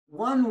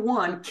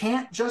1:1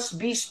 can't just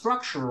be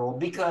structural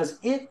because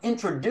it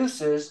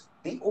introduces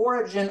the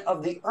origin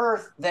of the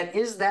earth that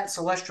is that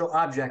celestial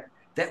object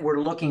that we're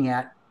looking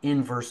at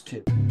in verse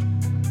 2.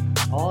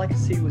 All I could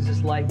see was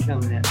this light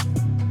coming at me.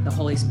 The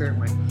Holy Spirit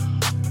went,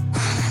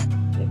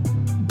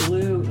 it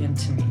blew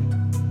into me.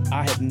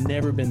 I have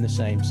never been the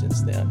same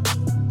since then.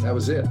 That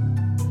was it.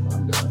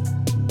 I'm done.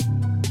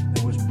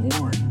 I was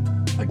born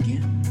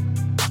again.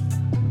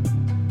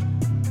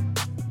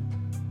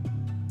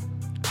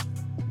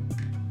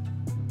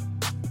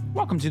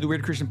 Welcome to the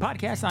Weird Christian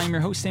Podcast. I'm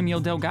your host,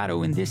 Samuel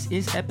Delgado, and this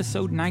is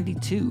episode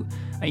 92.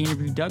 I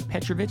interviewed Doug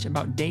Petrovich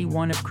about day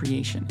one of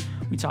creation.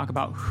 We talk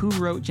about who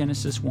wrote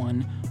Genesis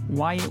 1,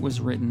 why it was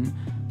written,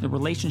 the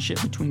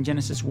relationship between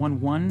Genesis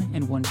 1:1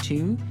 and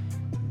 1:2.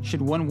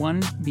 Should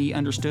 1:1 be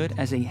understood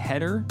as a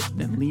header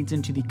that leads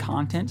into the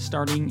content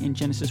starting in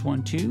Genesis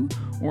 1:2,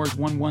 or is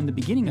 1:1 the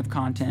beginning of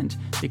content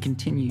that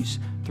continues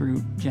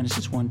through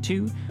Genesis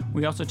 1:2?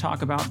 We also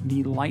talk about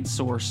the light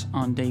source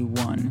on day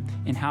 1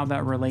 and how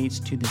that relates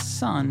to the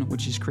sun,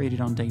 which is created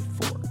on day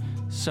 4.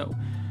 So,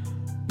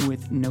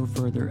 with no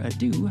further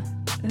ado,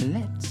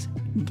 let's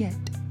get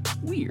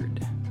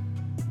weird.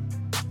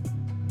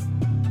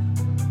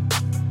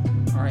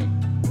 All right.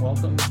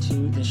 Welcome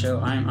to the show.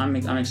 I'm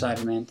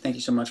excited, man. Thank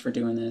you so much for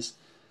doing this.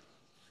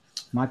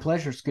 My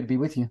pleasure. It's good to be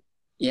with you.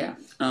 Yeah.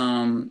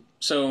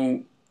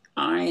 So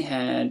I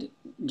had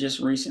just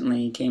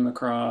recently came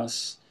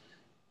across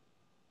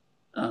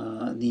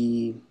I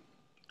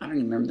don't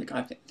even remember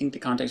I think the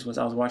context was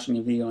I was watching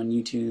a video on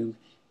YouTube,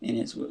 and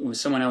it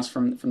was someone else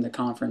from the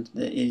conference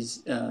that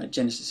is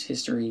Genesis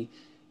history,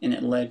 and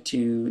it led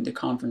to the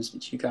conference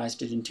that you guys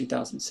did in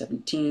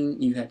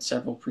 2017. You had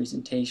several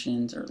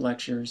presentations or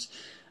lectures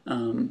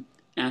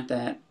at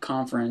that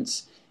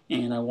conference,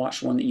 and I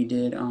watched one that you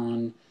did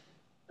on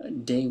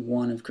day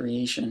 1 of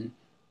creation,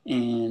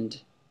 and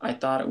I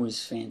thought it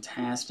was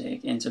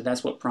fantastic, and so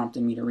that's what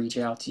prompted me to reach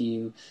out to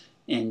you,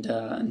 and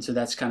so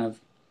that's kind of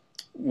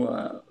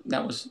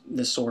that was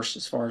the source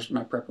as far as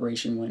my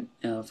preparation went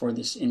for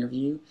this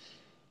interview,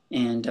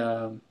 and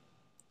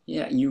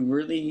yeah, you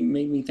really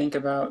made me think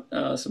about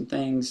some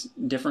things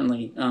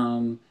differently.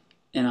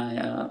 And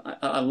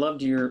I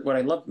loved what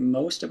I loved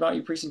most about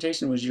your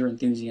presentation was your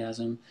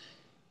enthusiasm.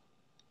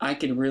 I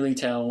could really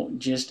tell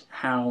just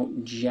how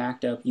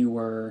jacked up you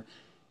were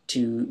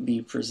to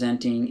be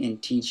presenting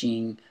and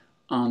teaching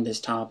on this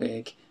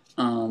topic.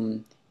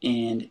 And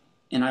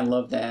I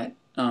love that.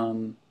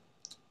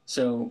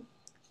 So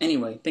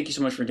anyway, thank you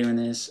so much for doing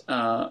this.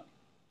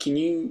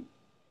 Can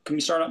we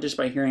start out just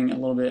by hearing a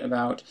little bit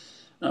about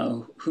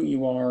who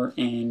you are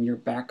and your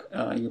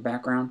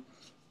background?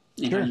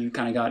 And Sure. how you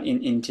kind of got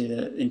into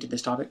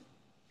this topic?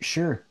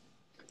 Sure.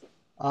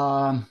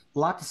 A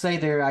lot to say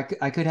there.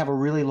 I could have a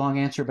really long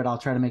answer, but I'll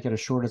try to make it as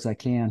short as I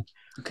can.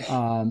 Okay.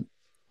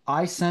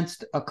 I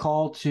sensed a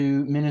call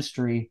to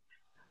ministry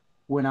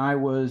when I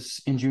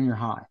was in junior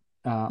high.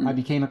 I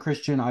became a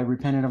Christian. I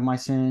repented of my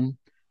sin,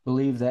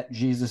 believed that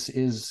Jesus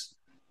is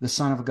the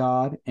Son of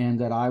God, and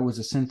that I was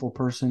a sinful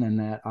person, and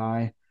that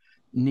I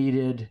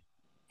needed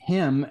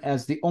him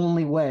as the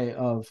only way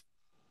of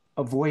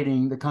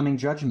avoiding the coming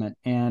judgment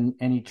and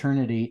an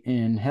eternity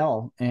in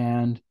hell.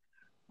 And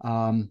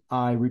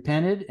I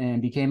repented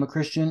and became a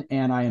Christian,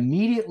 and I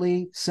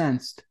immediately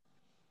sensed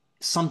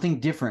something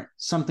different,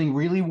 something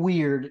really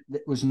weird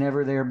that was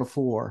never there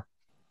before.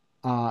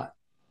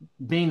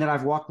 Being that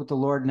I've walked with the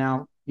Lord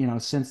now,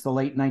 since the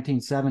late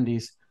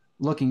 1970s,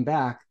 looking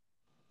back,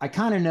 I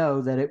kind of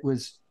know that it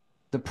was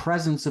the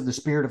presence of the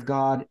Spirit of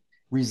God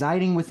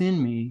residing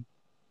within me,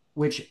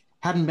 which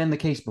hadn't been the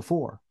case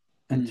before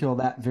until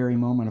that very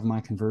moment of my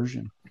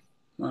conversion.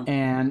 Wow.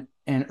 And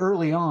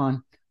early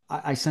on,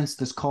 I sensed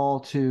this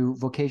call to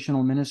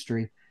vocational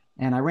ministry,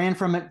 and I ran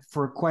from it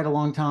for quite a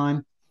long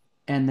time,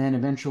 and then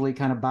eventually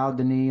kind of bowed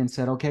the knee and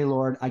said, okay,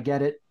 Lord, I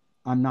get it.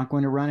 I'm not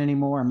going to run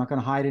anymore. I'm not going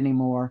to hide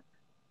anymore.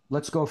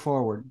 Let's go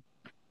forward.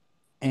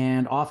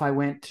 And off I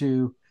went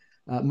to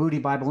Moody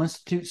Bible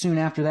Institute soon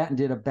after that and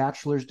did a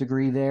bachelor's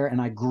degree there,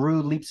 and I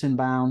grew leaps and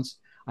bounds.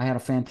 I had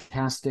a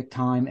fantastic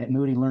time at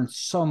Moody, learned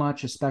so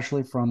much,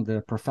 especially from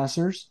the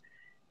professors,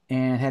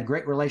 and had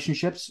great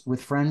relationships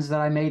with friends that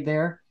I made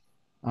there,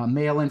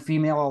 male and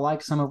female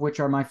alike, some of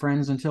which are my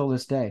friends until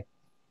this day.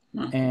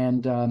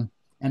 And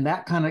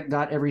that kind of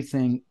got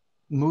everything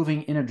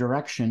moving in a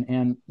direction.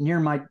 And near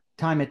my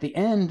time at the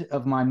end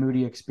of my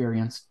Moody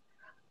experience,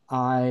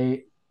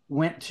 I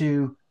went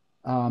to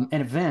an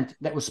event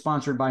that was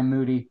sponsored by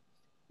Moody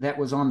that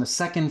was on the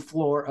second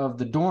floor of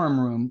the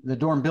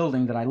dorm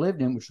building that I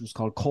lived in, which was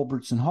called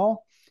Culbertson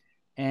Hall.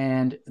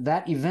 And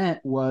that event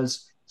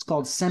it's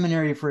called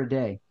Seminary for a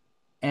Day.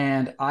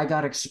 And I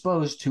got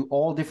exposed to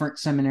all different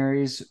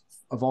seminaries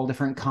of all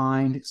different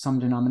kind, some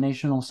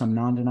denominational, some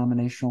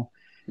non-denominational.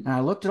 And I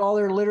looked at all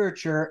their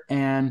literature,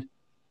 and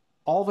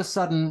all of a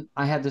sudden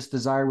I had this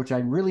desire, which I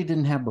really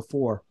didn't have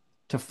before,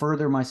 to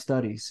further my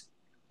studies.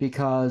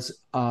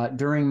 Because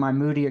during my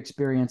Moody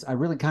experience, I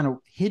really kind of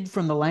hid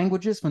from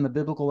the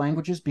biblical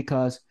languages,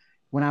 because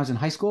when I was in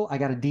high school, I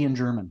got a D in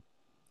German.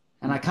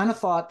 And I kind of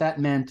thought that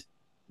meant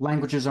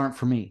languages aren't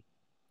for me.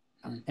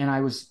 And I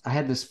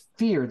had this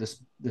fear,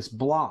 this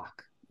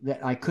block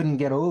that I couldn't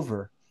get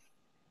over.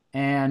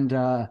 And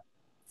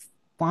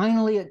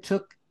finally, it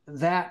took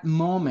that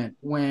moment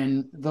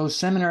when those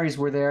seminaries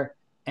were there,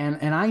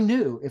 and I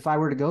knew if I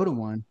were to go to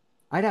one,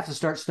 I'd have to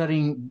start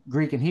studying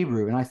Greek and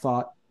Hebrew. And I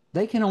thought,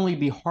 they can only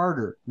be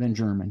harder than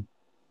German.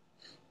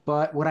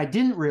 But what I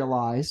didn't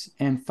realize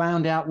and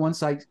found out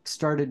once I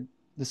started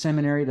the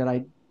seminary that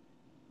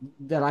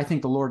I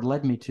think the Lord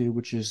led me to,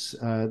 which is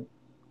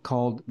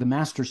called the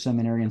Master's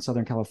Seminary in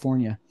Southern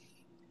California.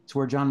 It's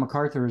where John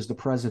MacArthur is the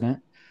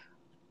president.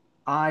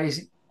 I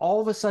all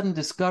of a sudden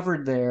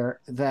discovered there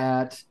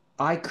that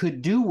I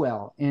could do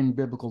well in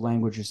biblical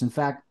languages. In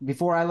fact,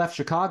 before I left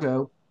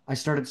Chicago, I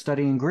started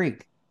studying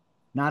Greek,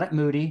 not at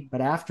Moody,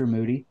 but after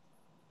Moody.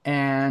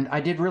 And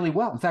I did really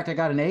well. In fact, I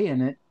got an A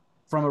in it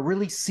from a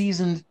really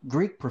seasoned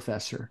Greek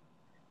professor.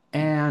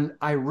 And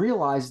I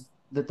realized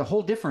that the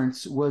whole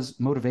difference was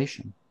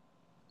motivation.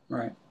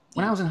 Right.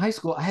 When I was in high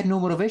school, I had no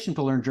motivation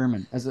to learn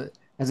German as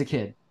a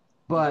kid.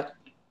 But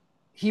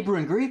Hebrew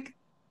and Greek,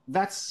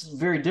 that's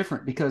very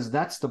different because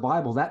that's the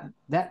Bible.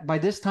 That by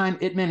this time,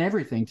 it meant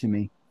everything to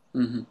me.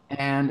 Mm-hmm.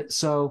 And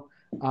so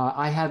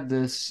I had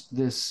this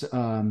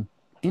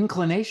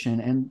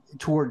inclination and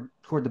toward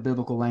the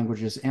biblical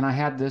languages, and I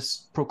had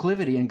this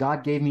proclivity, and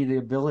God gave me the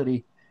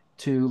ability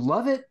to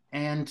love it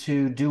and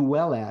to do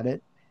well at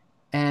it.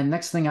 And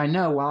next thing I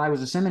know, while I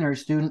was a seminary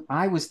student,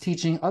 I was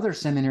teaching other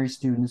seminary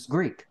students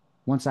Greek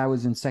once I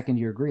was in second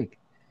year Greek.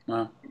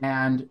 Wow.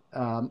 And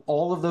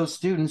all of those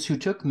students who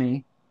took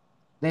me,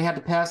 they had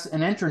to pass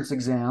an entrance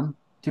exam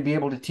to be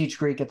able to teach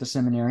Greek at the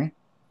seminary.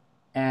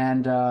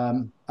 And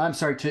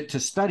to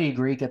study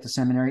Greek at the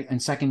seminary in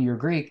second year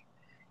Greek.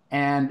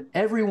 And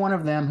every one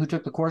of them who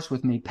took the course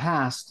with me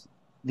passed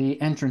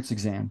the entrance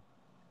exam.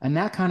 And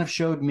that kind of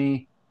showed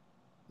me,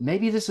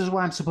 maybe this is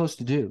what I'm supposed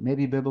to do.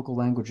 Maybe biblical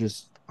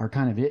languages are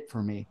kind of it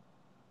for me.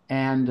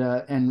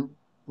 And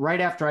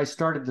right after I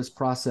started this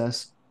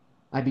process,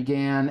 I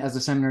began as a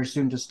seminary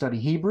student to study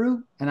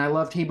Hebrew. And I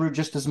loved Hebrew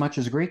just as much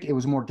as Greek. It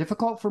was more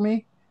difficult for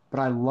me,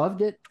 but I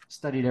loved it.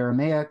 Studied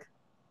Aramaic.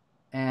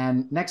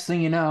 And next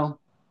thing you know,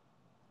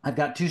 I've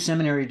got 2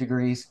 seminary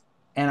degrees,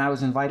 and I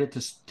was invited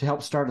to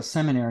help start a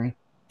seminary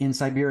in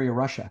Siberia,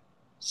 Russia.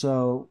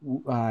 So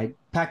I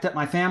packed up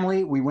my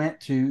family. We went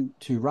to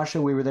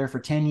Russia. We were there for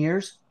 10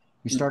 years.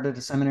 We started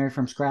a seminary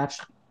from scratch.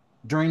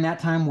 During that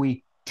time,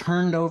 we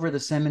turned over the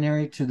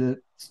seminary to the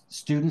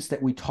students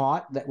that we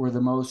taught that were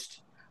the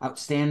most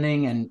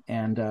outstanding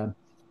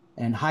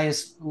and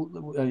highest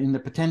in the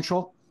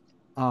potential.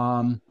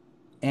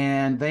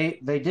 And they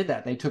did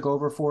that. They took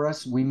over for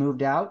us. We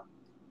moved out,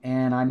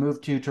 and I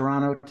moved to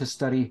Toronto to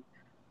study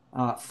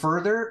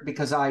further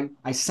because I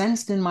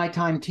sensed in my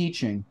time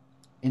teaching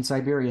in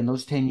Siberia in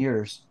those 10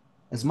 years,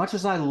 as much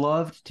as I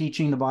loved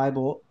teaching the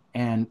Bible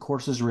and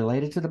courses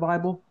related to the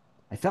Bible,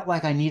 I felt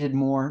like I needed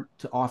more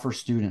to offer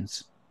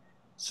students.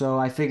 So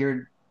I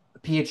figured a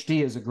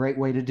Ph.D. is a great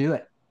way to do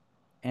it.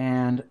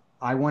 And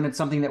I wanted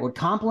something that would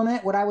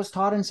complement what I was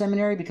taught in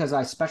seminary because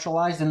I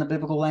specialized in the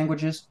biblical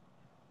languages.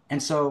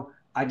 And so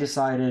I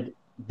decided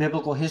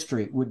biblical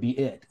history would be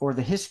it, or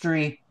the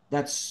history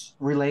that's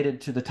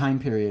related to the time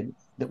period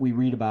that we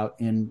read about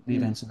in the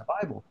events in the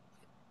Bible.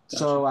 Gotcha.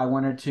 So I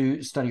wanted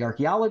to study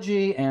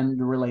archaeology and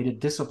the related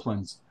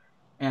disciplines.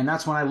 And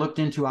that's when I looked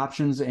into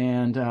options,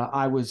 and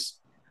I was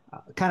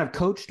kind of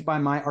coached by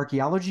my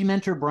archaeology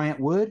mentor, Bryant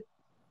Wood,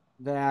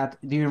 that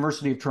the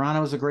University of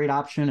Toronto is a great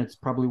option. It's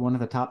probably one of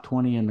the top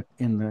 20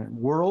 in the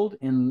world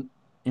in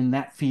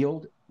that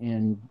field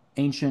in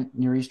ancient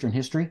Near Eastern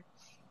history.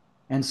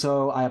 And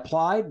so I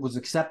applied, was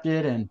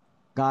accepted, and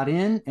got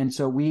in. And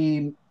so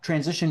we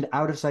transitioned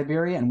out of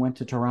Siberia and went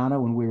to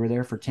Toronto, and we were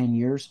there for 10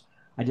 years.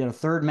 I did a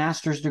third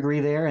master's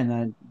degree there, and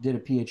then did a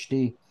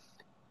Ph.D.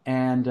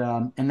 And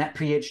that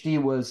Ph.D.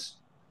 was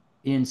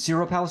in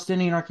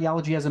Syro-Palestinian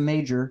archaeology as a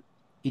major,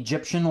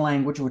 Egyptian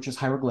language, which is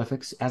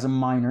hieroglyphics, as a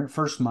minor,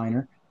 first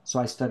minor. So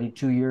I studied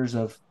 2 years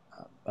of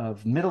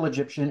Middle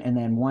Egyptian and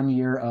then 1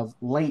 year of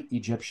late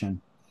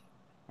Egyptian.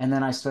 And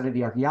then I studied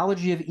the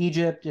archaeology of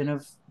Egypt and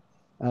of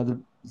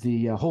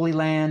the Holy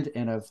Land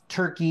and of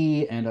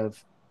Turkey and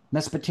of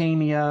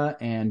Mesopotamia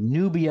and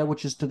Nubia,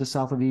 which is to the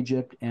south of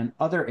Egypt, and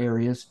other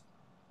areas,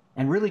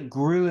 and really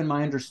grew in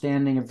my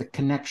understanding of the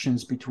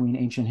connections between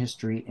ancient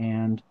history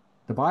and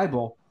the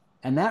Bible.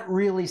 And that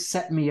really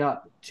set me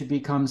up to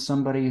become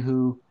somebody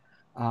who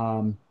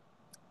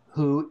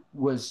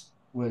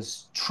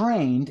was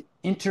trained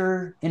in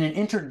an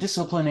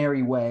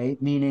interdisciplinary way,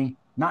 meaning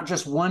not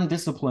just one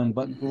discipline,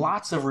 but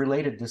lots of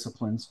related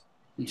disciplines,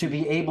 to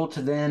be able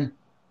to then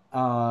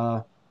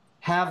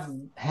have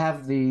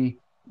the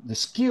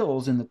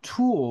skills and the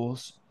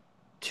tools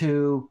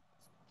to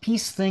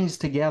piece things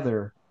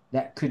together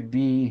that could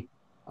be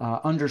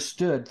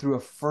understood through a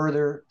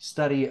further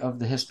study of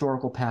the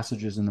historical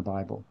passages in the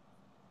Bible.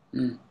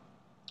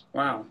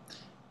 Wow.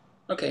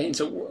 Okay, and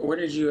so where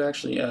did you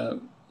actually? So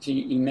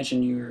you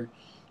mentioned you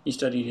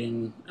studied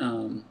in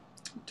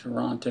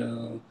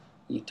Toronto.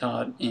 You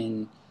taught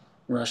in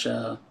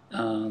Russia.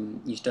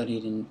 You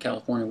studied in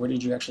California. Where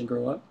did you actually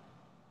grow up?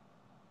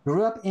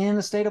 Grew up in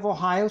the state of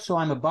Ohio, so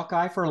I'm a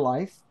Buckeye for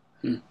life.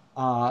 Hmm.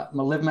 I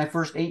lived my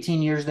first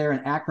 18 years there in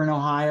Akron,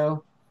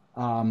 Ohio.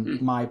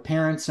 My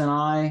parents and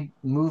I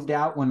moved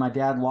out when my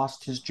dad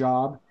lost his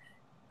job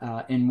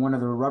in one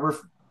of the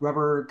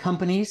rubber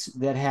companies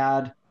that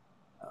had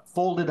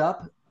folded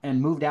up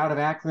and moved out of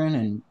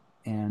Akron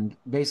and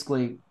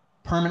basically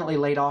permanently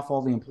laid off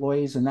all the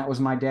employees. And that was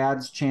my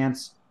dad's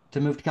chance to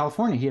move to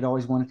California. He had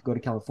always wanted to go to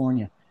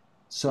California.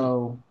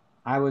 So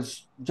I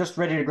was just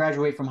ready to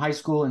graduate from high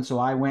school, and so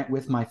I went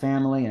with my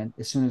family, and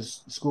as soon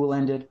as school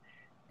ended,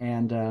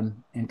 and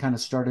kind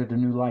of started a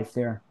new life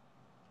there.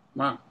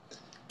 Wow.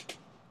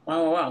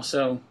 Wow.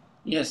 So,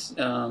 yes,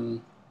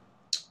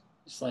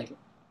 it's like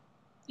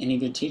any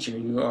good teacher,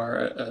 you are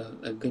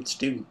a good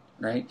student,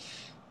 right?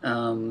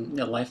 A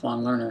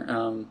lifelong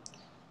learner.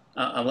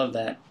 I love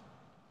that.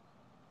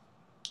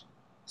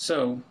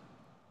 So,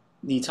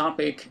 the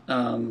topic,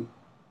 again,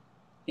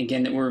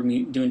 that we're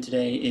doing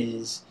today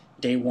is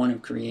day one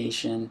of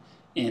creation.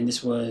 And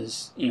this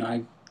was,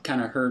 I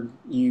kind of heard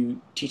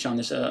you teach on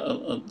this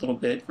a little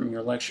bit from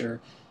your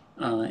lecture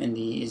in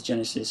the Is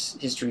Genesis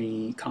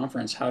History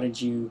Conference. How did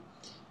you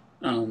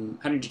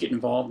get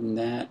involved in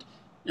that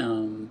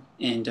and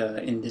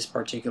in this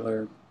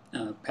particular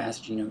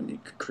passage, the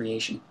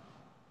creation?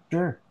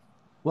 Sure.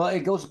 Well, it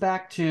goes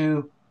back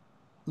to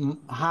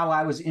how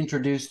I was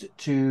introduced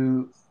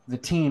to the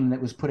team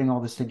that was putting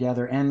all this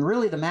together. And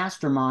really, the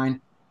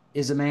mastermind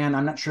is a man,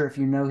 I'm not sure if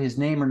you know his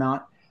name or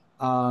not,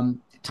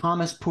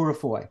 Thomas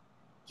Purifoy.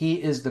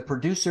 He is the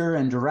producer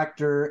and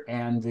director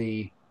and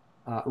the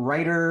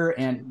writer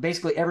and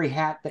basically every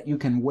hat that you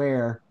can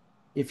wear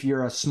if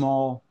you're a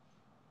small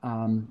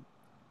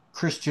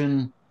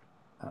Christian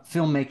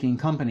filmmaking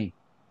company.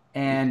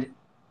 And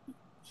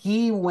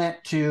he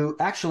went to,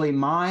 actually,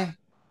 my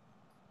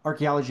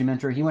archaeology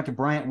mentor, he went to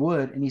Bryant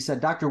Wood and he said,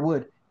 Dr.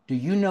 Wood, do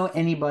you know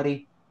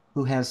anybody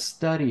who has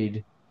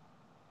studied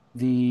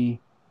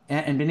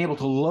and been able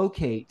to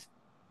locate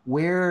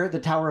where the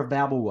Tower of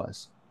Babel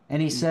was?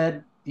 And he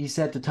said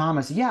to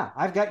Thomas, yeah,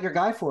 I've got your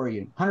guy for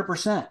you,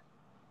 100%.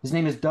 His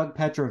name is Doug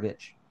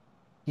Petrovich.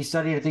 He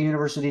studied at the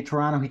University of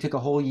Toronto. He took a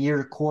whole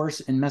year course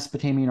in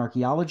Mesopotamian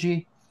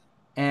archaeology.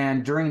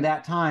 And during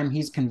that time,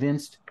 he's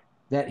convinced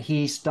that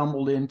he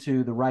stumbled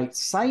into the right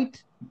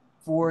site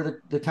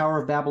for the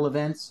Tower of Babel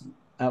events,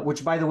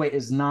 which, by the way,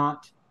 is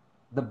not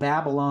the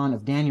Babylon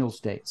of Daniel's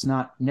day. It's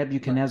not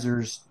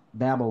Nebuchadnezzar's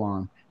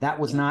Babylon. That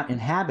was not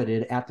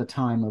inhabited at the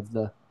time of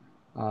the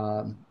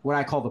what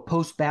I call the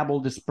post-Babel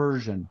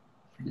dispersion.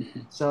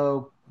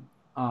 So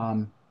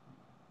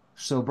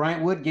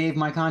Bryant Wood gave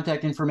my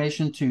contact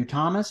information to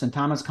Thomas, and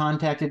Thomas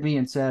contacted me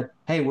and said,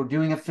 hey, we're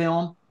doing a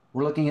film.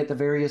 We're looking at the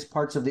various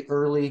parts of the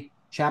early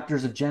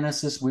chapters of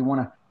Genesis. We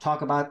want to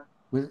talk about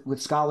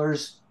with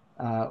scholars,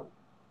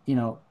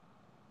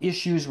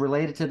 issues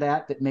related to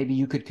that maybe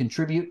you could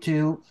contribute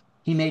to.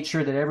 He made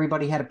sure that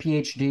everybody had a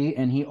Ph.D.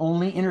 and he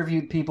only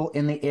interviewed people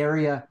in the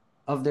area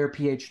of their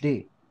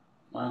Ph.D.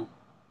 Wow.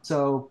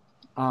 So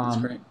that's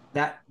great.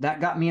 That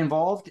got me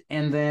involved.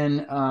 And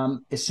then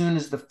as soon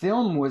as the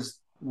film was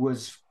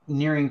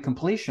nearing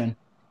completion,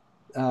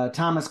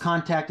 Thomas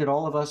contacted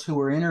all of us who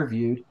were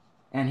interviewed,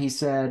 and he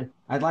said,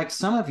 I'd like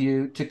some of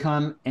you to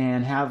come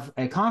and have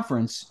a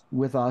conference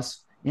with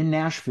us in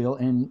Nashville.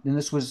 And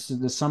this was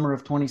the summer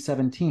of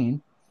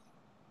 2017.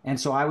 And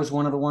so I was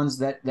one of the ones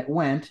that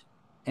went.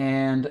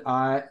 And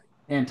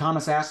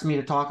Thomas asked me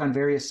to talk on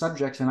various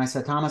subjects. And I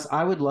said, Thomas,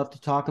 I would love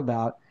to talk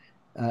about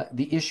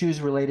the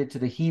issues related to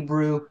the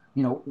Hebrew.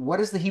 What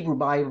is the Hebrew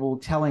Bible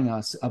telling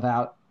us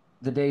about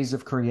the days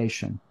of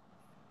creation?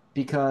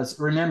 Because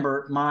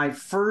remember, my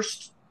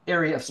first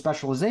area of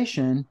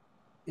specialization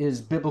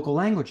is biblical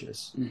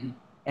languages. Mm-hmm.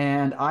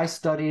 And I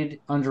studied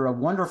under a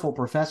wonderful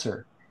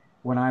professor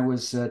when I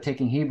was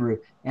taking Hebrew.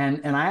 And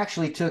I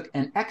actually took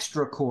an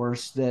extra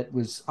course that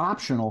was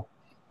optional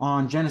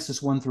on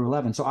Genesis 1 through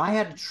 11. So I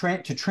had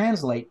to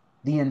translate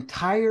the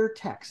entire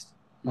text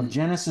of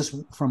Genesis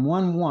from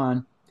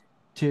 1:1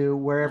 to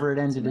wherever it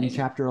ended in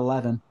chapter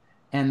 11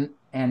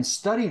 and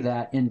study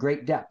that in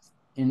great depth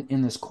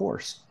in this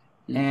course.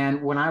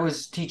 And when I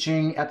was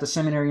teaching at the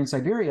seminary in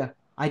Siberia,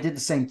 I did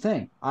the same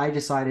thing. I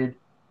decided,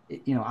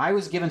 I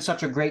was given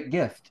such a great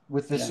gift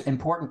with this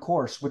important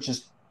course, which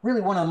is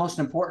really one of the most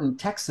important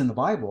texts in the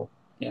Bible.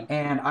 Yeah.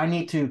 And I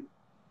need to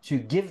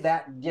give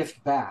that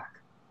gift back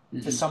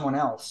to someone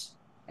else.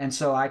 And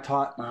so I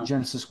taught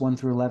Genesis 1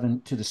 through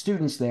 11 to the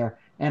students there.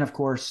 And of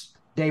course,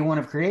 day one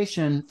of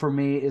creation for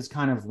me is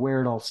kind of where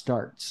it all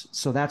starts.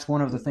 So that's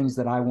one of the things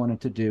that I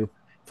wanted to do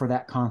for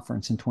that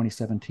conference in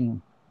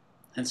 2017.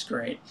 That's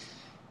great.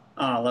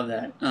 Oh, I love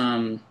that.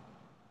 I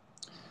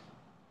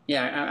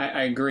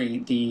agree.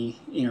 The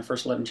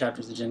first 11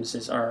 chapters of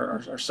Genesis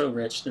are so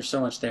rich. There's so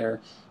much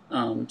there.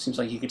 Seems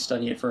like you could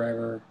study it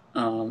forever.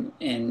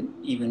 And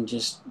even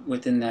just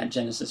within that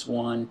Genesis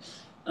 1.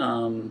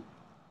 I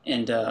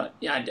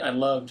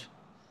loved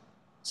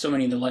so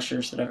many of the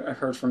lectures that I've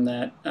heard from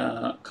that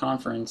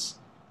conference.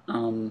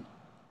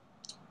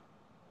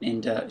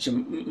 So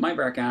my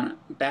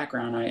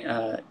background,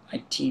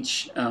 I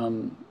teach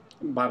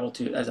Bible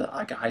to as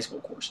like a high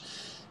school course,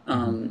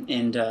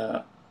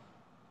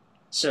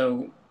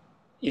 so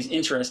it's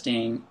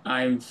interesting.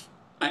 I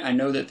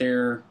know that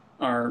there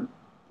are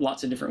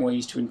lots of different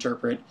ways to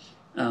interpret,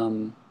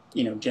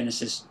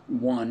 Genesis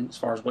 1 as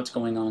far as what's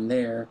going on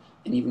there,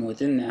 and even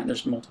within that,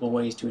 there's multiple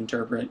ways to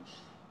interpret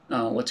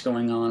what's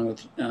going on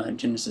with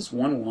Genesis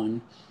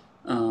 1:1,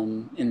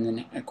 and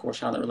then of course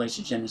how that relates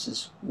to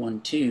Genesis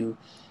 1:2,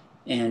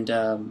 and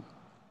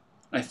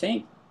I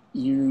think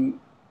you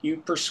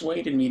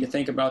persuaded me to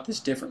think about this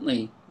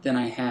differently than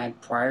I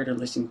had prior to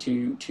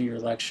listening to your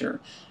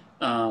lecture,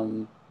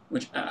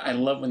 which I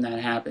love when that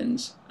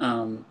happens.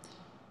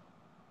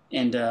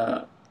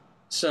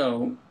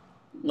 So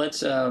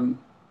let's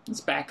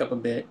back up a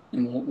bit,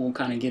 and we'll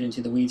kind of get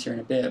into the weeds here in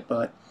a bit.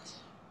 But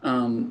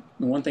the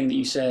one thing that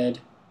you said,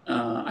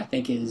 I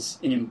think, is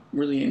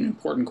really an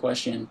important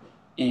question,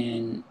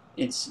 and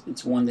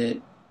it's one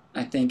that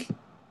I think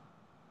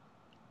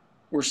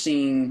we're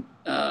seeing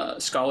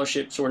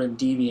scholarship sort of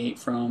deviate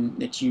from,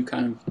 that you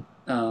kind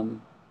of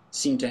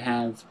seem to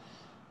have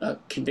a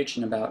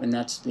conviction about, and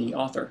that's the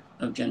author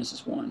of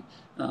Genesis 1.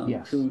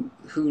 Yes. Who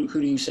do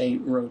you say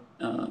wrote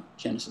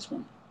Genesis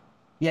 1?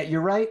 Yeah,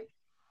 you're right.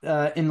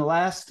 In the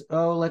last,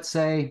 let's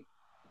say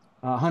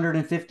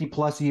 150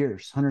 plus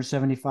years,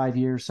 175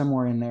 years,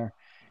 somewhere in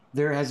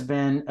there has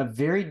been a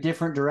very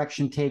different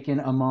direction taken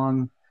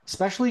among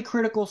especially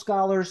critical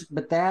scholars,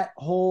 but that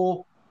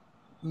whole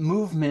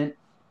movement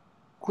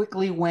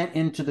quickly went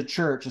into the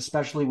church,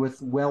 especially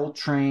with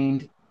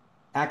well-trained,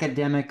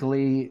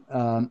 academically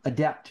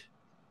adept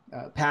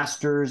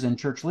pastors and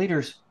church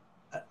leaders.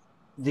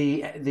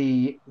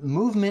 The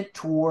movement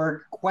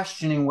toward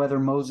questioning whether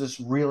Moses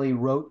really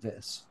wrote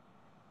this,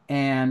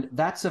 and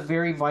that's a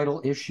very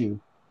vital issue.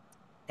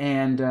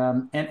 And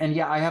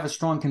yeah, I have a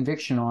strong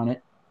conviction on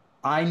it.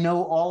 I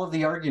know all of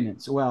the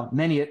arguments, well,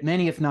 many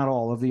if not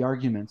all of the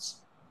arguments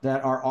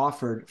that are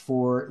offered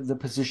for the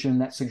position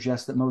that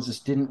suggests that Moses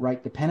didn't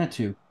write the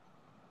Pentateuch.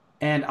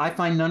 And I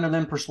find none of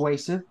them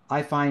persuasive.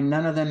 I find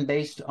none of them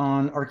based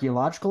on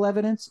archaeological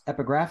evidence,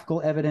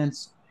 epigraphical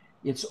evidence.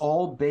 It's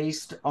all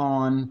based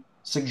on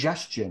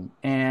suggestion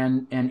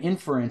and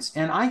inference,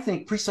 and I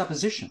think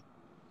presupposition.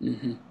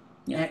 Mm-hmm.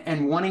 Yeah.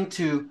 And wanting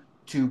to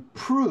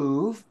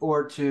prove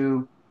or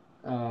to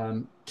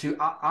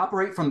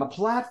operate from the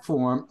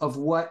platform of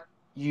what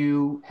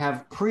you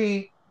have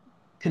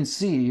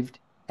preconceived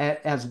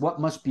as what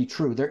must be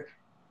true. There,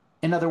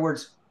 in other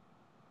words,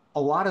 a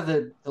lot of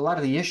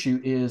the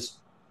issue is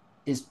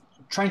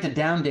trying to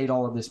downdate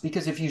all of this,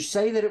 because if you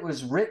say that it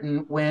was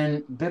written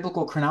when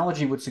biblical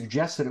chronology would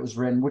suggest that it was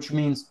written, which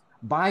means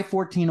by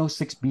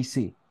 1406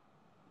 BC,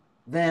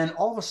 then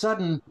all of a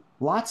sudden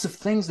lots of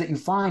things that you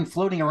find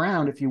floating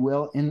around, if you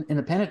will, in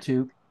the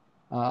Pentateuch,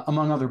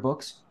 among other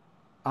books,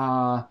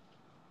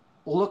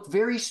 look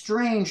very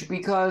strange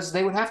because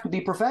they would have to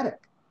be prophetic.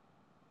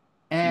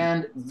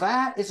 And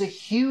that is a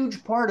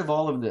huge part of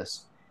all of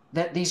this,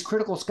 that these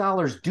critical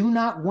scholars do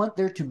not want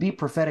there to be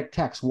prophetic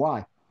texts.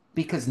 Why?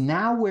 Because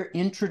now we're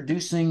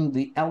introducing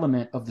the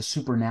element of the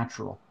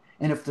supernatural.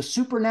 And if the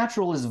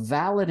supernatural is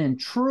valid and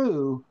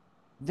true,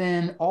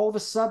 then all of a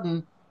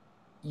sudden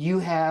you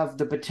have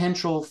the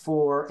potential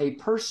for a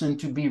person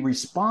to be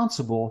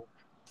responsible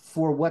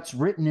for what's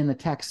written in the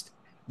text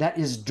that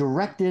is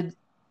directed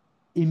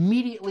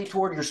immediately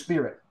toward your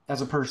spirit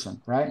as a person,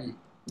 right?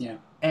 Yeah.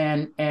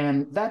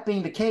 And that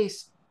being the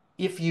case,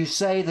 if you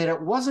say that it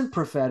wasn't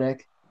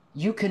prophetic,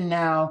 you can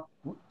now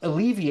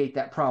alleviate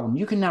that problem.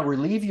 You can now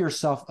relieve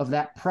yourself of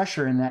that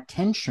pressure and that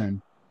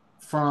tension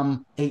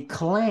from a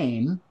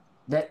claim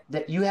that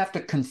you have to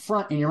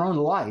confront in your own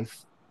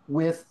life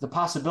with the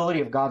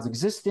possibility of God's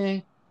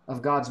existing,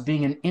 of God's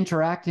being and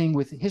interacting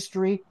with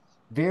history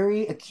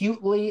very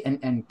acutely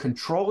and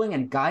controlling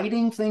and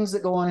guiding things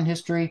that go on in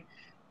history,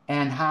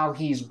 and how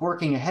he's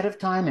working ahead of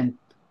time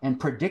and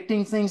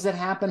predicting things that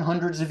happen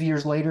hundreds of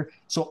years later.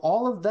 So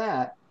all of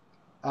that,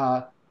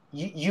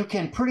 you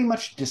can pretty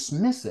much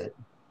dismiss it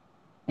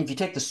if you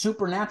take the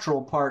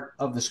supernatural part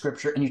of the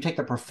scripture and you take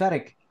the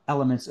prophetic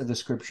elements of the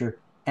scripture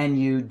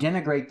and you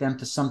denigrate them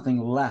to something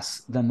less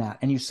than that.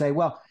 And you say,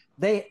 well,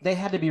 they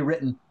had to be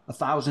written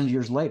 1,000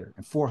 years later,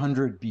 in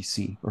 400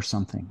 BC or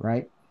something,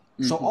 right?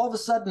 Mm-hmm. So all of a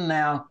sudden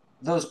now,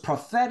 those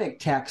prophetic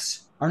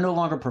texts are no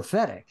longer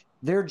prophetic.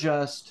 They're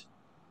just,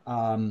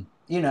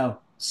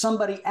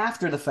 somebody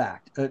after the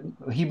fact, a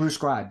Hebrew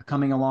scribe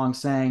coming along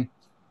saying,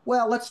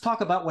 well, let's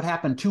talk about what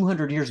happened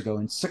 200 years ago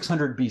in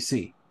 600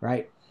 BC,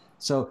 right?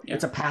 So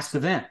It's a past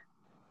event.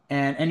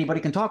 And anybody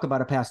can talk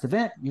about a past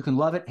event. You can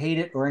love it, hate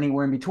it, or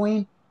anywhere in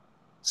between.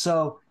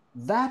 So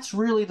that's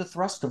really the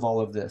thrust of all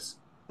of this.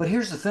 But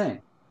here's the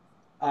thing.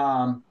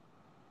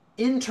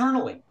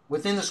 Internally,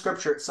 within the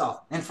scripture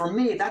itself, and for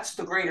me, that's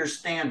the greater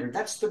standard.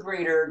 That's the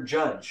greater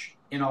judge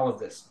in all of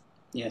this.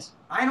 Yes.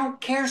 I don't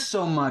care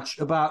so much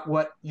about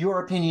what your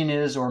opinion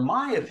is, or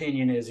my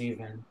opinion is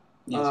even,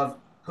 of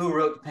who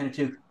wrote the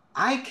Pentateuch.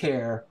 I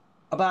care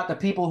about the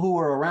people who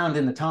were around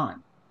in the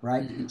time.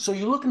 right? Mm-hmm. So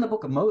you look in the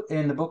book of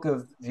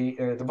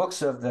the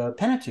books of the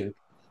Pentateuch,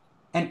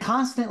 and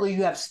constantly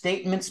you have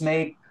statements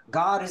made.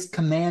 God is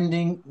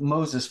commanding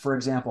Moses, for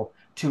example,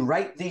 to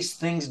write these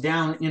things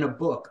down in a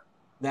book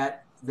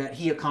that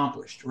he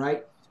accomplished,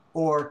 right?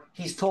 Or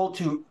he's told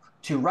to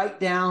write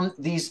down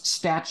these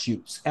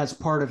statutes as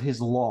part of his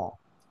law.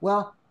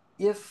 Well,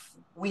 if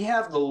we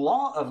have the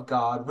law of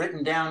God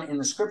written down in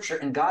the scripture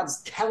and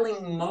God's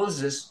telling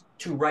Moses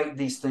to write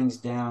these things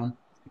down,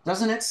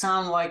 doesn't it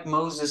sound like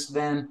Moses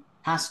then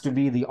has to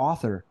be the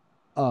author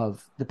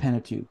of the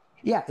Pentateuch?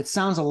 Yeah, it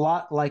sounds a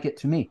lot like it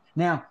to me.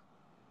 Now,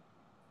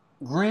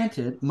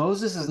 granted,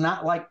 Moses is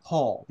not like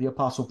Paul, the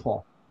Apostle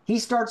Paul. He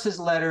starts his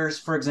letters,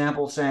 for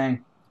example,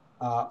 saying,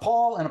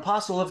 Paul, an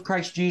apostle of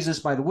Christ Jesus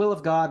by the will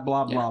of God,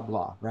 blah, Yeah. blah,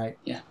 blah, right?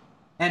 Yeah.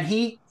 And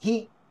he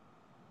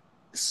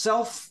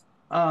self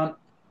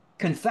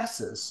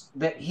confesses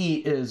that he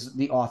is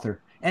the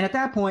author. And at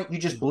that point, you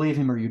just believe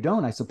him or you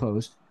don't, I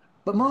suppose.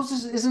 But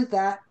Moses isn't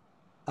that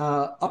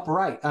not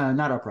upright,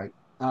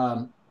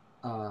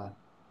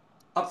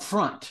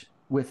 upfront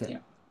with it, Yeah.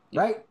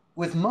 right?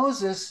 With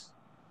Moses,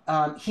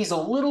 he's a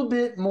little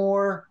bit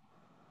more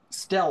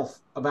stealth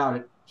about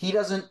it. He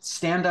doesn't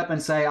stand up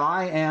and say,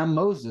 I am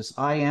Moses.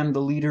 I am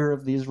the leader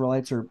of the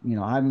Israelites, or,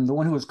 I'm the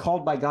one who was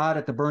called by God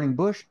at the burning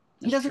bush.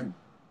 He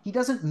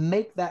doesn't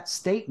make that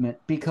statement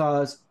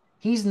because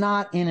he's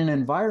not in an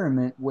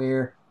environment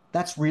where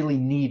that's really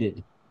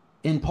needed.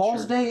 In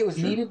Paul's day, it was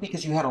needed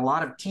because you had a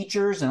lot of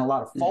teachers and a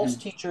lot of false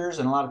teachers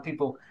and a lot of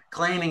people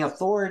claiming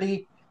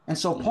authority. And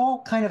so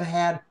Paul kind of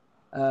had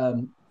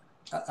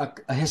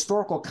a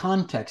historical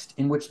context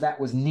in which that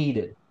was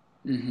needed.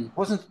 Mm-hmm. It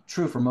wasn't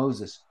true for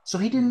Moses. So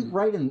he didn't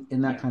write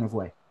in that kind of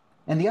way.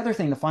 And the other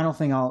thing, the final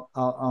thing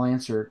I'll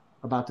answer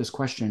about this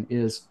question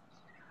is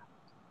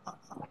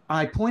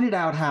I pointed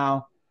out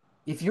how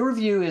if your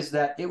view is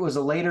that it was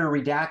a later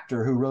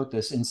redactor who wrote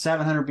this in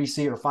 700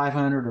 BC or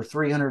 500 or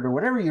 300 or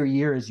whatever your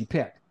year is you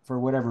pick for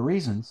whatever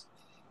reasons,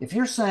 if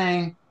you're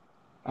saying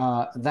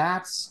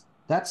that's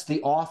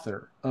the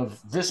author of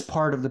this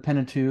part of the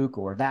Pentateuch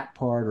or that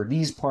part or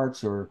these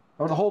parts or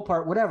the whole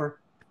part, whatever,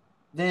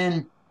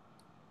 then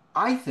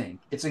I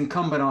think it's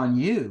incumbent on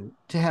you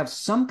to have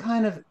some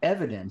kind of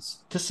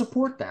evidence to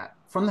support that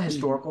from the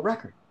historical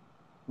record.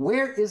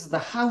 Where is the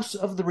house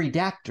of the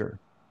redactor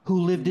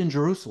who lived in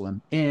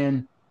Jerusalem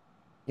in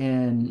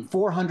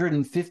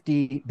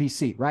 450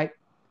 BC, right?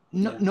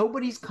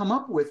 Nobody's come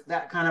up with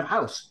that kind of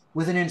house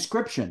with an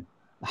inscription,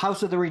 the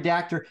house of the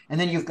redactor, and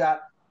then you've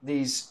got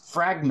these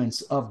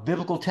fragments of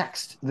biblical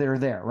text that are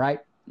there, right?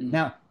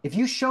 Now, if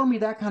you show me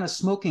that kind of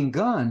smoking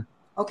gun,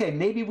 okay,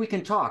 maybe we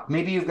can talk.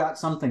 Maybe you've got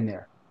something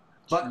there.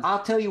 But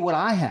I'll tell you what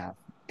I have,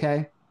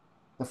 okay?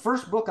 The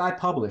first book I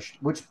published,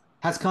 which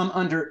has come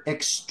under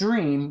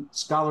extreme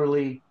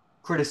scholarly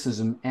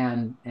criticism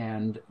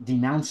and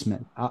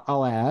denouncement,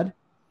 I'll add,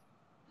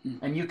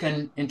 and you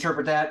can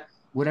interpret that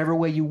whatever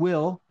way you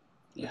will.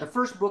 Yeah. The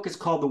first book is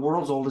called The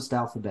World's Oldest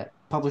Alphabet,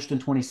 published in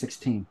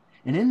 2016.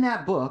 And in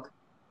that book,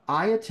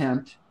 I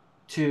attempt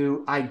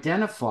to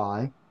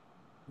identify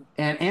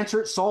and answer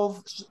and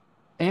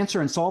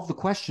solve the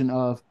question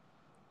of,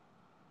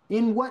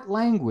 in what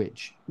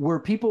language were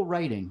people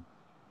writing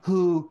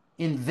who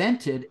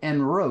invented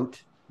and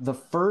wrote the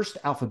first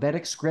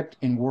alphabetic script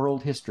in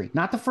world history?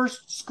 Not the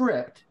first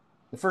script.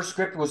 The first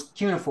script was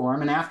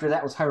cuneiform, and after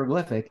that was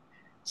hieroglyphic.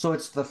 So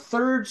it's the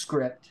third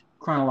script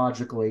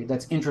chronologically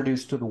that's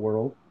introduced to the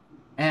world.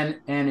 And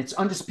it's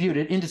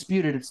indisputed.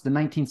 It's the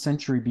 19th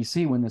century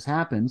BC when this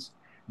happens.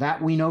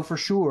 That we know for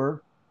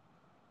sure.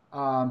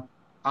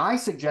 I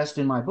suggest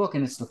in my book,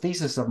 and it's the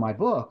thesis of my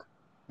book,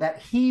 that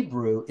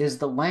Hebrew is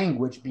the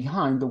language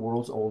behind the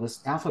world's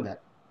oldest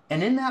alphabet.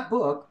 And in that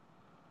book,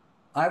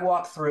 I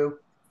walk through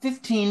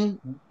 15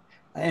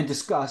 and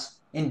discuss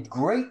in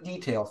great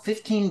detail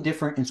 15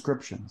 different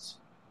inscriptions.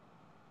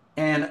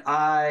 And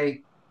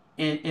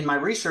in my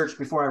research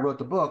before I wrote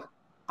the book,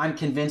 I'm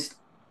convinced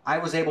I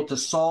was able to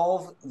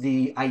solve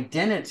the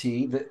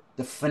identity,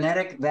 the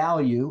phonetic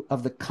value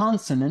of the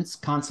consonants.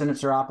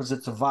 Consonants are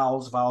opposites of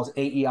vowels. Vowels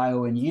A, E, I,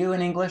 O, and U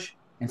in English,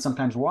 and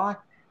sometimes Y.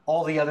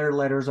 All the other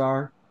letters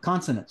are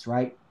consonants,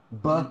 right?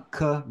 B,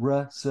 K, R,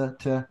 S,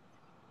 T.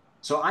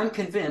 So I'm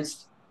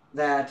convinced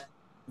that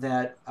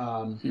the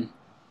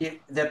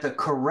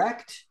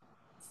correct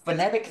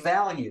phonetic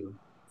value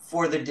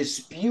for the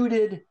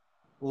disputed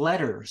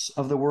letters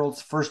of the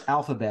world's first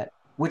alphabet,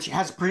 which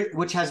has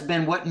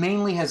been what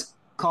mainly has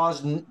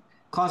caused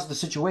the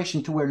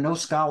situation to where no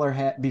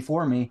scholar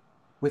before me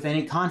with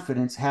any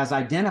confidence has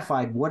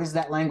identified what is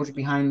that language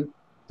behind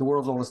the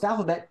world's oldest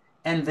alphabet.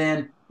 And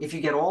then if you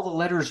get all the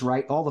letters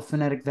right, all the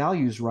phonetic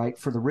values right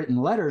for the written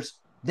letters,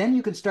 then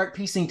you can start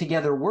piecing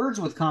together words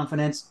with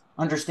confidence,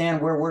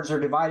 understand where words are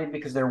divided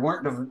because there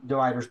weren't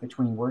dividers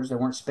between words, there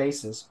weren't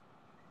spaces,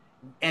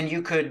 and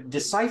you could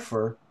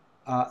decipher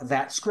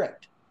that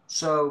script.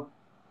 So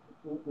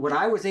what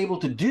I was able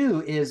to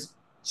do is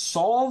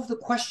solve the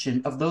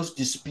question of those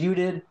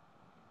disputed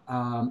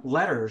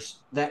letters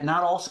that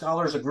not all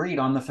scholars agreed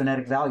on the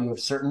phonetic value of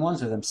certain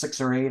ones of them,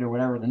 6 or 8 or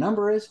whatever the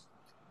number is.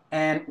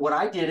 And what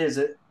I did is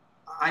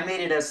I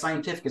made it as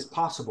scientific as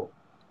possible.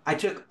 I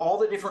took all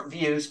the different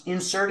views,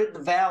 inserted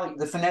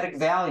the phonetic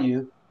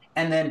value,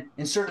 and then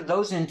inserted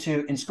those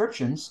into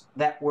inscriptions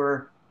that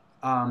were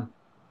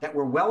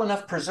well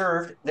enough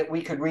preserved that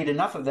we could read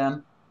enough of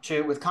them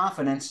to, with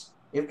confidence,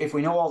 if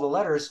we know all the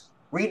letters,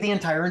 read the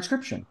entire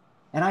inscription.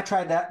 And I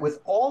tried that with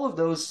all of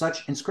those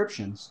such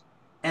inscriptions.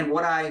 And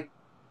what I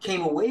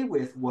came away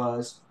with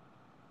was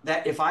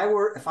that if I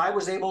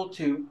was able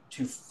to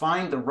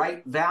find the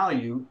right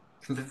value,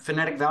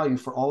 phonetic value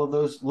for all of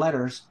those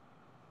letters,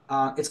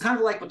 it's kind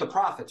of like with the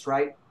prophets,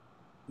 right?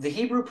 The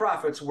Hebrew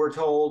prophets were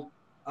told,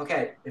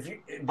 okay,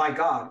 by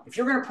God, if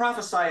you're going to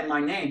prophesy in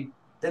my name,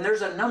 then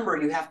there's a number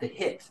you have to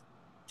hit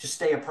to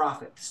stay a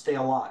prophet, to stay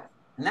alive.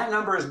 And that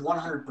number is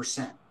 100%.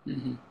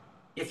 Mm-hmm.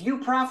 If you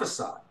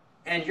prophesy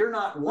and you're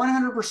not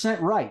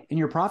 100% right in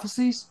your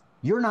prophecies,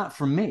 you're not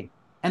from me.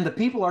 And the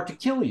people are to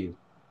kill you.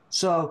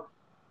 So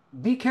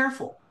be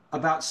careful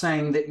about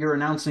saying that you're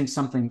announcing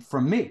something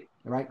from me,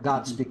 right?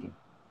 God speaking.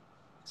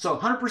 So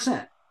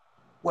 100%.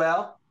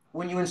 Well,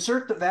 when you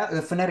insert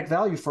the phonetic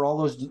value for all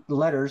those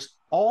letters,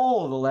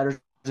 all of the letters,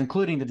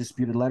 including the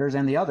disputed letters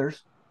and the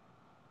others,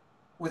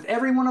 with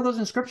every one of those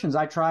inscriptions,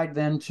 I tried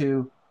then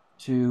to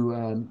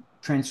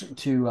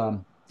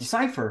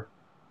decipher.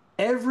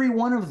 Every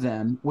one of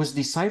them was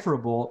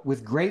decipherable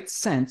with great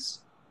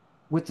sense,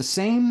 with the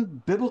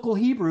same biblical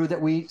Hebrew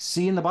that we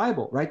see in the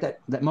Bible, right?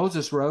 That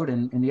Moses wrote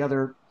and the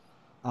other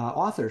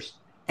authors.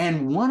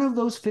 And one of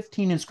those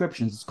 15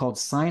 inscriptions is called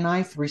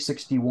Sinai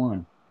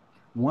 361.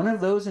 One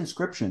of those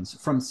inscriptions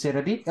from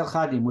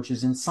Syro-Palestinian, which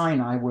is in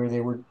Sinai, where they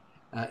were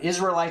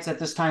Israelites at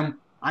this time,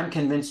 I'm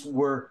convinced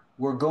were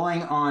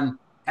going on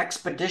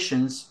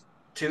expeditions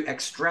to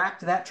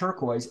extract that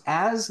turquoise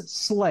as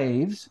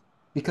slaves,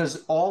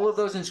 because all of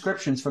those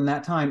inscriptions from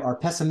that time are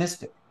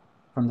pessimistic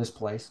from this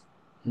place.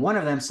 One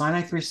of them,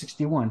 Sinai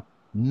 361,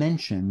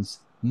 mentions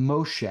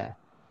Moshe.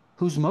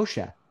 Who's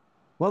Moshe?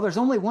 Well, there's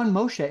only one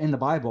Moshe in the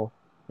Bible.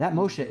 That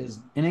Moshe is,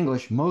 in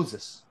English,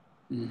 Moses.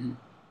 Mm-hmm.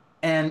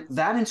 And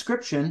that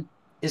inscription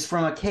is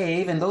from a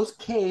cave, and those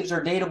caves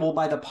are datable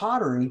by the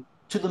pottery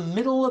to the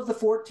middle of the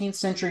 14th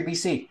century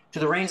BC, to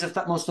the reigns of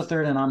Thutmose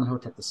III and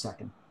Amenhotep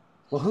II.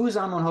 Well, who is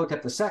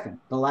Amenhotep II?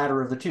 The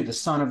latter of the two, the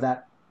son of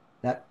that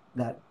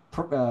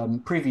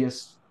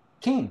previous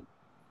king.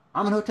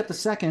 Amenhotep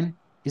II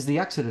is the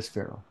Exodus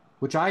pharaoh,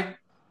 which I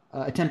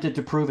attempted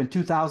to prove in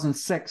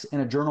 2006 in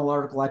a journal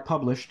article I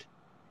published,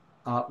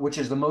 which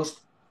is the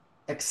most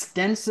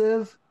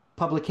extensive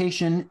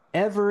publication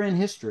ever in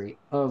history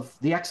of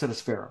the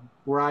Exodus pharaoh,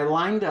 where I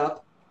lined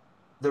up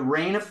the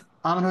reign of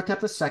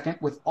Amenhotep II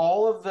with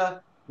all of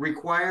the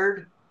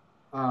required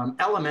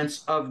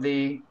elements of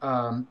the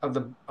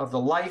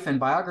life and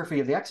biography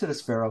of the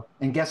Exodus pharaoh,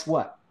 and guess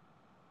what?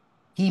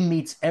 He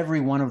meets every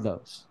one of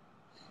those.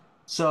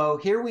 So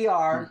here we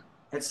are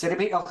at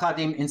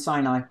Syro-Palestinian in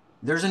Sinai.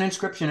 There's an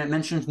inscription that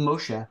mentions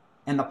Moshe,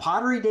 and the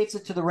pottery dates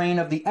it to the reign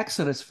of the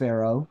Exodus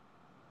pharaoh,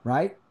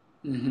 right?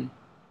 Mm-hmm.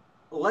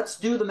 Let's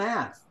do the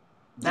math.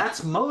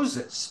 That's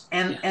Moses.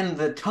 And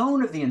the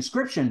tone of the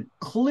inscription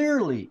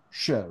clearly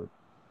showed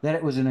that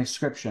it was an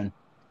inscription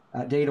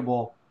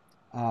datable,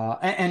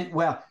 an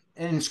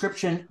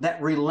inscription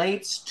that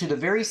relates to the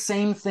very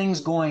same things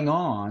going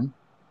on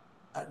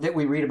that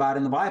we read about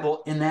in the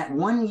Bible in that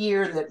 1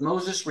 year that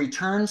Moses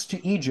returns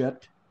to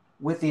Egypt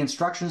with the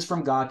instructions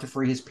from God to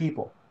free his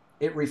people.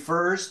 It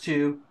refers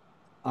to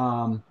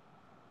a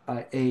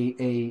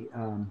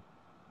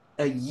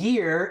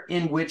year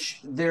in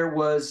which there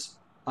was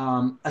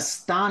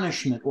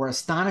astonishment or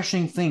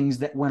astonishing things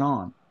that went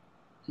on.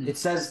 It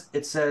says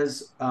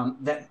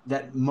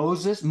that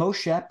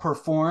Moshe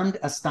performed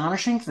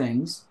astonishing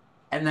things,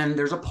 and then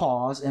there's a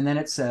pause, and then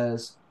it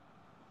says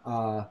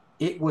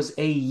it was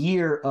a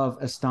year of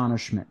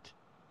astonishment.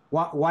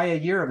 Why a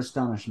year of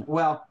astonishment?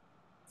 Well,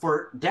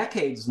 for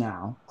decades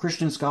now,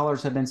 Christian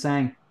scholars have been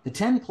saying the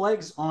 10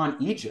 plagues on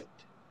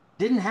Egypt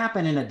didn't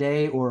happen in a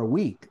day or a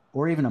week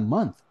or even a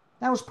month.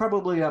 That was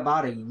probably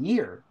about a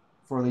year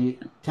for the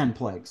 10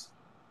 plagues.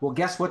 Well,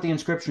 guess what the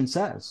inscription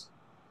says?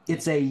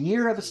 It's a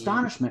year of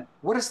astonishment.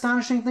 What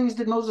astonishing things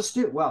did Moses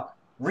do? Well,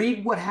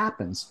 read what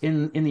happens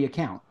in the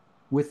account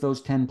with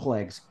those 10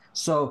 plagues.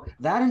 So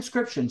that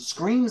inscription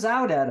screams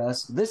out at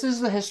us, this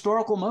is the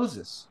historical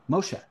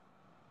Moshe.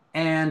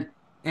 And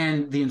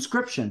the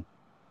inscription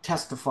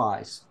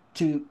testifies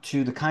to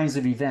the kinds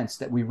of events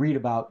that we read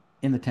about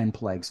in the 10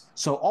 plagues.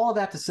 So all of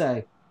that to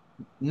say,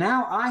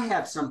 now I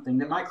have something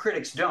that my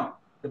critics don't.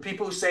 The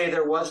people who say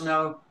there was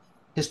no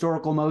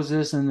historical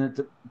Moses and that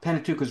the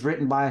Pentateuch was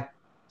written by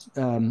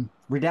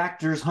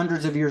redactors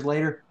hundreds of years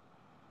later.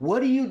 What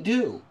do you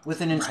do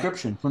with an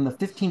inscription from the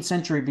 15th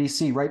century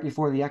BC, right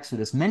before the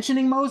Exodus,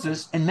 mentioning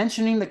Moses and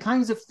mentioning the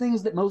kinds of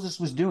things that Moses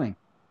was doing?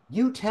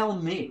 You tell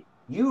me.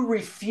 You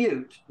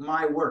refute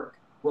my work.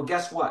 Well,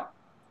 guess what?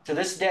 To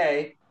this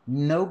day,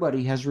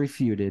 nobody has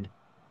refuted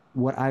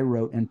what I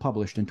wrote and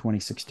published in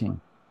 2016.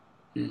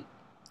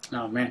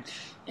 Oh, man.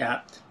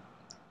 Yeah.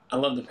 I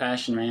love the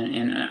passion, man.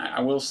 And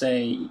I will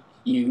say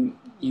you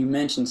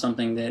mentioned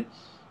something that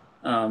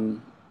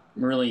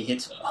really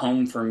hits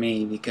home for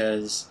me,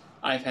 because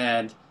I've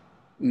had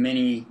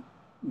many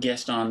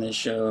guests on this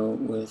show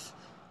with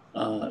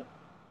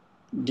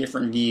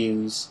different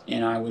views,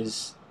 and I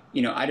was,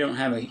 I don't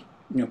have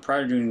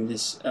prior to doing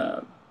this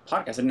podcast,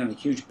 I didn't have a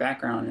huge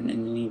background in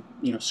any,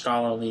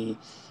 scholarly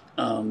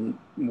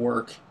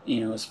work,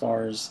 as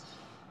far as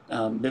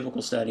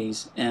biblical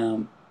studies.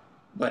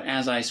 But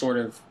as I sort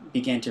of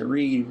began to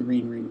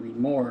read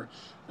more,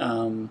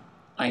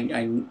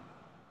 I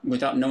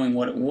without knowing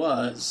what it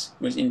was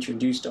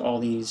introduced to all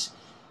these,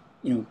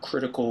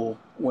 critical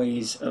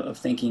ways of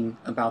thinking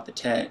about the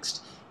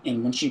text.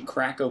 And once you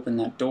crack open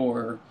that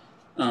door,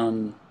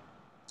 you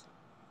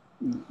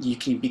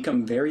can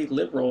become very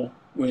liberal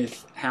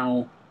with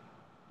how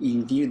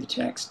you view the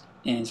text.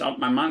 And so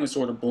my mind was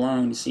sort of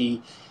blown to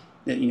see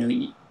that,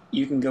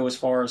 you can go as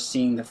far as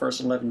seeing the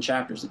first 11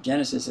 chapters of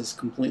Genesis as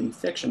completely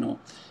fictional.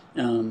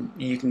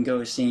 You can go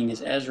as seeing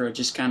as Ezra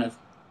just kind of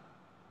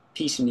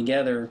piecing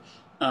together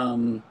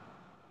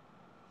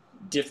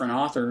different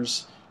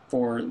authors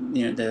for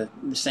the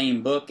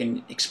same book,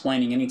 and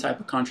explaining any type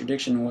of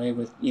contradiction away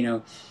with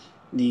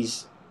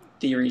these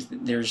theories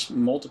that there's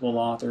multiple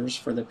authors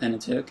for the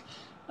Pentateuch,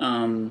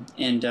 and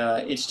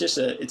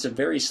it's a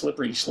very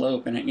slippery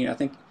slope. And I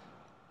think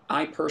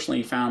I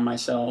personally found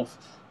myself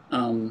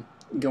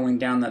going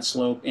down that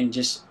slope and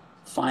just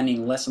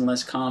finding less and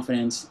less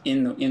confidence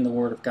in the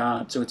Word of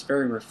God. So it's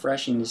very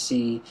refreshing to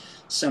see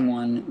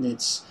someone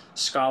that's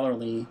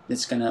scholarly,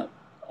 that's going to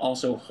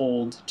also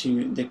hold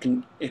to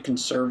a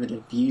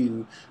conservative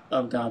view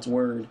of God's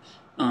Word.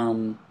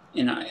 And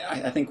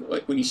I think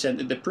what you said,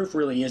 that the proof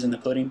really is in the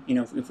pudding.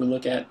 If we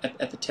look at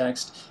the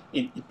text,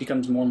 it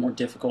becomes more and more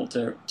difficult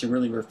to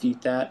really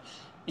refute that.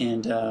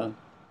 And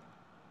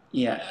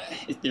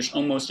there's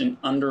almost an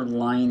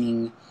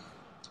underlining,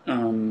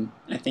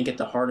 I think at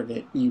the heart of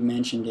it, you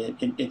mentioned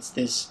it's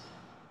this,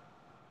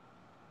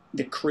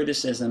 the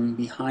criticism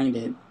behind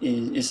it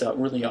is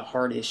really a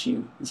hard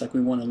issue. It's like we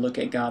want to look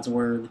at God's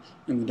Word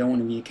and we don't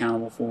want to be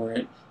accountable for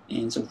it.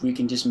 And so if we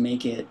can just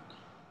make it,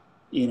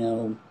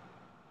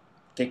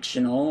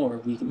 fictional, or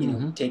we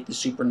can, take the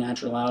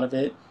supernatural out of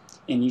it.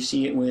 And you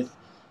see it with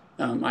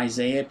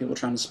Isaiah, people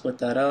trying to split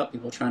that up,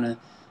 people trying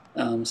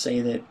to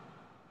say that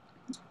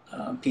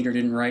Peter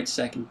didn't write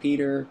 2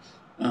 Peter.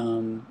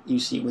 You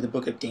see it with the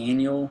book of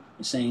Daniel,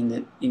 saying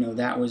that,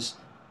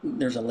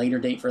 there's a later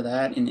date for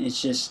that. And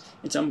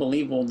it's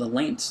unbelievable the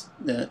lengths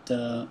that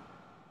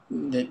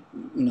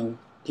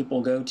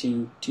people go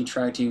to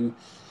try to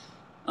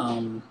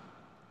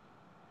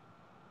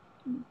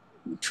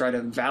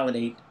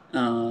validate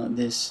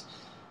this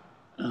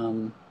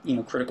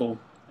critical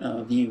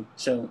view.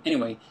 So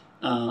anyway,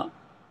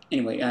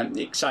 I'm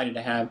excited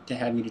to have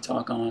you to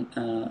talk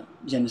on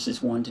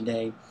Genesis 1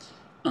 today.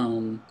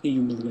 You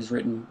believe was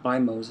written by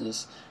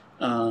Moses.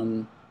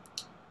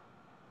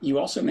 You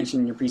also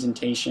mentioned in your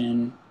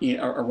presentation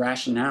a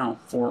rationale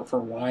for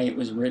why it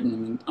was written. I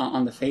mean,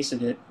 on the face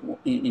of it,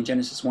 in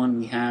Genesis 1,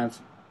 we have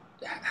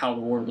how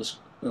the world was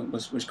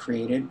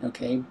created.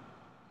 Okay,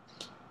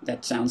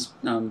 that sounds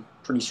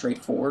pretty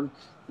straightforward.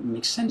 It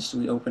makes sense.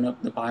 We open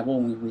up the Bible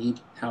and we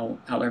read how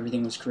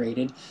everything was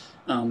created.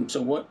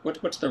 So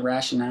what's the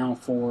rationale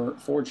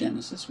for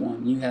Genesis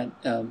 1? You had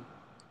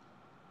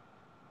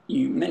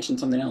you mentioned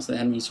something else that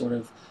had me sort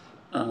of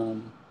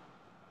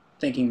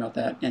thinking about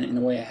that in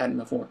a way I hadn't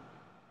before.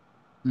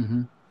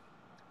 Mm-hmm.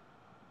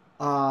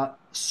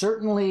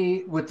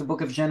 Certainly with the book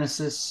of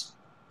Genesis,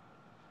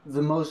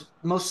 the most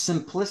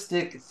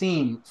simplistic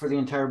theme for the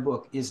entire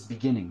book is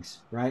beginnings,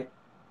 right?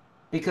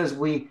 Because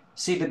we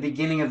see the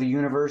beginning of the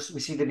universe, we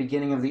see the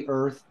beginning of the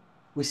earth,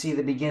 we see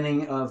the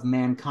beginning of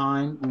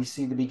mankind, we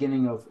see the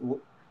beginning of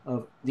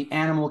the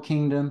animal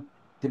kingdom,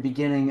 the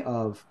beginning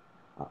of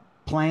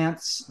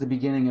plants, the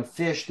beginning of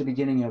fish, the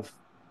beginning of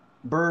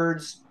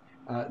birds,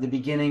 the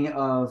beginning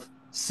of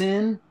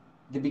sin,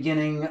 the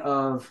beginning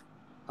of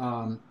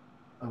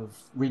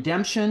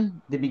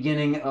redemption, the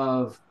beginning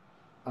of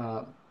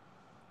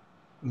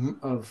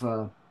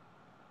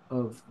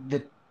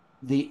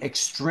the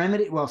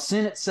extremity, well,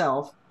 sin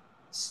itself,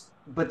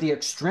 but the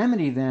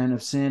extremity then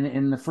of sin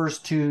in the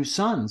first two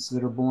sons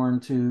that are born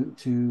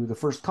to the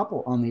first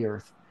couple on the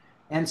earth.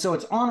 And so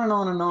it's on and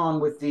on and on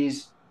with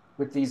these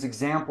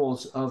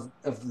examples of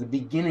the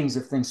beginnings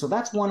of things. So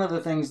that's one of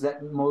the things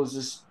that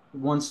Moses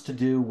wants to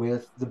do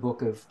with the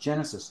book of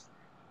Genesis,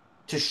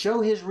 to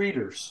show his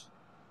readers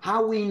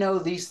how we know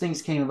these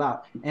things came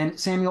about. And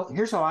Samuel,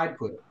 here's how I'd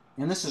put it,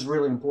 and this is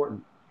really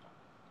important.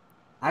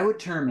 I would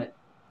term it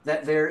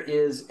that there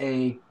is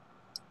a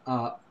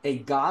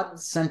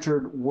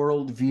God-centered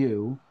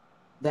worldview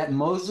that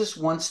Moses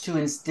wants to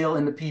instill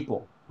in the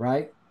people,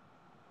 right?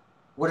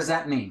 What does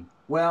that mean?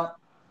 Well,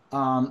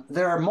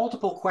 there are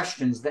multiple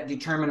questions that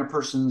determine a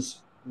person's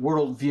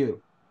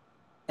worldview.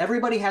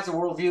 Everybody has a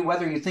worldview,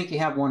 whether you think you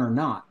have one or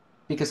not,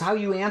 because how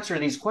you answer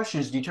these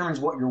questions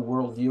determines what your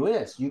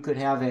worldview is. You could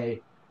have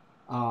an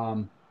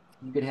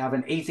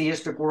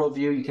atheistic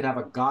worldview, you could have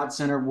a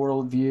God-centered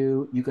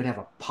worldview, you could have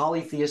a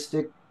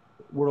polytheistic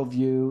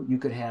worldview, you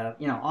could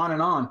have, on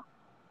and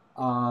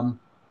on.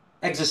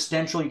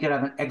 existential. You could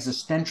have an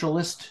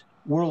existentialist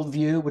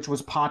worldview, which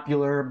was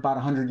popular about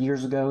 100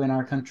 years ago in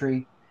our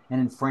country and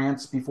in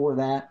France before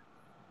that.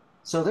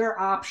 So there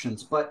are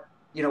options, but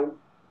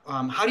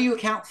how do you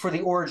account for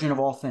the origin of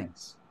all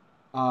things?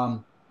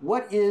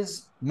 What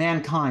is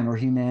mankind or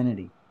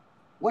humanity?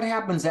 What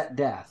happens at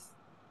death?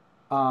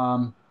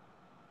 The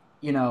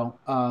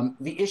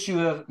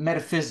issue of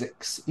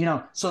metaphysics.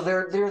 So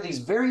there are these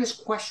various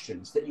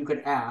questions that you could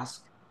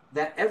ask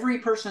that every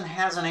person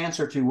has an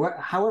answer to,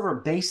 however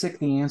basic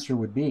the answer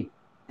would be.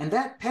 And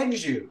that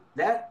pegs you.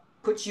 That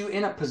puts you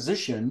in a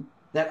position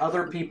that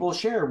other people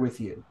share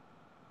with you.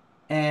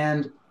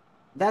 And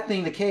that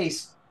being the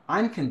case,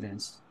 I'm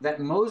convinced that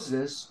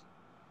Moses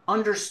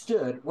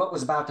understood what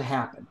was about to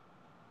happen,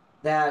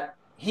 that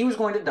he was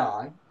going to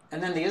die,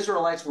 and then the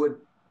Israelites would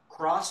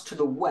cross to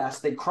the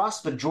west. They'd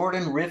cross the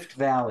Jordan Rift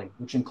Valley,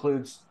 which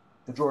includes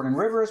the Jordan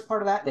River as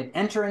part of that. They'd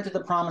enter into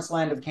the promised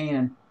land of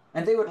Canaan,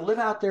 and they would live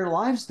out their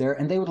lives there,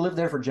 and they would live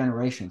there for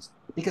generations,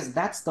 because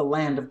that's the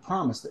land of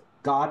promise that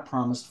God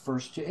promised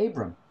first to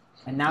Abram.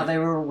 And now they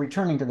were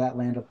returning to that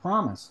land of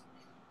promise.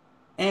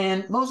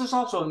 And Moses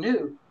also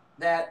knew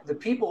that the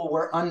people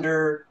were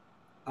under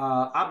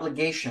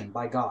obligation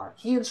by God.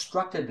 He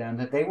instructed them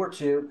that they were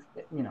to,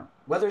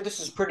 whether this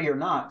is pretty or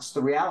not, it's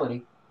the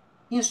reality.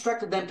 He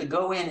instructed them to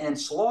go in and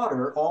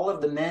slaughter all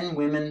of the men,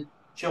 women,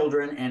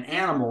 children, and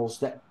animals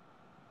that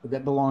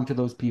belonged to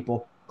those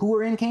people who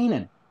were in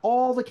Canaan.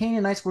 All the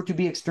Canaanites were to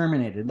be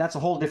exterminated. That's a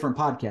whole different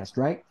podcast,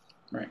 right?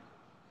 Right.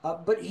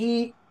 But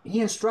he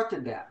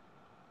instructed that.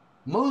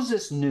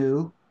 Moses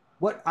knew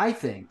what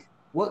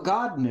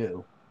God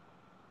knew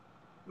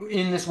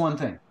in this one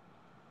thing,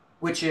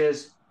 which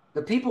is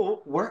the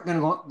people weren't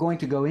going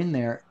to go in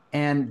there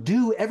and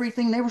do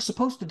everything they were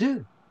supposed to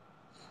do.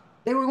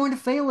 They were going to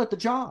fail at the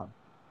job.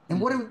 And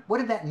what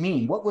did that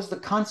mean? What was the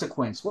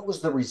consequence? What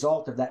was the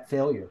result of that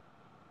failure?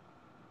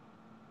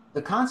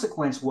 The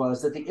consequence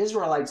was that the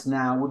Israelites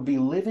now would be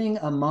living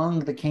among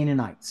the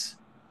Canaanites.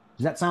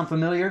 Does that sound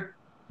familiar?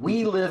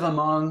 We live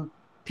among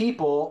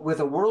people with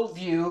a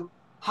worldview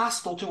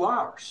hostile to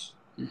ours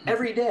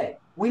every day.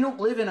 We don't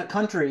live in a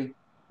country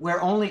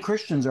where only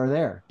Christians are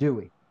there, do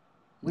we?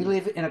 We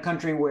live in a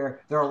country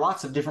where there are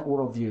lots of different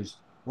worldviews,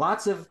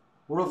 lots of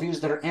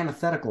worldviews that are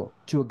antithetical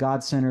to a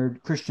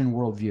God-centered Christian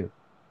worldview.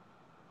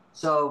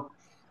 So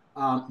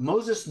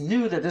Moses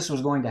knew that this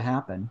was going to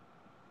happen.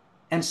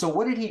 And so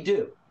what did he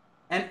do?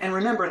 And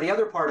remember, the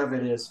other part of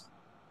it is,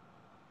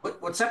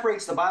 what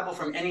separates the Bible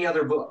from any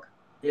other book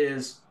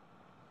is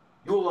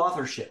dual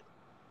authorship.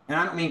 And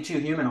I don't mean two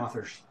human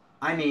authors.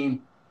 I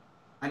mean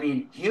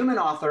human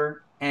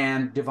author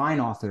and divine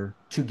author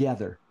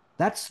together.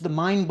 That's the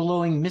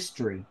mind-blowing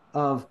mystery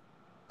of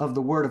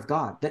the Word of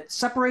God that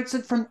separates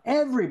it from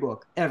every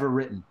book ever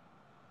written.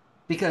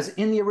 Because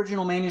in the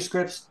original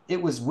manuscripts,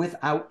 it was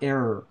without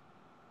error.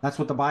 That's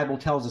what the Bible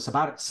tells us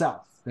about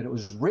itself, that it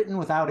was written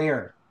without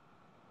error.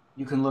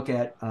 You can look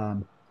at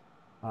 2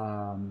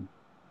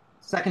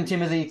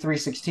 Timothy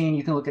 3:16.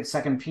 You can look at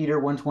 2 Peter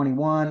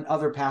 1:21,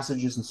 other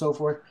passages and so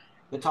forth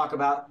that talk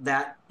about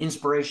that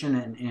inspiration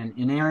and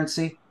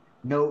inerrancy.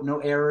 No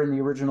error in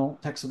the original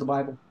text of the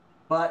Bible.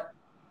 But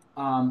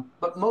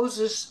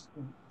Moses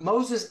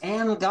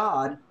and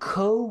God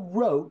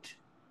co-wrote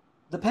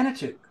the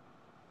Pentateuch.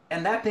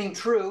 And that being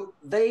true,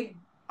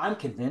 I'm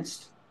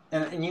convinced,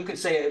 and you could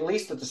say at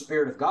least that the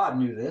Spirit of God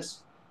knew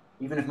this,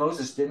 even if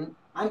Moses didn't.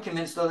 I'm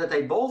convinced, though, that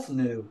they both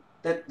knew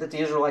that the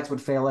Israelites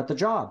would fail at the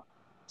job.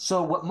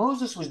 So what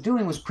Moses was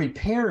doing was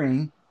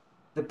preparing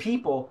the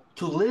people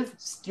to live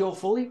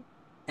skillfully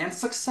and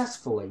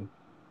successfully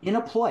in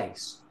a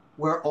place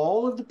where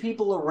all of the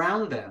people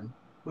around them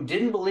who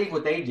didn't believe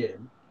what they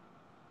did,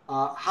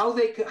 how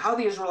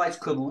the Israelites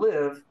could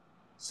live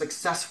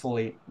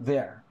successfully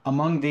there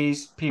among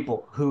these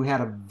people who had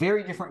a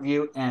very different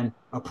view and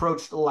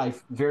approached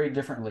life very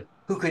differently,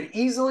 who could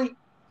easily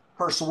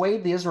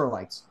persuade the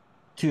Israelites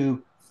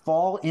to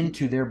fall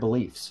into their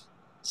beliefs.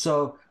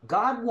 So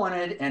God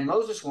wanted, and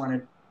Moses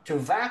wanted, to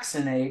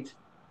vaccinate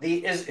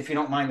if you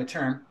don't mind the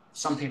term,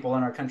 some people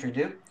in our country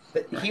do,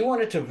 but he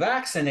wanted to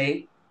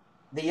vaccinate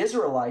the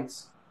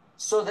Israelites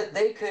so that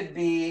they could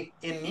be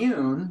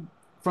immune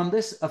from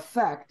this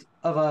effect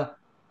of a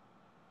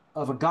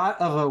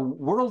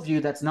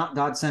worldview that's not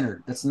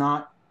God-centered, that's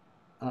not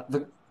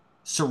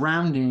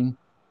surrounding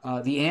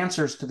the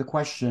answers to the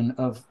questions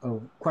of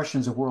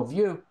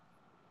worldview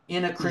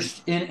in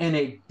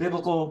a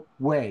biblical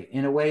way,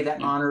 in a way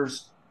that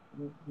honors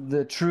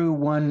the true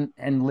one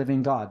and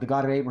living God, the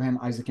God of Abraham,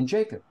 Isaac, and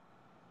Jacob.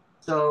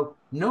 So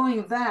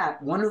knowing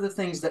that, one of the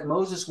things that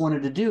Moses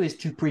wanted to do is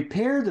to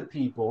prepare the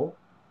people,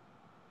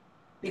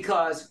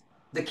 because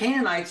the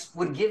Canaanites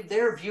would give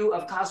their view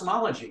of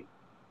cosmology,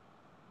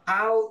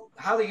 how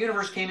the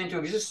universe came into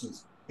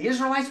existence. The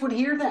Israelites would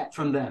hear that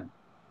from them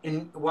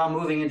while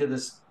moving into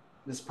this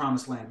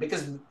promised land,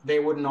 because they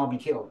wouldn't all be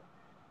killed.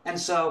 And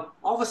so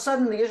all of a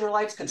sudden the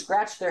Israelites could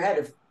scratch their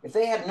head if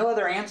they had no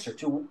other answer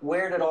to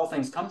where did all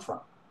things come from.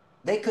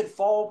 They could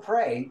fall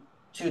prey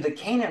to the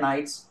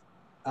Canaanites'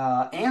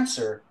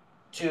 answer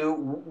to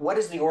what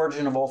is the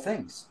origin of all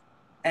things.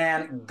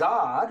 And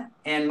God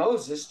and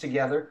Moses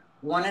together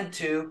wanted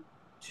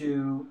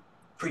to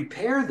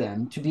prepare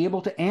them to be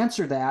able to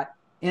answer that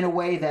in a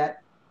way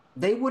that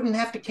they wouldn't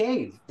have to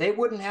cave. They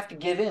wouldn't have to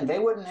give in. They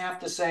wouldn't have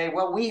to say,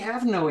 well, we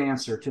have no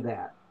answer to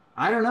that.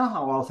 I don't know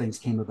how all things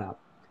came about.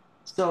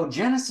 So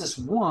Genesis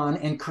 1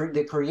 and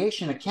the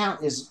creation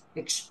account is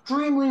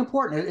extremely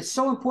important. It's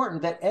so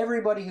important that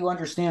everybody who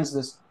understands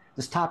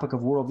this topic of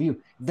worldview,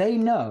 they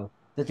know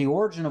that the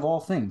origin of all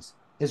things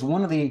is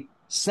one of the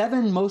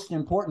 7 most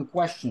important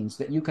questions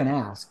that you can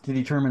ask to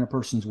determine a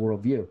person's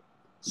worldview.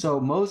 So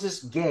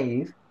Moses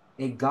gave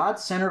a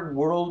God-centered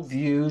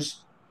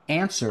worldview's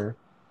answer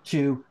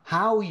to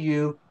how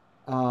you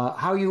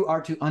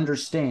are to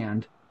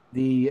understand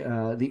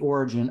the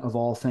origin of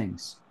all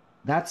things.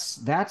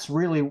 That's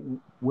really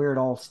where it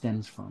all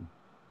stems from.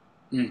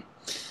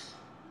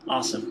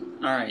 Awesome.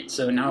 All right.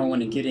 So now I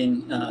want to get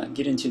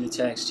into the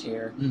text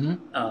here.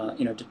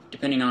 Mm-hmm.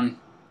 Depending on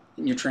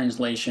your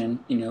translation,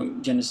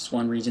 Genesis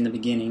 1 reads, in the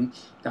beginning,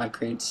 God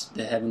creates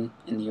the heavens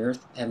and the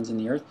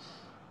earth.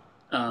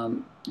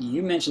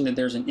 You mentioned that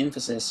there's an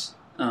emphasis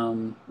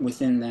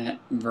within that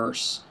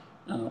verse.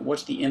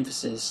 What's the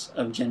emphasis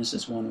of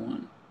Genesis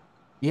 1:1?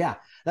 Yeah,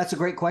 that's a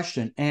great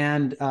question.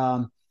 And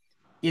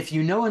if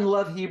you know and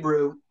love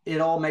Hebrew,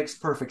 it all makes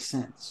perfect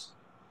sense.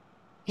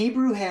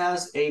 Hebrew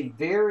has a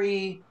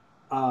very,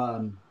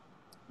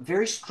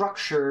 very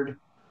structured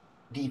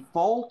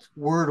default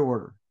word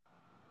order.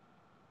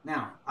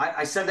 Now,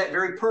 I said that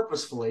very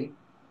purposefully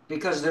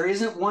because there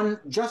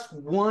isn't just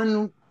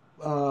one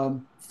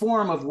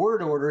form of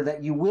word order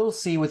that you will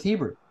see with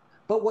Hebrew.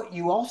 But what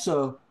you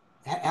also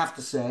have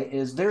to say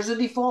is there's a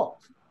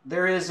default.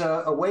 There is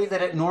a way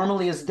that it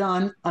normally is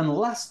done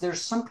unless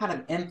there's some kind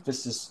of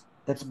emphasis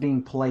that's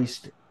being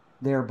placed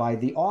there by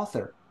the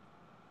author.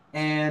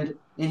 And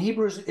in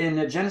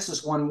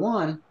Genesis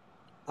 1:1,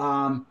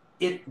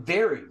 it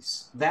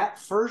varies. That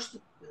first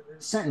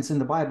sentence in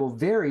the Bible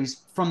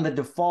varies from the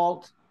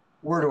default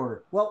word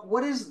order. Well,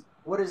 what is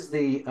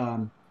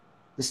the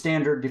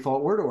standard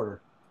default word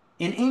order?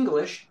 In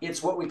English,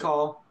 it's what we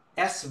call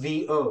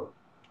SVO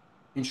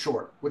in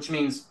short, which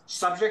means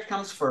subject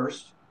comes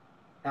first.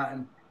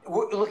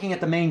 We're looking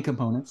at the main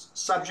components: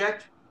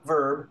 subject,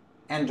 verb,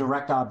 and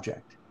direct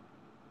object.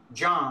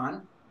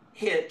 John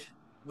hit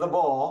the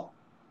ball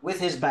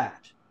with his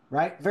bat,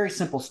 right? Very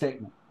simple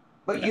statement.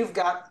 But you've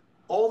got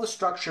all the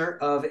structure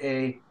of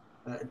a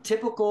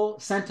typical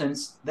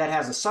sentence that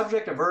has a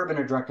subject, a verb, and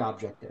a direct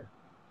object there.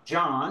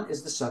 John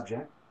is the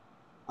subject.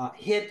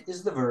 Hit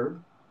is the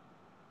verb.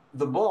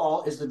 The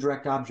ball is the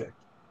direct object.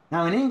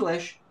 Now, in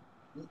English,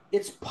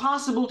 it's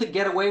possible to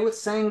get away with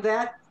saying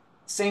that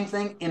same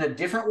thing in a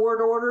different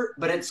word order,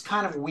 but it's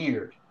kind of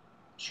weird.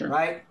 Sure.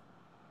 Right?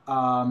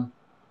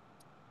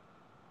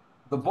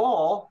 The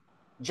ball,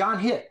 John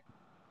hit,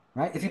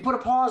 right? If you put a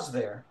pause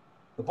there,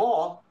 the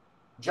ball,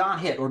 John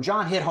hit, or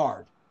John hit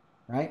hard,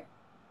 right?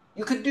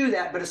 You could do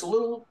that, but it's a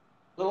little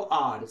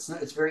odd.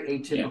 It's very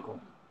atypical.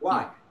 Yeah.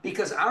 Why?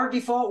 Because our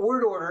default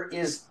word order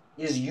is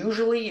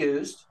usually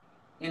used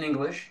in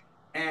English,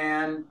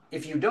 and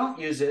if you don't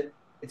use it,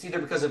 it's either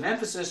because of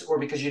emphasis or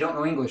because you don't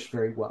know English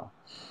very well.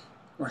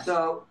 Right.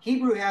 So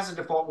Hebrew has a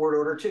default word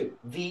order too,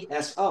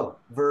 VSO,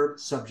 verb,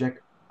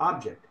 subject,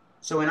 object.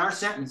 So in our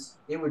sentence,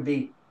 it would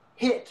be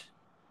hit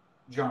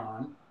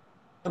John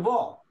the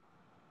ball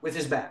with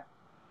his bat.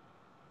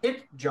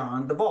 Hit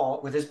John the ball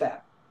with his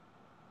bat.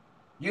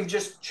 You've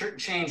just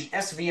changed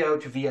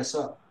SVO to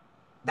VSO.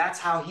 That's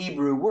how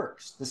Hebrew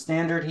works. The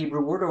standard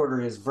Hebrew word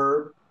order is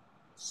verb,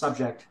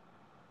 subject,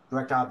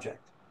 direct object.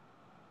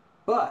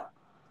 But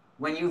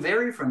when you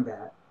vary from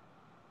that,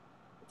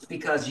 it's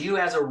because you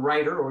as a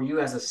writer or you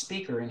as a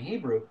speaker in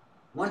Hebrew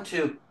want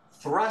to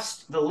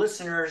thrust the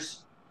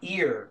listener's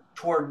ear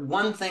toward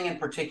one thing in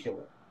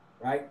particular,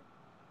 right?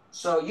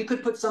 So you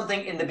could put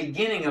something in the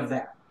beginning of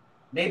that.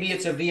 Maybe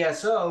it's a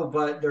VSO,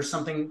 but there's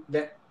something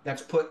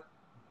that's put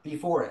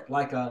before it,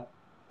 like a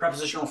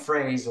prepositional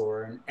phrase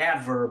or an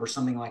adverb or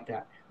something like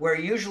that, where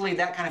usually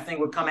that kind of thing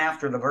would come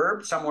after the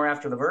verb, somewhere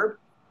after the verb.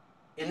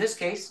 In this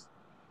case,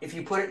 if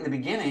you put it in the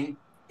beginning,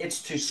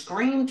 it's to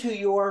scream to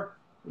your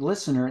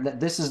listener that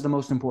this is the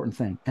most important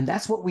thing. And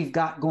that's what we've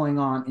got going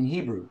on in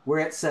Hebrew, where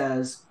it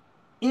says,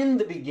 in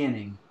the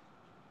beginning,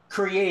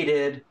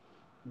 created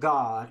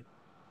God,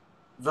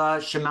 the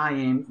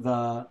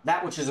Shemayim,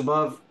 that which is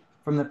above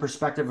from the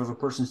perspective of a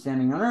person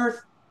standing on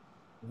earth,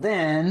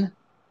 then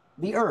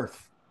the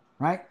earth,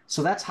 right?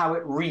 So that's how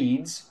it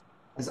reads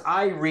as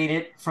I read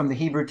it from the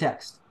Hebrew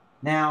text.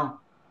 Now,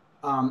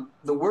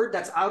 the word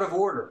that's out of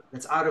order,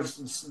 that's out of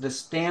the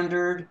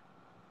standard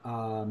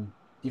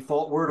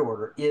default word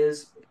order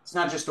it's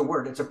not just a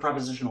word, it's a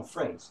prepositional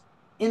phrase.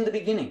 In the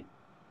beginning.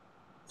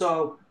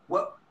 So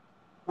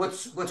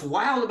what's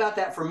wild about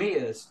that for me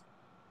is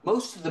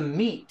most of the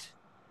meat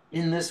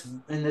in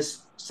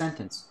this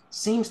sentence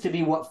seems to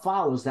be what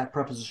follows that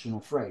prepositional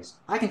phrase.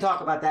 I can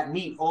talk about that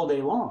meat all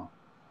day long.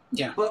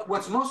 Yeah. But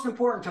what's most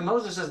important to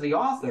Moses as the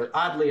author,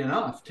 oddly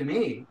enough, to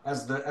me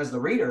as the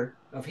reader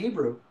of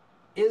Hebrew,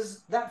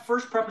 is that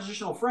first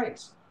prepositional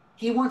phrase.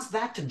 He wants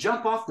that to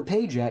jump off the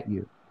page at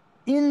you.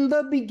 In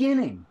the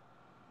beginning.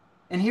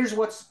 And here's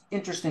what's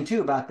interesting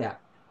too about that.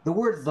 The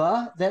word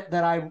the that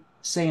I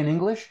say in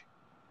English,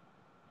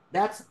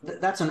 that's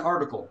an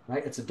article,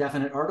 right? It's a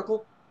definite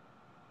article.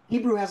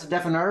 Hebrew has a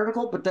definite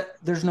article, but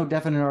there's no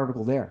definite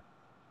article there.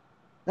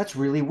 That's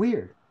really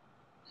weird.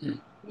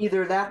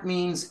 Either that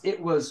means it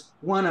was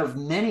one of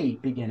many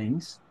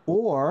beginnings,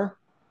 or,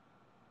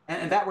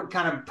 and that would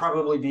kind of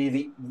probably be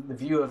the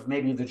view of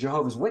maybe the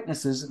Jehovah's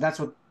Witnesses. That's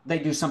what they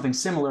do, something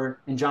similar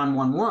in John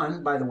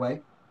 1:1, by the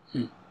way.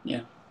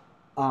 Yeah.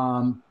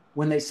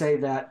 When they say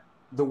that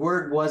the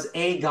Word was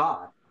a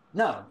God.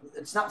 No,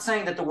 it's not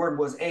saying that the Word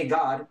was a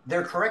God.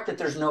 They're correct that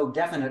there's no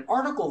definite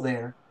article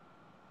there,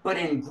 but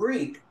in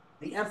Greek,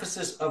 the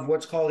emphasis of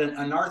what's called an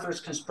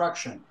anarthrous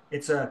construction.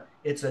 It's a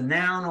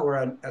noun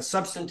or a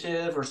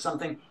substantive or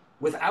something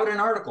without an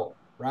article,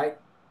 right?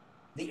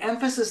 The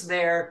emphasis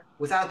there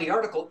without the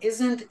article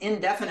isn't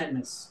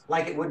indefiniteness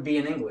like it would be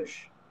in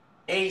English.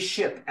 A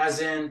ship,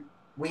 as in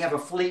we have a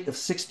fleet of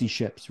 60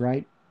 ships,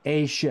 right?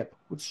 A ship,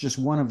 which is just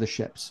one of the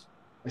ships.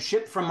 A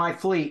ship from my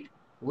fleet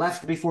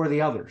left before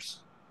the others.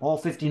 All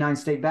 59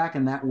 stayed back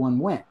and that one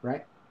went,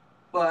 right?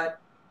 But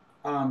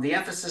the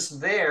emphasis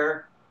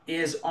there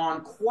is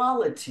on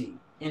quality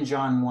in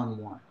John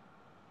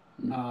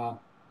 1:1.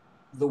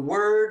 The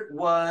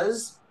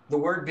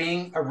word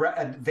being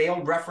a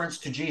veiled reference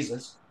to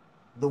Jesus,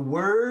 the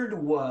Word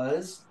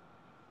was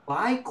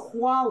by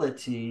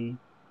quality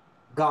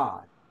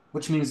God,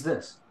 which means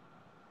this.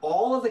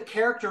 All of the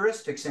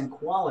characteristics and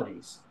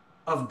qualities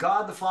of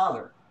God the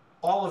Father,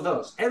 all of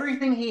those,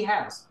 everything he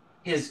has,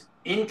 his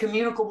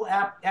incommunicable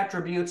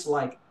attributes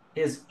like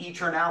his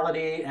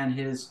eternality and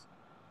his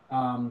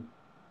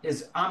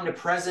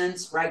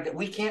omnipresence, right? That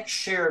we can't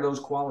share those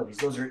qualities.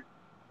 Those are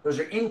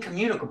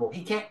incommunicable.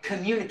 He can't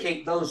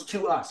communicate those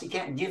to us. He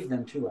can't give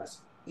them to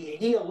us.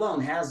 He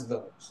alone has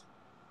those.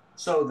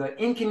 So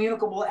the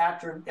incommunicable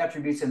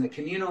attributes and the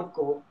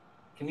communicable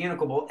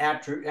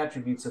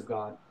attributes of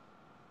God,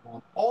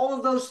 all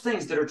of those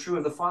things that are true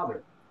of the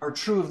Father are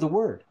true of the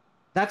Word.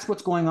 That's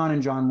what's going on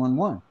in John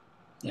 1:1.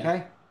 Yeah.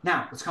 Okay?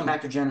 Now, let's come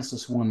back to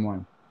Genesis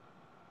 1:1.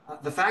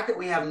 The fact that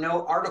we have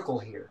no article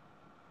here,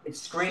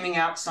 it's screaming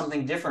out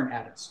something different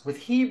at us. With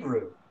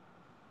Hebrew,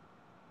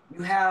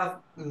 you have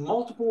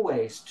multiple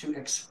ways to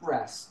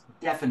express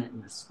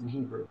definiteness in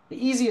Hebrew. The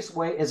easiest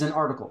way is an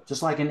article,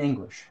 just like in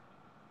English.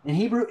 In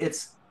Hebrew,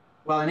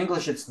 in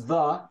English it's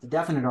the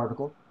definite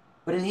article,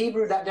 but in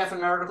Hebrew, that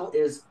definite article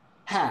is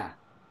ha,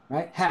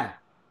 right? Ha.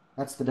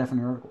 That's the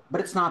definite article.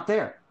 But it's not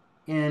there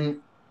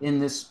in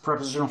this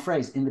prepositional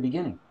phrase, in the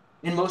beginning.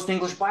 In most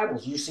English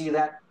Bibles, you see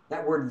that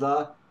word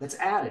the that's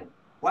added.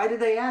 Why did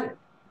they add it?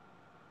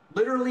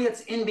 Literally,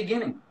 it's in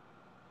beginning.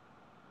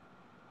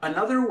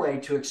 Another way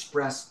to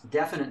express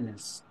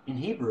definiteness in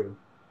Hebrew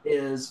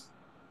is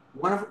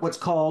one of what's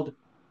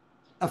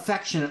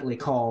affectionately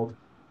called,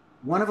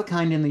 one of a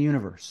kind in the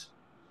universe.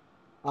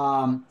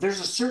 There's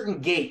a certain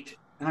gate,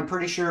 and I'm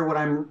pretty sure what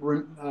I'm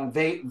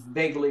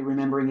vaguely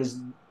remembering is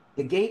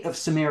the gate of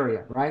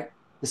Samaria, right?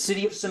 The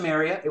city of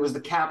Samaria. It was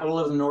the capital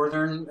of the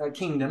northern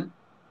kingdom.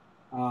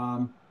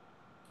 And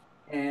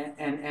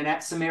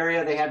at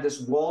Samaria, they had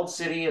this walled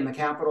city in the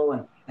capital,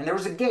 and there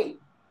was a gate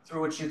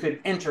through which you could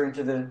enter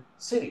into the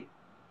city.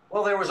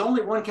 Well, there was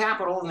only one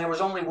capital, and there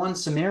was only one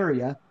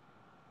Samaria,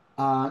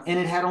 and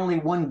it had only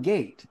one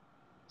gate.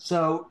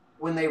 So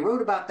when they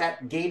wrote about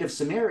that gate of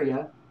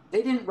Samaria,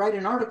 they didn't write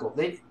an article.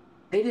 They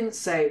didn't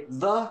say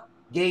the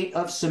gate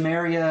of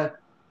Samaria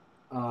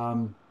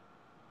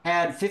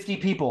had 50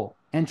 people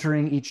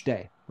entering each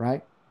day,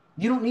 right?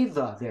 You don't need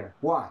the there.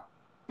 Why?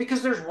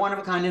 Because there's one of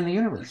a kind in the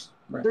universe.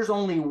 Right. There's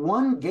only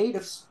one gate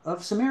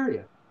of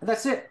Samaria. And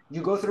that's it.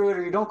 You go through it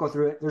or you don't go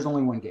through it, there's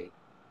only one gate.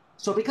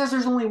 So because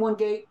there's only one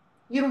gate,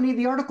 you don't need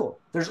the article.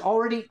 There's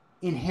already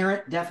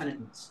inherent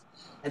definiteness.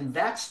 And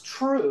that's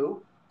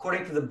true,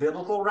 according to the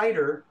biblical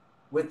writer,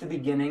 with the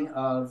beginning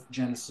of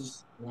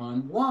Genesis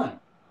 1:1.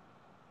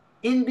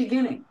 In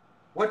beginning.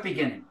 What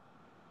beginning?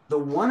 The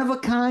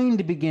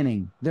one-of-a-kind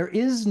beginning. There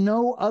is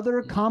no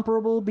other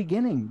comparable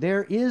beginning.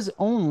 There is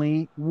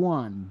only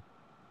one.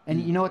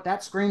 And you know what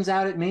that screams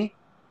out at me?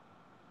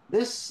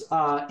 This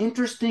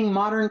interesting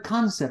modern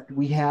concept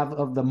we have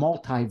of the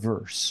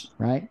multiverse,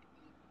 right?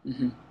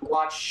 Mm-hmm.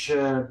 Watch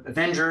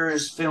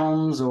Avengers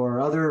films or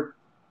other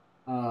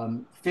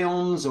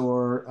films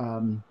or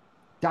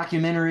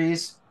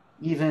documentaries,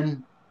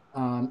 even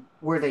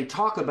where they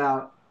talk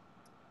about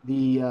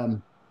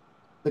the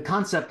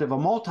concept of a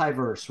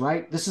multiverse,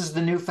 right? This is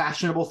the new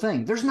fashionable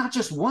thing. There's not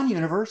just one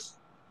universe.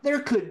 There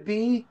could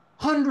be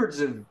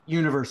hundreds of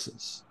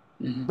universes.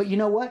 Mm-hmm. But you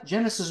know what?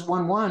 Genesis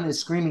 1:1 is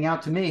screaming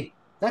out to me,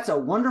 that's a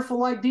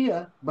wonderful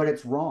idea, but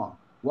it's wrong.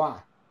 Why?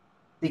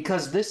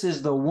 Because this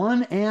is the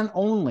one and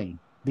only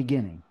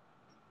beginning.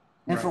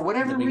 And right. For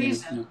whatever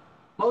reason,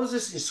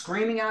 Moses is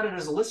screaming out at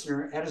his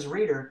listener, at his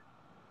reader,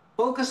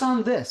 focus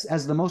on this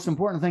as the most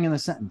important thing in the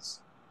sentence.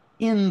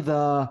 In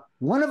the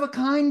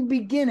one-of-a-kind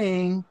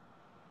beginning,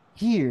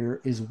 here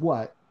is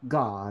what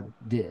God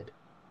did.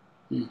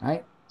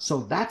 right?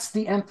 So that's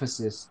the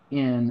emphasis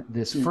in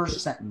this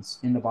first sentence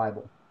in the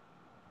Bible.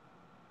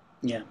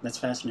 Yeah, that's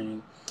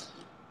fascinating.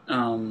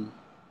 And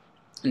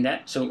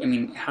that, so, I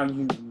mean, how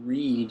you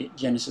read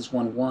Genesis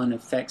 1:1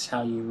 affects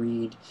how you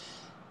read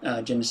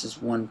Genesis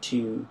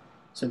 1:2.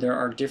 So there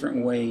are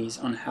different ways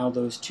on how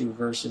those two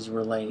verses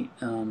relate.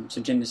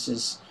 So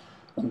Genesis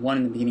 1:1,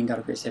 in the beginning,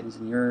 God created the heavens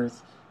and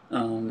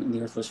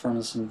the earth was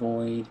formless and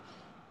void,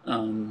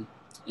 and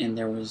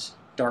there was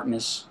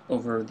darkness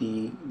over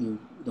the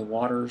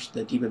waters,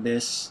 the deep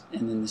abyss,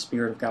 and then the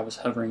Spirit of God was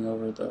hovering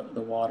over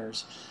the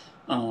waters.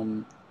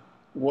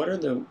 What are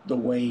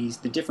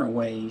the different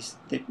ways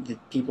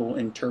that people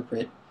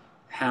interpret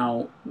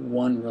how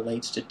one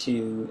relates to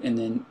two, and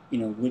then,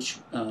 which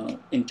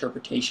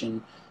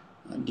interpretation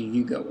do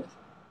you go with?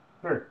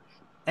 Sure.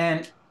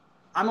 And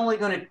I'm only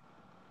going to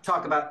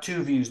talk about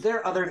two views. There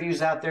are other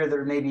views out there that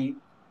are maybe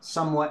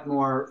somewhat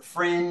more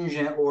fringe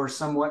or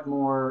somewhat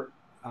more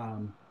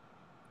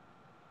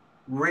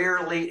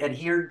rarely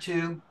adhered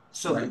to.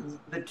 So Right.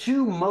 the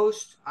two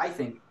most, I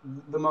think,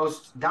 the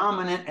most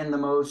dominant and the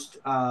most,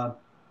 the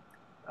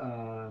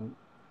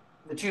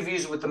two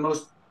views with the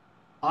most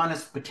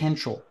honest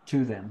potential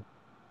to them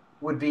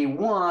would be,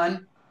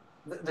 one,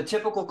 the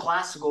typical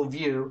classical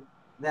view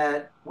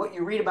that what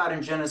you read about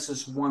in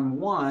Genesis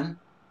 1:1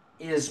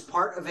 is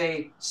part of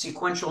a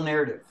sequential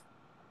narrative.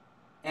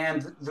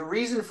 And the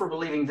reason for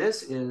believing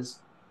this is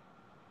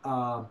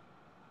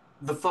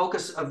the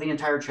focus of the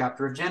entire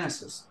chapter of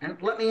Genesis.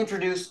 And let me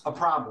introduce a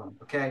problem,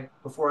 okay,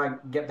 before I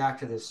get back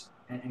to this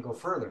and go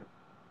further.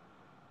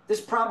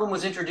 This problem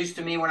was introduced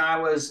to me when I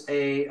was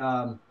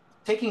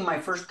taking my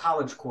first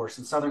college course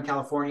in Southern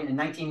California in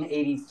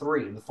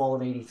 1983, in the fall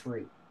of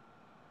 83.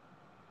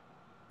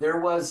 There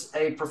was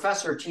a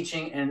professor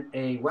teaching in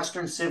a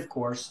Western Civ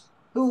course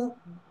who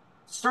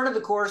started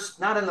the course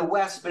not in the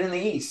West, but in the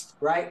East,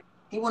 right?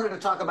 He wanted to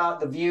talk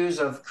about the views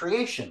of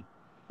creation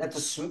that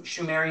the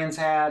Sumerians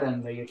had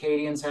and the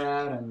Akkadians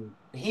had and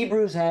the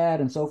Hebrews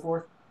had and so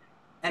forth.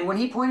 And when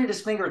he pointed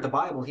his finger at the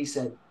Bible, he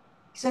said,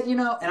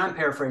 and I'm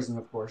paraphrasing,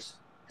 of course,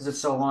 because it's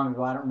so long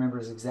ago, I don't remember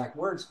his exact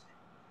words,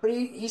 but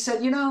he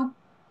said,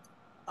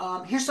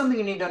 here's something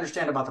you need to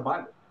understand about the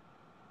Bible.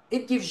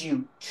 It gives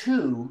you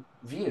two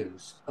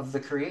views of the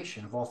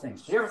creation of all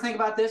things. Did you ever think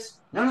about this?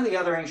 None of the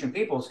other ancient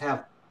peoples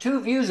have two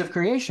views of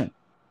creation.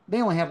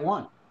 They only have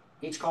one.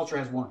 Each culture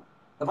has one.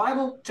 The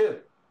Bible, two.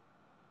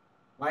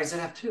 Why does it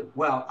have two?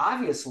 Well,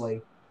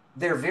 obviously,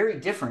 they're very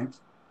different.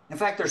 In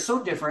fact, they're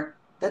so different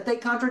that they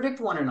contradict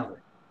one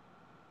another.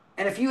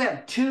 And if you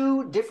have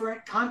two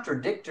different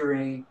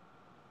contradictory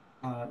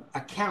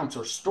accounts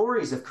or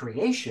stories of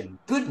creation,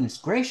 goodness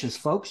gracious,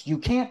 folks, you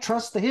can't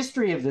trust the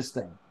history of this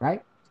thing,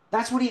 right?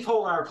 That's what he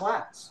told our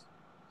class.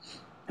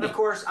 And of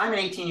course, I'm an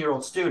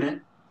 18-year-old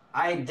student.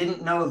 I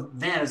didn't know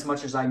then as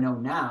much as I know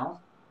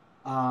now.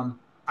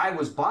 I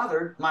was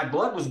bothered. My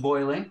blood was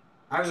boiling.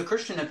 I was a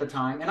Christian at the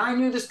time, and I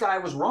knew this guy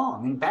was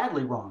wrong and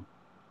badly wrong,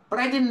 but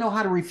I didn't know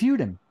how to refute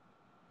him.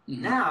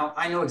 Mm-hmm. Now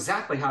I know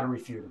exactly how to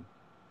refute him.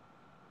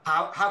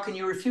 How can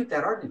you refute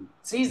that argument?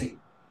 It's easy.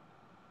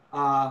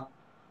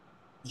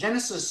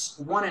 Genesis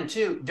 1 and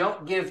 2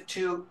 don't give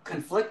two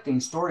conflicting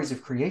stories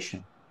of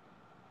creation.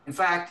 In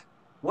fact,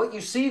 what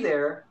you see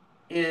there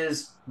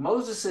is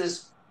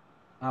Moses's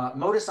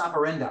modus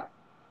operandi.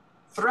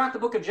 Throughout the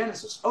book of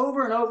Genesis,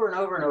 over and over and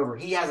over and over,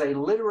 he has a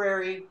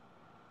literary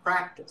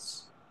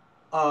practice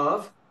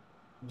of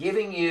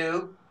giving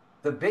you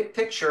the big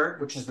picture,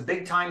 which is the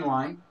big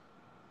timeline,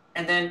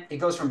 and then it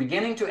goes from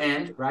beginning to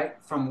end, right?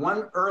 From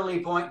one early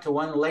point to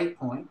one late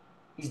point.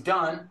 He's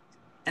done.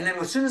 And then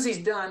as soon as he's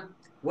done,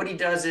 what he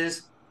does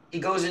is he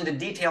goes into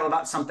detail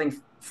about something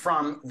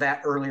from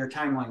that earlier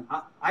timeline.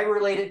 I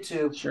relate it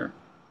to Sure.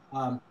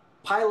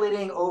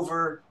 Piloting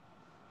over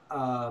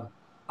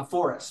a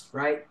forest,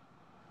 right?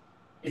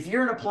 If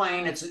you're in a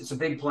plane, it's a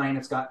big plane,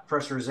 it's got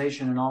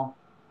pressurization and all.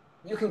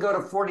 You can go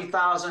to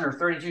 40,000 or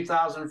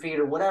 32,000 feet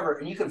or whatever,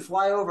 and you can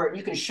fly over it, and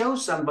you can show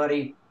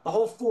somebody the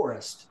whole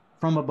forest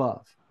from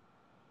above.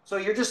 So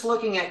you're just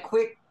looking at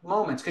quick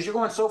moments, because you're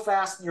going so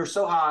fast, you're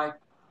so high,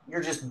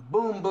 you're just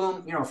boom,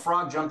 boom,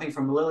 frog jumping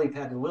from lily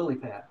pad to lily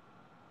pad.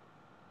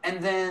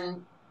 And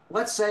then,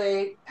 let's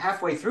say,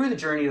 halfway through the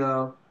journey,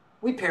 though,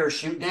 we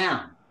parachute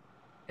down,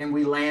 and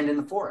we land in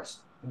the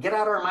forest. We get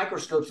out our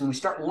microscopes, and we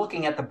start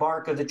looking at the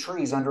bark of the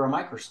trees under a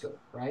microscope,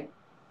 right?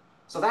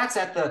 So that's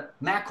at the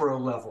macro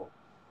level.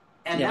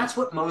 And that's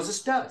what Moses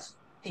does.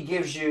 He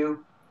gives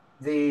you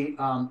the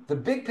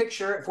big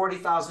picture at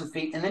 40,000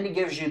 feet, and then he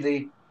gives you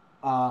the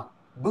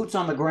boots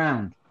on the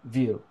ground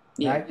view.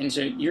 Yeah, right? And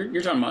so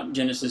you're talking about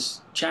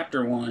Genesis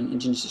chapter 1 and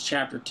Genesis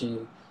chapter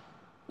 2.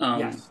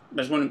 Yes. I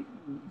just want to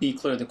be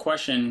clear. The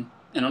question,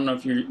 and I don't know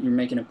if you're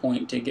making a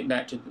point to get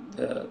back to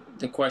the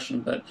question,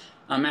 but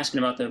I'm asking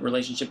about the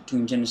relationship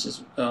between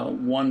Genesis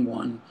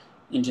 1:1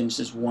 and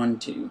Genesis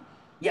 1:2.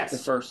 Yes. The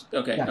first.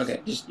 Okay. Yes.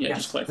 Okay.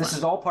 Just clarify. This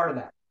is all part of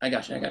that. I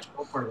got you.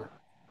 All part of that.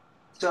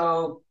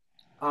 So,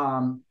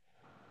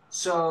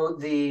 so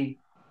where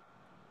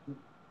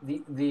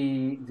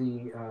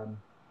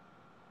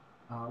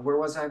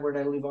was I? Where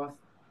did I leave off?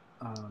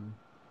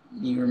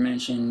 You were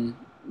mentioning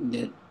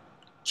that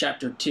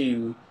chapter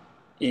 2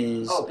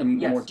 is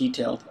more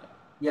detailed.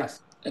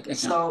 Yes.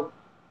 Account.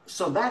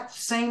 So that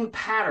same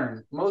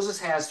pattern Moses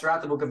has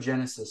throughout the book of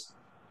Genesis,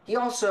 he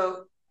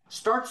also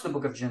starts the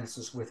book of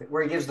Genesis with it,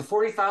 where he gives the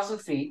 40,000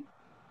 feet.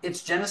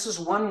 It's Genesis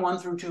 1:1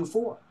 through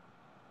 2:4.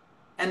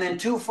 And then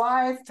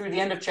 2:5 through the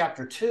end of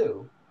chapter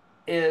 2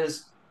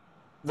 is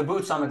the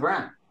boots on the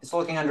ground. It's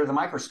looking under the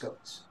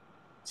microscopes.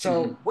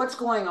 So what's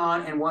going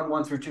on in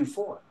 1:1 through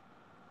 2:4?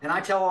 And I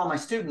tell all my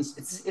students,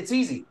 it's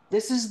easy.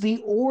 This is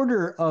the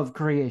order of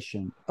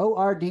creation.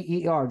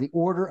 O-R-D-E-R, the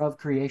order of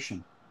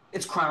creation.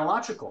 It's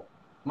chronological.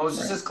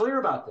 Moses is clear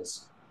about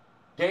this.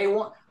 Day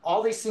one,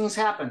 all these things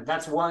happen.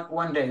 That's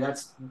one day.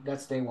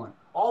 That's day one.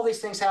 All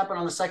these things happen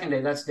on the second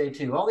day. That's day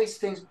 2. All these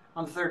things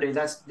on the third day.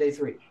 That's day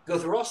 3. Go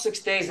through all 6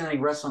 days and then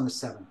he rests on the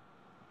 7th.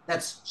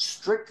 That's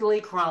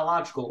strictly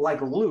chronological,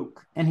 like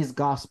Luke and his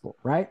gospel,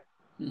 right?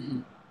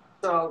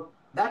 So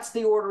that's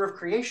the order of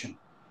creation.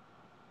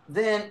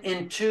 Then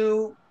in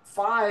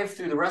 2:5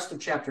 through the rest of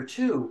chapter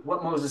 2,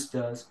 what Moses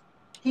does,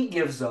 he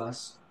gives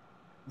us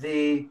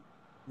the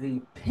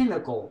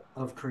pinnacle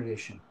of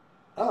creation.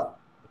 Oh,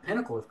 the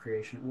pinnacle of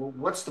creation. Well,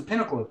 what's the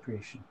pinnacle of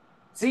creation?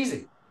 It's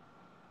easy.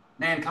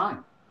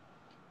 Mankind.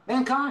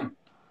 Mankind.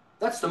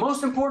 That's the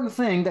most important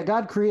thing that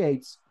God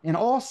creates in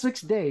all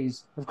 6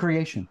 days of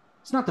creation.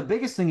 It's not the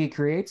biggest thing he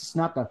creates. It's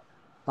not the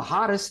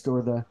hottest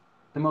or the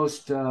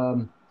most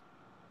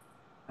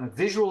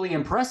visually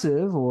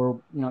impressive, or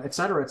et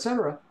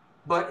cetera,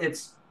 but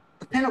it's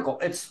the pinnacle.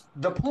 It's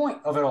the point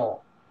of it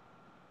all.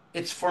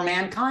 It's for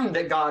mankind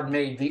that God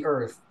made the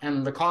earth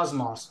and the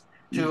cosmos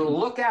to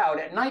look out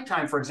at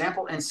nighttime, for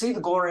example, and see the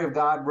glory of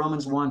God,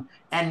 Romans 1,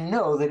 and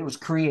know that it was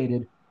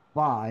created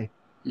by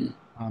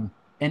an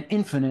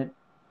infinite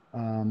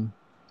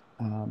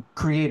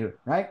creator,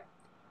 right?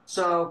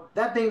 So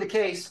that being the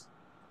case,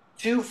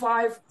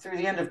 2:5 through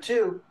the end of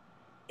 2,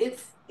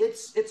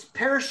 it's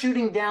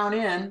parachuting down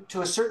in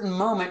to a certain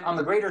moment on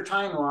the greater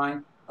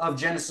timeline of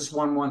Genesis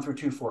 1:1 through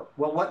 2:4.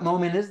 Well, what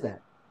moment is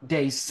that?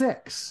 Day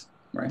 6.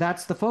 Right.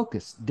 That's the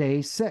focus.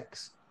 Day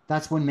 6.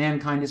 That's when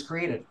mankind is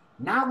created.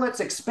 Now let's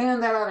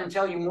expand that out and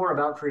tell you more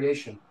about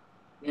creation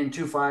in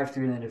 2:5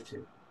 through the end of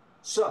 2.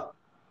 So,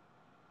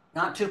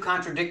 not two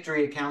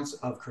contradictory accounts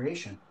of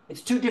creation. It's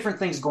 2 different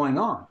things going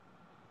on.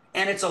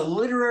 And it's a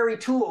literary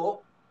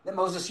tool that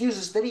Moses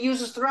uses, that he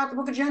uses throughout the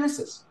book of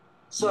Genesis.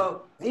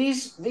 So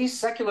these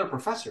secular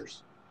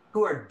professors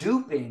who are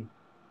duping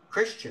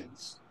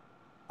Christians,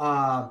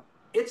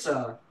 it's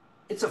a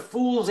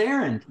fool's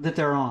errand that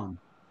they're on.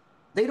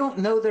 They don't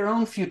know their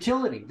own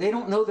futility. They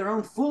don't know their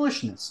own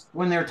foolishness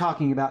when they're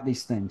talking about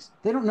these things.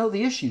 They don't know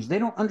the issues. They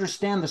don't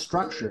understand the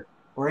structure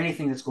or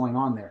anything that's going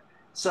on there.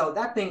 So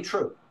that being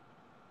true,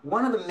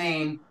 one of the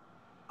main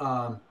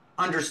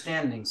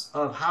understandings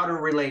of how to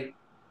relate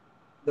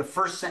the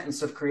first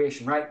sentence of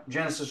creation, right?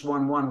 Genesis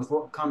 1:1 with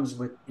what comes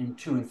with in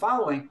 2 and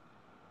following.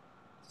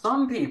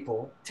 Some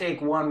people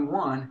take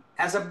 1:1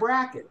 as a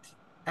bracket,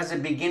 as a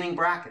beginning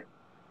bracket.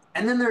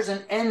 And then there's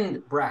an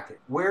end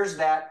bracket. Where's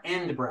that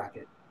end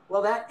bracket?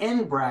 Well, that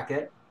end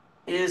bracket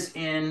is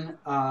in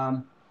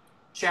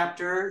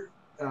chapter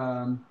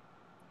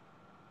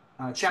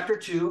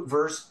 2,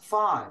 verse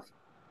 5.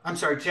 I'm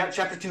sorry,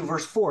 chapter 2,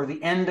 verse 4,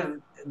 the end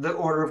of the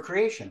order of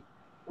creation,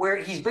 where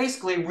he's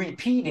basically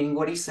repeating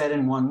what he said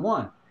in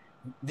 1:1.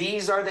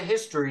 These are the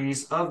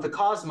histories of the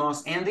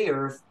cosmos and the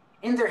earth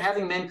in their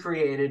having been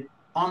created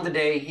on the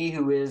day he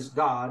who is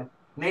God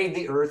made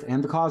the earth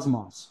and the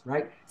cosmos,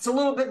 right? It's a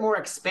little bit more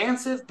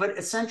expansive, but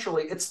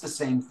essentially it's the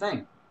same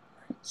thing.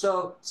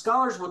 So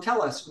scholars will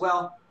tell us,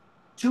 well,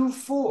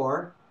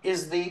 2:4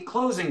 is the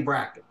closing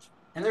bracket.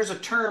 And there's a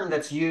term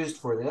that's used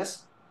for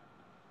this.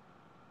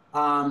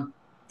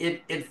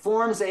 It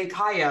forms a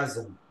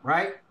chiasm,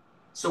 right?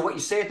 So what you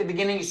say at the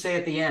beginning, you say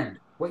at the end.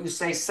 What you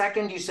say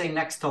second, you say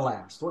next to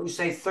last. What you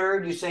say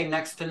third, you say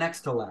next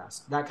to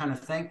last, that kind of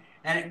thing.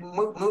 And it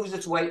moves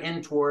its way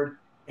in toward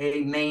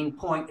a main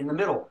point in the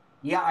middle.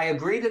 Yeah, I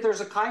agree that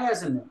there's a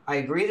chiasm there. I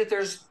agree that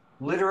there's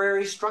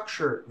literary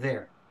structure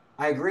there.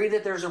 I agree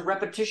that there's a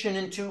repetition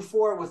in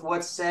 2:4 with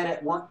what's said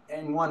at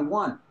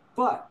 1:1.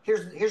 But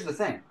here's the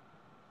thing.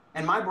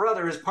 And my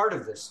brother is part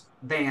of this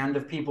band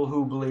of people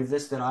who believe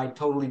this that I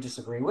totally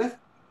disagree with.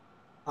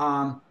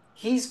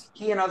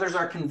 He and others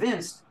are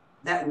convinced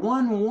that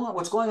 1:1,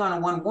 what's going on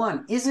in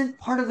 1:1, isn't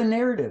part of the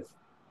narrative.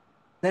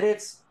 That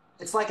it's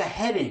like a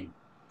heading.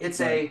 It's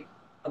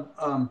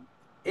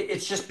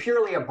it's just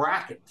purely a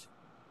bracket.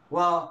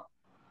 Well,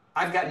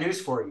 I've got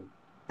news for you.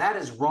 That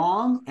is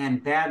wrong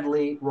and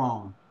badly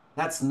wrong.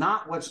 That's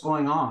not what's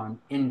going on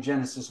in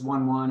Genesis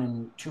 1:1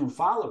 and 2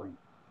 following.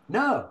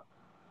 No.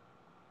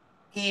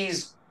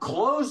 He's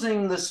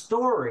closing the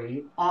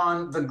story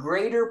on the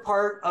greater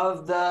part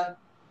of the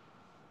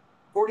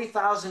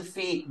 40,000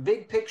 feet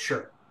big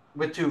picture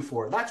with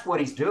 2:4. That's what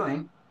he's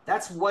doing.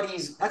 That's why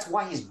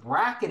he's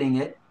bracketing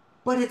it.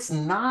 But it's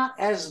not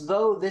as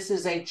though this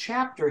is a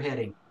chapter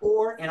heading.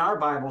 Or in our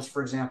Bibles,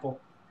 for example,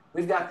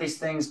 we've got these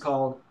things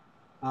called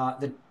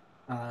the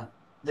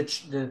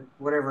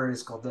whatever it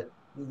is called,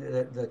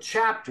 the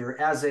chapter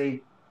as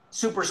a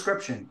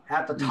superscription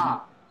at the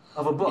top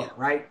of a book,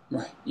 right?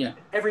 Right. Yeah.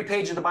 Every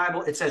page of the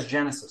Bible, it says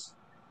Genesis.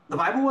 The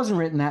Bible wasn't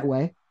written that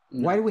way.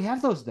 No. Why do we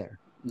have those there?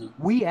 No.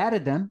 We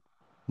added them.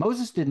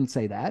 Moses didn't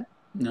say that.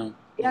 No.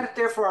 We had it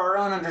there for our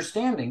own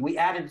understanding. We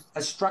added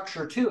a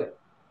structure to it,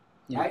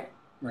 right?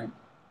 Right.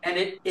 And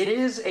it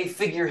is a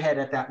figurehead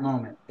at that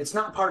moment. It's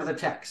not part of the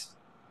text.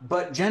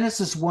 But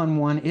Genesis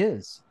 1:1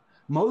 is.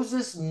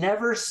 Moses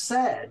never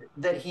said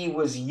that he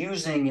was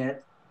using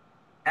it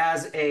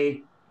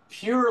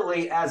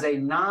purely as a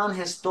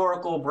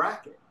non-historical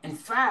bracket. In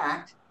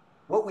fact,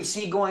 what we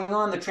see going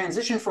on, the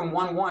transition from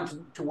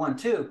 1:1 to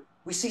 1:2,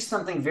 we see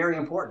something very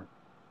important.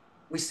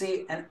 We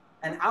see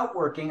an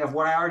outworking of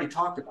what I already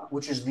talked about,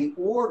 which is the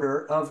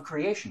order of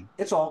creation.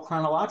 It's all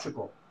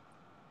chronological.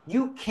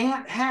 You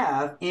can't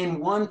have in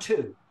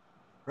 1:2,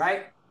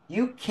 right?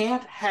 You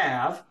can't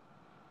have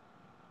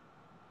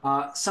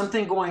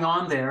something going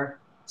on there,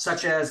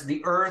 such as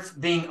the earth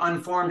being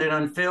unformed and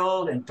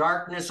unfilled, and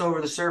darkness over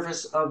the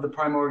surface of the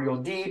primordial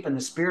deep, and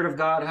the Spirit of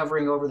God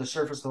hovering over the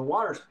surface of the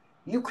waters.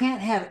 You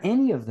can't have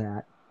any of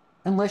that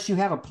unless you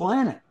have a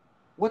planet.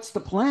 What's the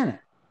planet,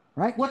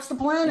 right? What's the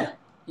planet?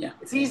 Yeah.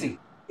 It's easy.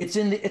 It's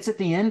at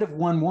the end of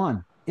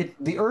 1:1.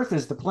 The earth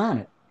is the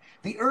planet.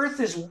 The earth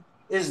is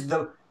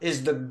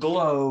the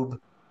globe,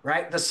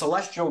 right? The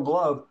celestial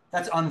globe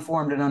that's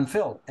unformed and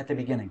unfilled at the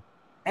beginning.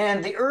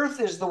 And the earth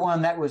is the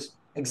one that was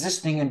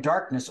existing in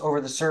darkness over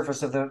the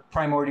surface of the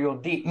primordial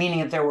deep, meaning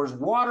that there was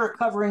water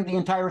covering the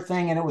entire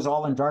thing and it was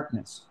all in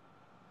darkness.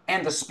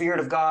 And the Spirit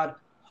of God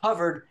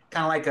hovered,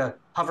 kind of like a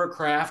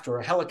hovercraft or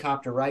a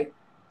helicopter, right?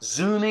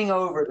 Zooming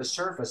over the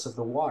surface of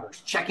the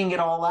waters, checking it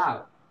all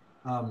out,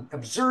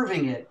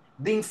 observing it,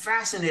 being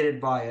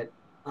fascinated by it,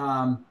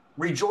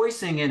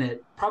 rejoicing in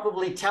it,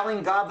 probably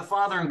telling God the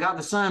Father and God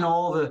the Son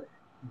all the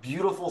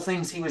beautiful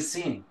things he was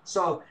seeing.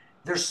 So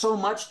there's so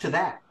much to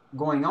that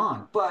going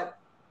on. But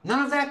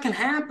none of that can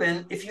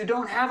happen if you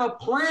don't have a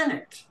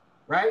planet,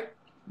 right?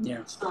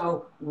 Yeah.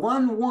 So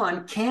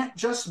 1:1 can't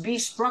just be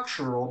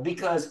structural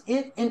because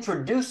it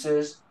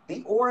introduces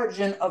the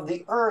origin of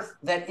the earth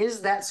that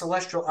is that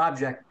celestial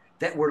object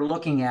that we're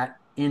looking at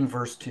in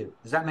verse 2.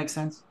 Does that make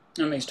sense?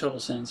 That makes total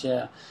sense,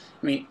 yeah.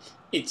 I mean,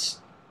 it's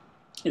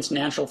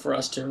natural for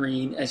us to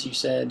read, as you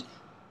said,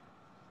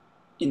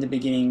 in the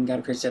beginning,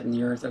 God created heaven and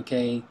the earth.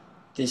 Okay,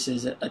 this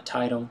is a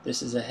title,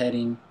 this is a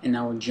heading, and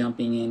now we're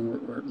jumping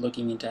in, we're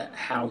looking into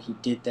how he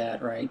did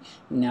that, right?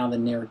 Now the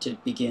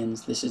narrative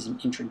begins. This is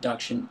an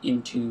introduction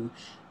into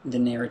the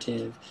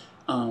narrative.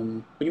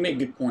 But you make a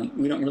good point.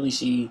 We don't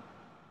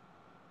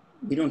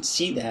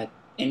see that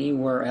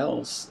anywhere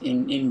else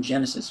in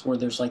Genesis, where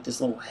there's like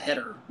this little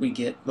header we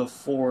get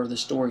before the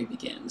story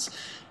begins.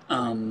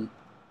 And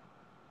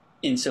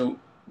so,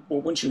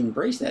 well, once you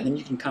embrace that, then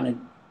you can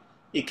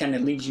it kind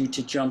of leads you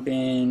to jump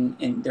in,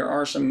 and there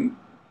are some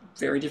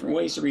very different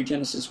ways to read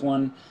Genesis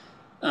 1,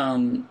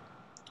 and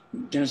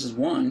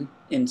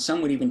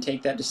some would even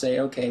take that to say,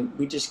 okay,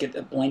 we just get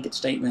a blanket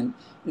statement,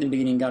 in the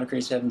beginning God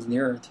creates the heavens and the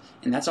earth,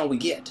 and that's all we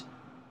get.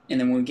 And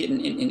then when we get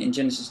in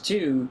Genesis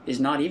 2, is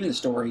not even the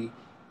story,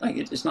 like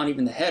it's not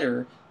even the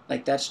header,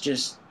 like that's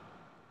just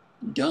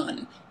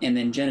done. And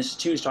then Genesis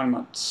 2 is talking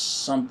about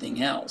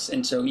something else,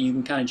 and so you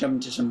can kind of jump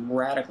into some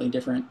radically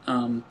different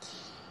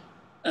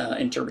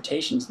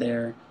interpretations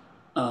there,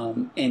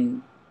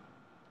 and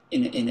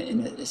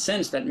in a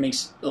sense that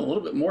makes a little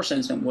bit more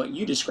sense than what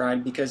you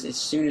described, because as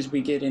soon as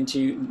we get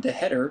into the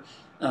header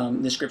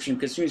description,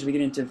 because as soon as we get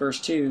into verse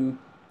 2,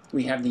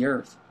 we have the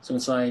earth. So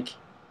it's like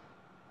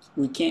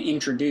we can't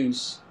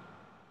introduce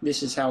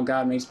this is how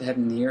God makes the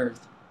heaven and the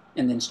earth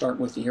and then start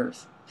with the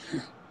earth.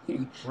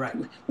 Right.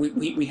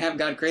 We have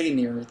God creating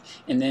the earth,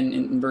 and then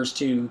in verse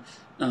 2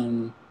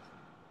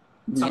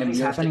 something's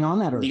happening on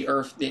that earth. The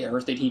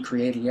earth that he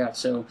created, yeah.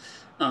 So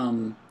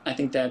I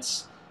think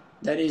that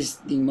is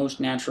the most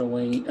natural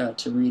way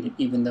to read it,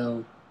 even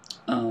though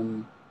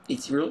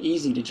it's real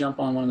easy to jump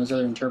on one of those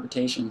other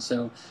interpretations.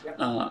 So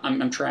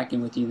I'm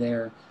tracking with you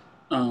there.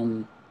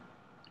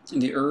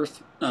 The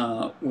earth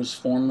was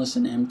formless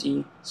and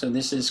empty, so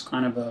this is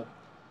kind of a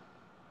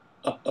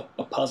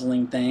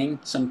puzzling thing.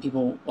 Some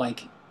people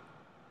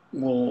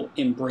will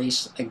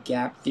embrace a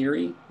gap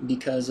theory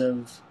because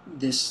of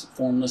this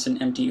formless and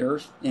empty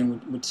earth,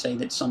 and would say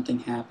that something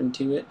happened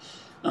to it.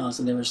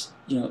 So there was,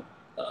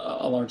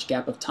 a large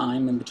gap of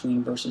time in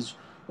between verses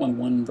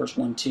 1:1 and verse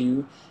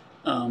 1:2.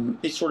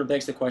 It sort of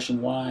begs the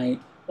question: why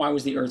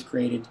was the earth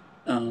created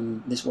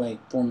this way,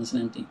 formless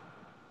and empty?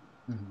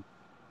 Mm-hmm.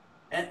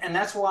 And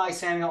that's why,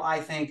 Samuel, I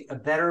think a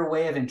better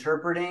way of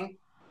interpreting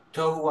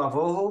tohu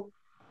vavohu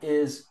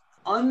is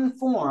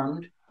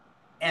unformed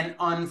and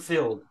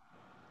unfilled,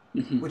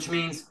 which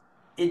means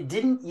it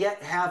didn't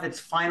yet have its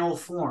final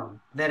form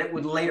that it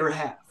would later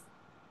have,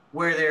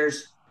 where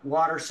there's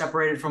water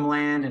separated from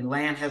land and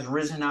land has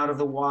risen out of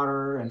the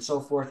water and so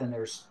forth, and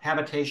there's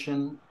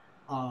habitation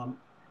on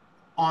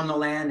the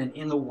land and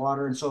in the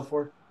water and so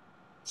forth.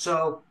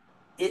 So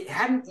it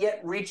hadn't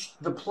yet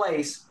reached the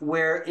place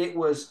where it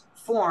was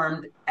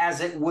formed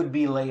as it would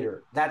be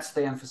later. That's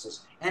the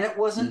emphasis. And it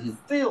wasn't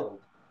filled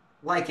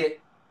like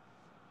it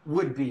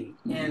would be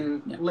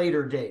in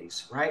later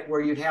days, right?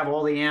 Where you'd have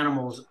all the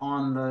animals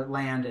on the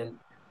land and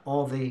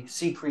all the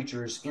sea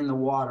creatures in the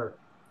water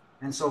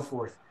and so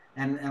forth,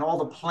 and all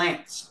the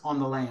plants on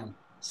the land.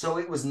 So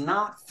it was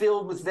not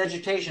filled with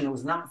vegetation. It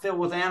was not filled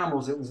with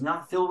animals. It was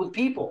not filled with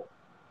people.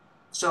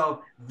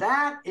 So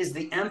that is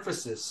the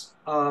emphasis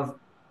of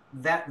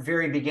that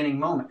very beginning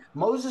moment.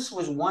 Moses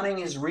was wanting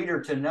his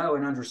reader to know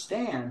and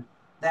understand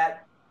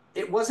that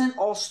it wasn't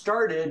all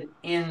started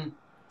in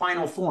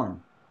final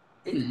form.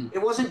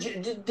 It wasn't,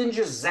 it didn't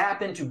just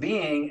zap into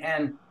being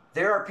and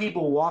there are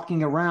people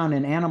walking around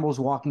and animals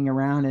walking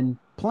around and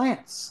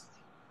plants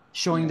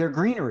showing their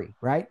greenery,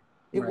 right?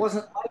 It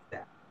wasn't like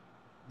that.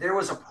 There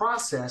was a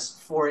process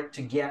for it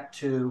to get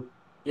to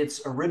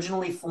its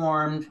originally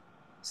formed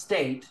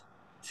state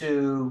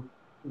to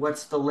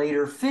what's the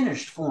later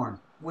finished form,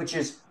 which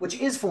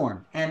is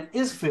formed and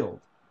is filled.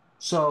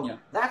 So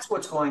that's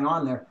what's going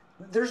on there.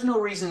 There's no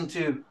reason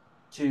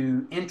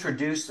to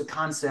introduce the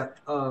concept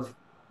of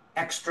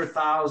extra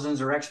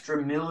thousands or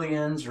extra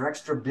millions or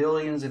extra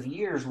billions of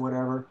years,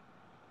 whatever,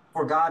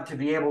 for God to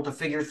be able to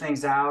figure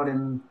things out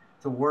and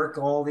to work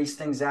all these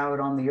things out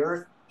on the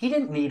earth. He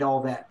didn't need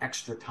all that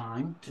extra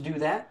time to do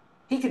that.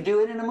 He could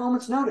do it in a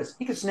moment's notice.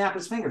 He could snap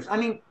his fingers. I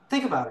mean,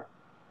 think about it.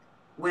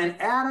 When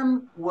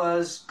Adam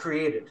was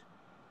created,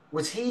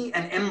 was he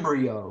an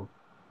embryo?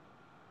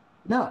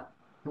 No,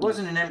 he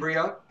wasn't an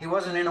embryo. He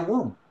wasn't in a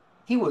womb.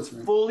 He was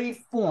fully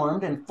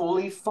formed and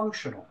fully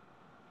functional.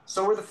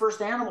 So were the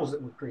first animals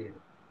that were created.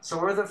 So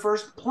were the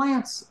first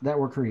plants that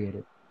were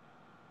created.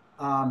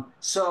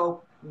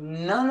 So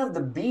none of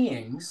the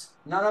beings,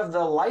 none of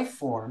the life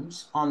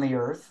forms on the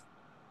earth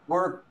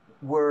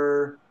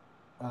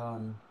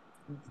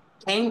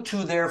came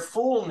to their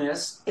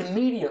fullness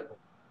immediately.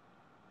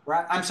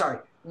 Right? I'm sorry.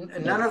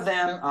 None of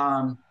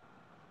them.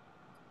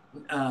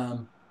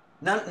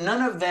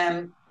 None of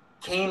them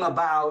came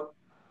about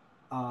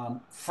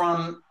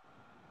from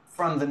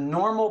the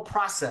normal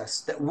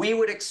process that we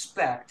would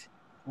expect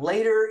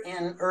later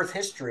in Earth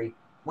history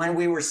when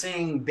we were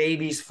seeing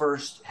babies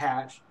first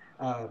hatch,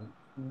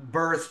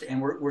 birthed,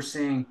 and we're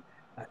seeing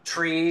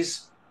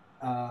trees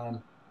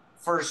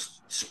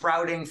first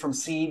sprouting from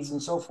seeds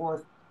and so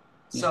forth.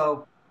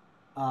 So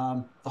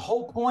the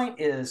whole point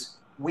is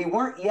we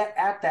weren't yet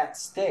at that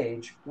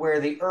stage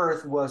where the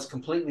earth was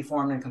completely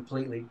formed and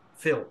completely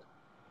filled.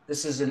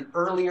 This is an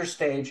earlier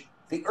stage.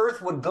 The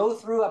earth would go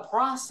through a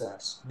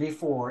process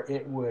before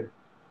it would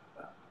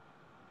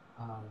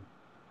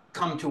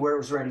come to where it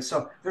was ready.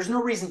 So there's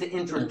no reason to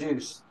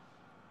introduce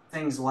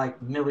things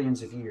like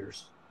millions of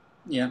years.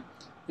 Yeah.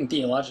 And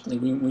theologically,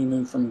 we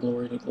move from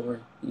glory to glory,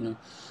 you know.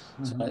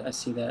 So I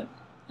see that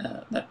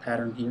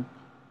pattern here.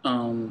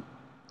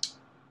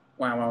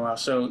 Wow.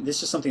 So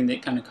this is something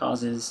that kind of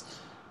causes,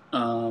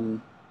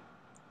 on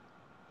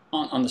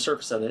the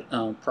surface of it,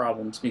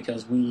 problems,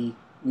 because we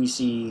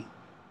see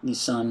the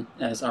sun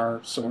as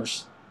our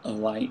source of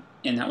light,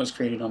 and that was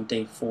created on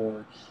day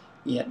 4.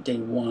 Yet day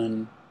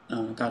 1,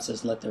 God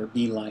says, "Let there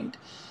be light,"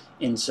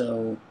 and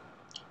so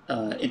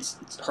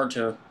it's hard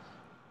to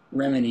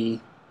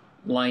remedy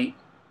light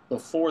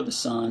before the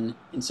sun,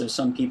 and so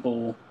some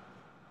people,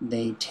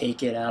 they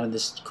take it out of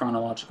this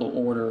chronological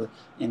order,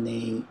 and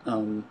they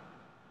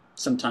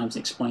sometimes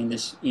explain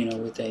this, you know,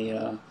 with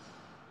a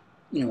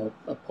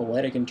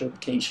poetic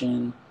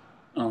interpretation,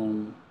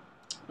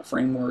 a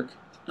framework.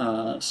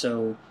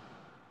 So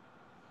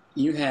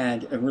you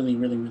had a really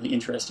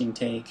interesting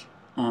take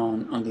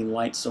on the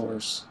light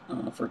source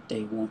for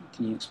day 1.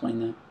 Can you explain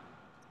that?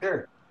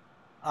 Sure.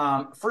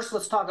 First,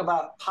 let's talk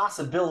about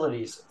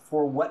possibilities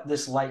for what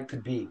this light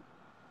could be.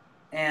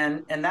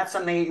 And that's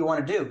something that you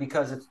want to do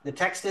because the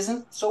text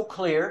isn't so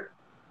clear.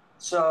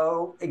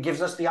 So it gives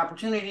us the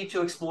opportunity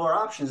to explore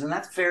options, and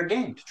that's fair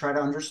game to try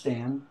to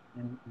understand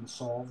and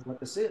solve what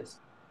this is.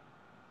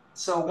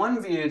 So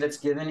one view that's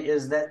given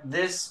is that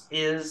this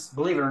is,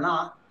 believe it or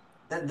not,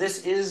 that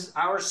this is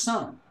our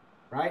sun,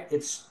 right?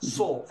 It's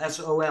Sol,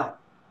 S-O-L.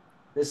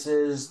 This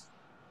is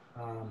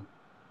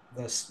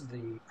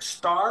the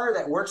star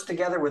that works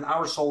together with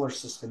our solar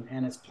system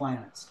and its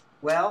planets.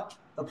 Well,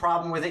 the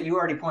problem with it, you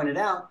already pointed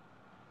out,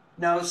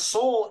 no,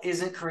 Sol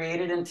isn't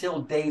created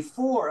until day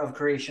 4 of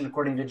creation,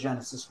 according to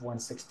Genesis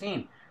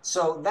 1:16.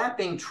 So that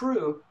being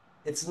true,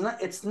 it's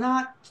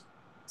not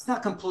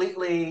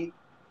completely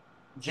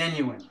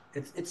genuine.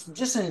 It's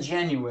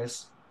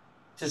disingenuous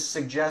to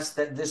suggest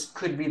that this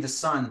could be the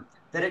sun,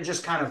 that it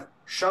just kind of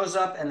shows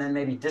up and then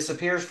maybe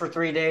disappears for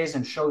 3 days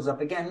and shows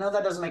up again. No,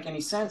 that doesn't make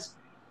any sense.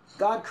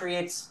 God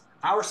creates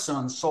our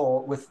sun,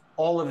 Sol, with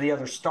all of the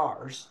other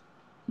stars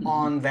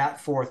on that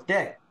 4th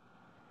day.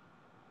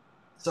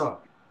 So,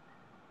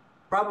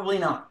 probably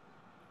not.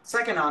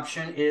 Second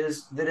option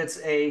is that it's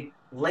a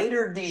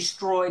later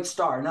destroyed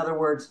star. In other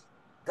words,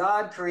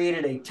 God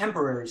created a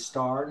temporary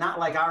star, not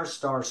like our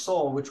star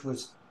Sol, which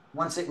was,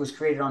 once it was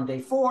created on day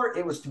 4,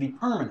 it was to be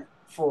permanent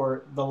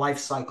for the life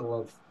cycle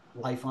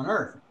life on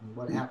Earth and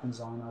what happens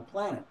on our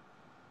planet.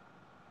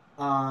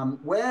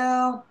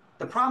 Well,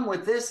 the problem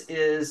with this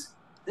is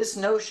this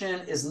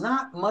notion is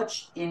not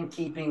much in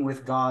keeping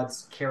with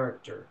God's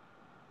character.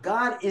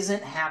 God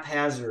isn't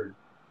haphazard.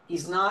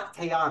 He's not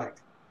chaotic.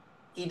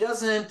 He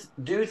doesn't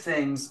do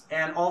things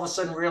and all of a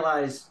sudden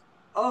realize,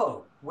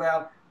 oh,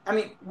 well, I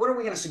mean, what are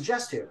we going to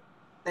suggest here?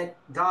 That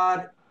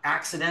God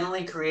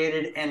accidentally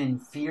created an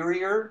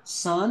inferior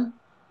sun?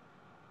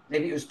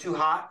 Maybe it was too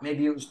hot.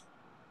 Maybe it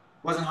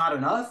wasn't hot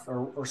enough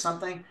or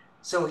something.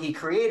 So he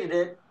created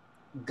it,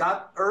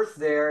 got Earth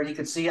there, and he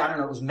could see, I don't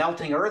know, it was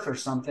melting Earth or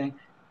something.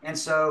 And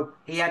so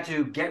he had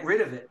to get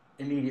rid of it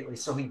immediately.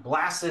 So he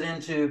blasted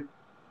into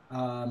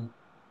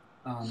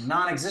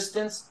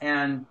non-existence,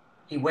 and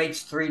he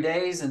waits 3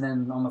 days, and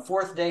then on the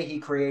fourth day he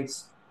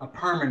creates a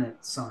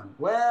permanent sun.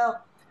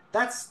 Well,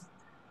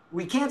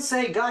 we can't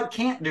say God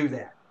can't do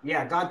that.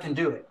 Yeah, God can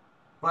do it,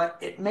 but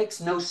it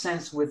makes no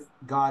sense with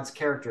God's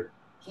character.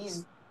 He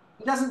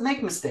doesn't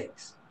make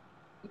mistakes.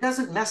 He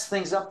doesn't mess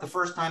things up the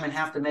first time and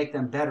have to make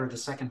them better the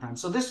second time.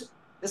 So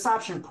this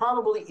option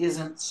probably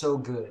isn't so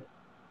good.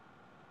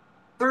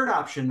 Third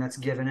option that's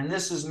given, and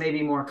this is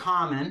maybe more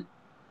common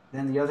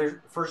than the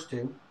other first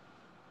two,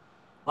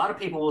 a lot of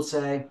people will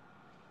say,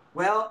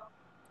 well,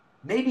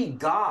 maybe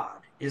God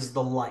is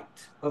the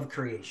light of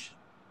creation.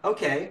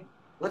 Okay,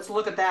 let's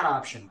look at that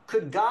option.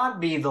 Could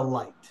God be the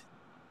light,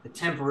 the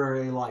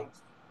temporary light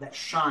that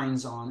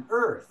shines on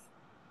earth?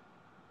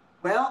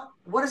 Well,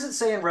 what does it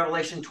say in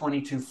Revelation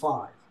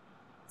 22:5? It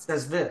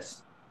says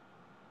this,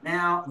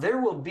 now there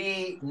will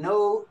be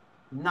no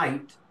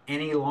night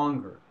any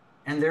longer,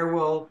 and there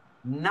will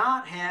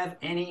not have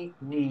any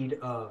need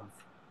of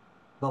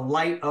the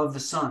light of the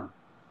sun,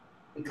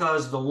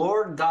 because the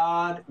Lord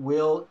God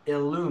will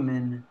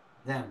illumine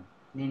them,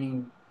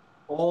 meaning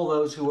all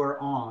those who are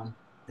on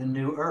the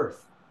new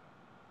earth.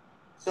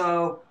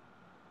 So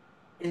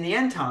in the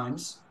end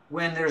times,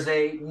 when there's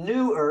a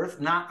new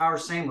earth, not our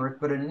same earth,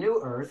 but a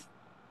new earth,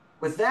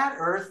 with that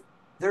earth,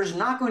 there's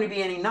not going to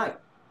be any night.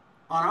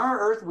 On our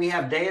earth, we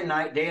have day and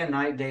night, day and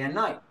night, day and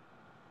night.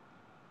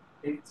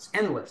 It's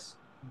endless.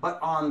 But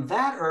on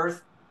that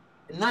earth,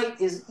 night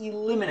is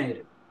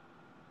eliminated.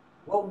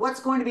 Well, what's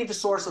going to be the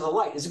source of the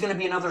light? Is it going to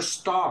be another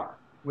star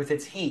with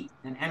its heat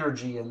and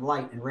energy and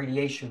light and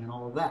radiation and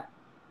all of that?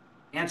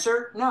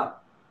 Answer, no.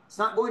 It's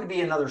not going to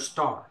be another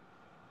star.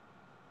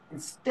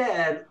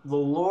 Instead, the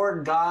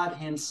Lord God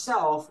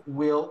himself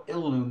will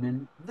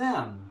illumine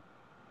them.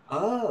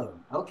 Oh,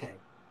 okay.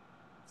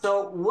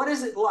 So what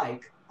is it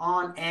like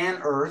on an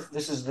earth?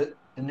 This is the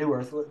new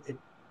earth. It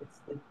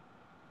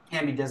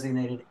can be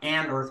designated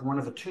an earth, one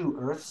of the two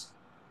earths.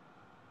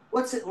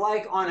 What's it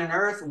like on an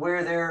earth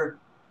where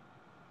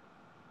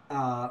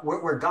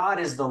where God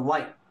is the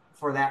light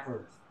for that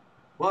earth?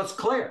 Well, it's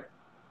clear.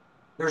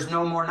 There's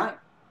no more night.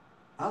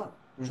 Oh,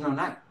 there's no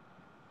night.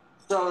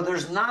 So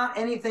there's not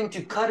anything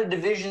to cut a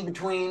division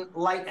between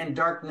light and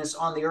darkness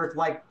on the earth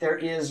like there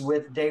is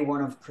with day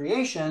one of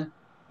creation,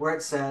 where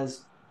it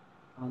says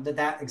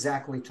that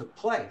exactly took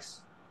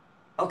place.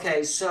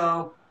 Okay,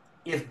 so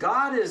if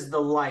God is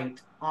the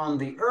light on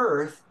the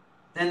earth,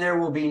 then there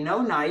will be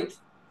no night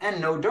and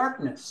no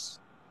darkness,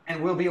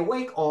 and we'll be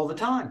awake all the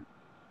time.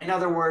 In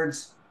other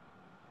words,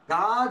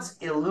 God's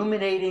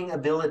illuminating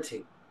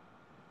ability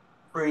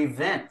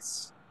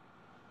prevents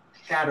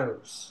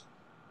shadows.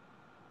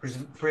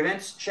 It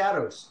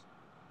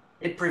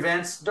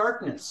prevents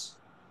darkness.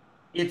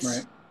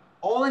 It's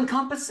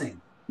all-encompassing.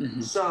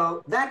 Mm-hmm.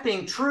 So that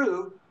being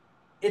true,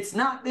 it's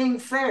not being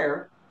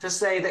fair to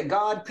say that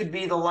God could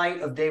be the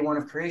light of day one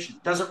of creation.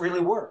 It doesn't really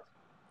work.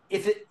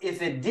 If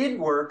it did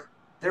work,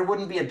 there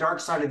wouldn't be a dark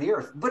side of the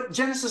earth. But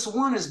Genesis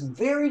 1 is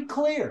very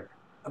clear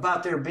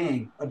about there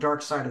being a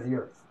dark side of the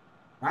earth,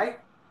 right?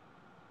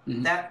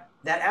 Mm-hmm. That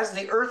as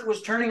the earth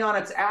was turning on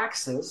its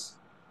axis,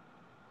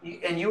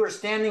 and you were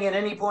standing at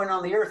any point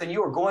on the earth and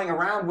you were going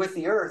around with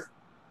the earth,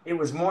 it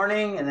was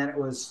morning, and then it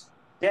was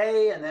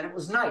day, and then it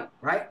was night,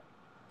 right?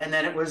 And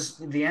then it was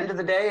the end of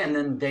the day, and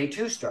then day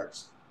two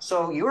starts.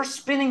 So you're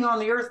spinning on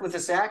the earth with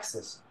this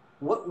axis.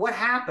 What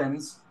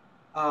happens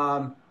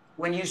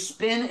when you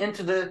spin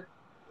into the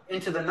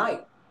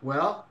night?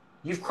 Well,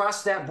 you've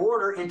crossed that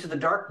border into the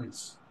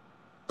darkness.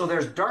 So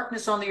there's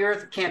darkness on the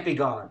earth, can't be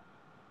God.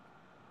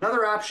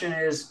 Another option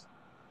is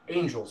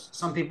angels.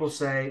 Some people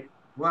say,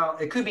 well,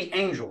 it could be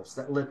angels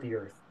that lit the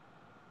earth.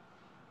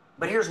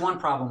 But here's one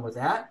problem with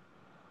that.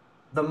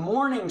 The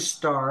morning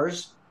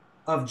stars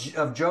of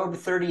Job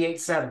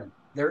 38:7,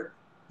 they're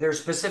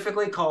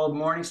specifically called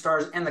morning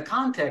stars, and the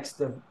context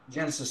of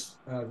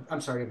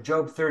of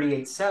Job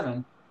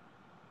 38:7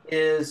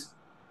 is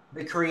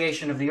the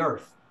creation of the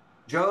earth.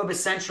 God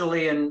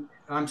essentially in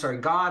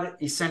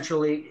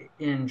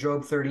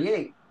Job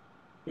 38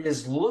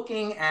 is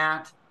looking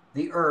at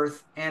the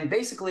earth and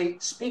basically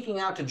speaking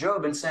out to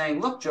Job and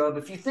saying, look, Job,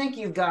 if you think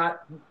you've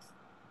got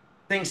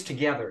things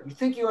together, you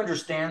think you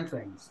understand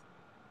things,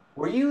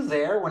 were you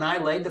there when I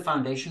laid the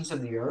foundations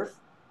of the earth?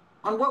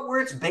 On what were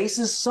its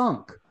bases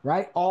sunk,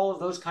 right? All of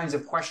those kinds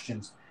of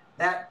questions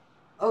that,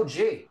 oh,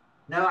 gee,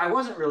 No, I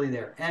wasn't really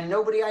there. And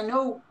nobody I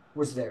know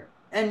was there.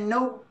 And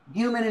no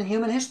human in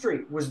human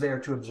history was there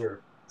to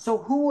observe. So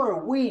who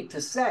are we to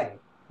say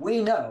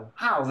we know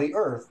how the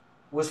earth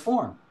was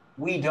formed?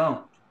 We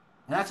don't.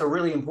 And that's a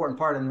really important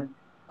part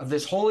of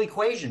this whole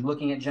equation,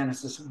 looking at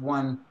Genesis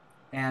 1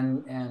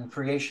 and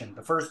creation,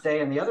 the first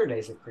day and the other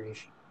days of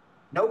creation.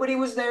 Nobody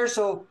was there,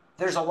 so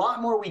there's a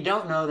lot more we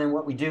don't know than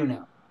what we do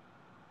know.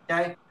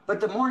 Okay? But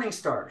the morning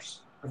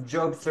stars of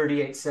Job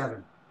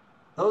 38:7,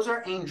 those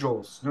are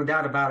angels, no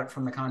doubt about it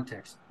from the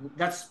context.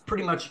 That's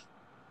pretty much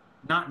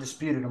not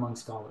disputed among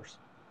scholars.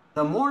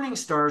 The morning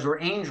stars or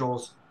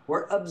angels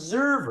were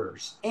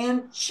observers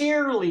and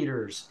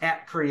cheerleaders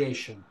at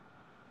creation,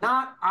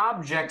 not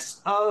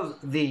objects of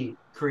the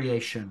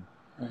creation.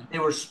 Right. They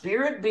were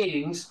spirit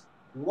beings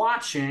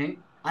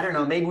watching, I don't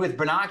know, maybe with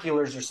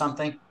binoculars or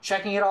something,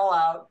 checking it all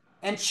out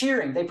and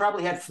cheering. They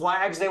probably had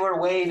flags they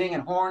were waving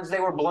and horns they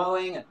were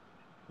blowing, and,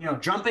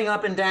 jumping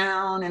up and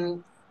down,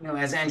 and,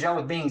 as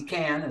angelic beings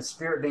can, as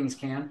spirit beings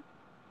can.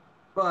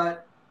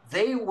 But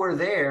they were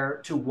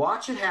there to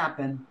watch it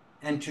happen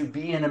and to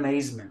be in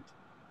amazement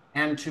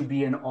and to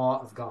be in awe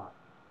of God.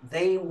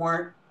 They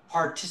weren't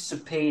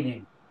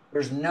participating.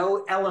 There's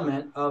no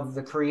element of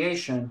the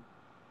creation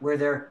where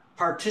they're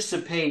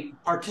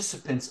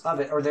participants of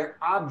it, or they're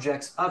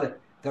objects of it.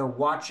 They're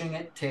watching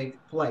it take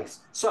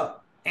place. So,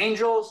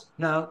 angels,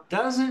 no,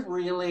 doesn't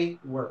really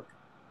work.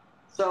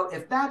 So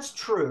if that's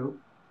true,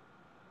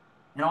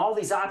 and all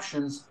these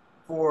options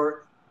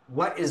for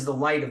what is the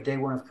light of day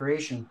one of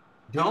creation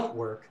don't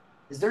work,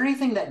 is there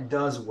anything that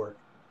does work?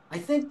 I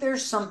think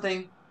there's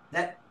something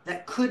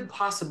that could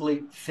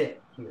possibly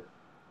fit here.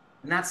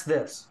 And that's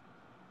this.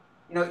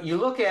 You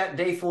look at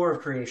day 4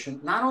 of creation,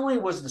 not only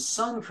was the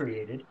sun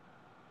created,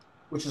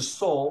 which is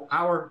Sol,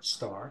 our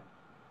star,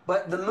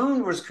 but the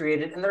moon was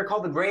created, and they're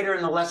called the greater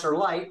and the lesser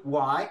light.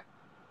 Why?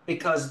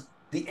 Because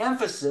the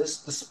emphasis,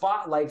 the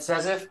spotlight,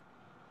 says if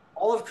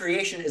all of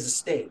creation is a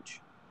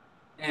stage,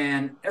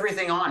 and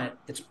everything on it,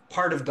 it's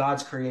part of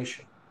God's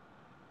creation,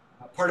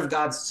 part of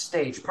God's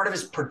stage, part of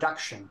his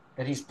production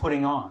that he's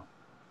putting on.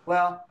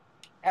 Well,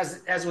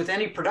 as with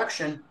any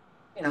production,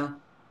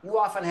 you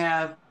often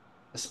have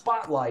the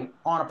spotlight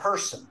on a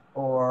person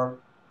or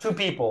two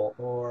people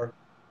or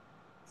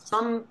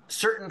some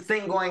certain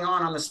thing going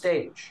on the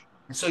stage.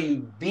 And so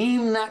you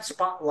beam that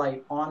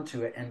spotlight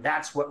onto it, and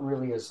that's what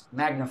really is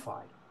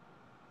magnified.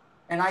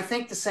 And I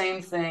think the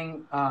same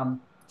thing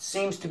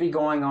seems to be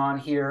going on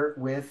here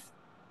with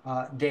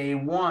day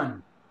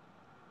 1.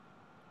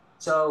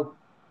 So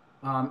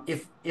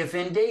if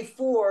in day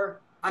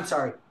 4,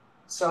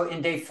 so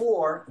in day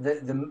 4,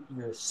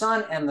 the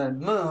sun and the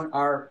moon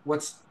are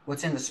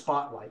what's in the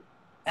spotlight.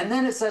 And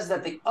then it says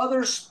that the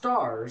other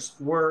stars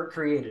were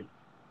created.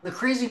 The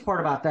crazy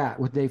part about that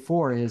with day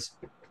 4 is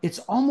it's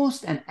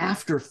almost an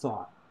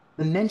afterthought,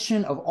 the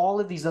mention of all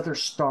of these other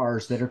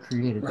stars that are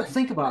created. Right. But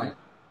think about it.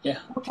 Yeah.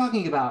 We're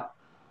talking about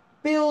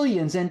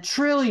billions and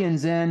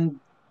trillions, and,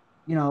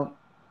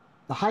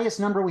 the highest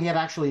number we have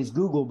actually is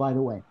Google, by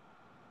the way.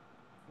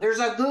 There's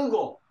a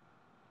Google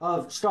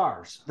of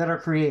stars that are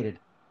created.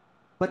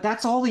 But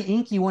that's all the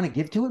ink you want to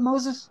give to it,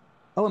 Moses?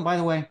 Oh, and by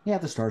the way,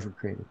 the stars were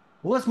created.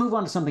 Well, let's move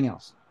on to something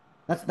else.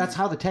 That's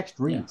how the text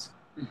reads.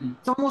 Yeah. Mm-hmm.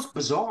 It's almost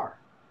bizarre.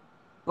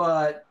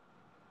 But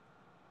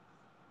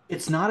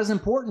it's not as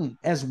important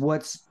as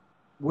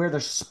where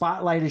the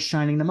spotlight is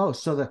shining the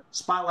most. So the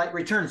spotlight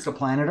returns to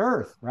planet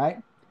Earth,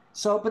 right?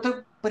 So,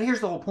 but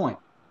here's the whole point.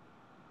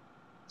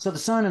 So the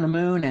sun and the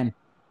moon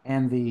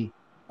and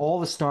all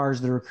the stars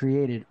that are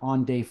created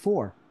on day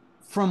 4,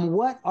 from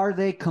what are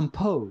they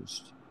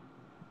composed?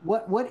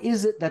 What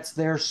is it that's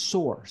their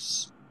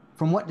source?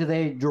 From what do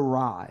they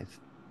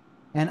derive?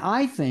 And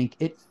I think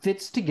it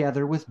fits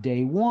together with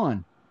day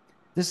 1.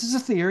 This is a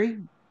theory.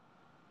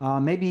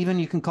 Maybe even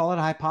you can call it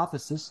a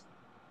hypothesis.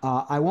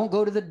 I won't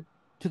go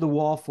to the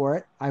wall for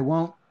it. I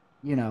won't,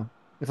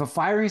 if a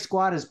firing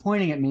squad is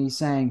pointing at me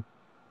saying,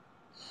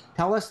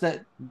 tell us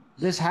that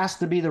this has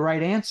to be the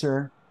right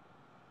answer,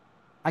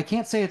 I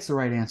can't say it's the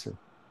right answer.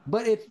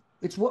 But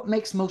it's what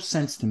makes most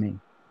sense to me.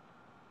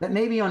 That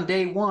maybe on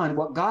day 1,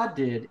 what God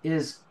did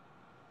is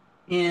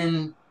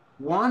in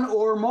one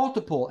or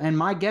multiple, and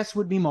my guess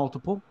would be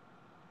multiple,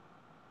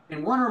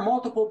 in one or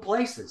multiple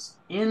places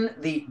in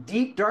the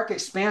deep, dark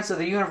expanse of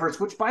the universe,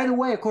 which, by the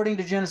way, according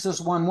to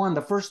Genesis 1:1,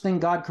 the first thing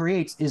God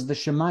creates is the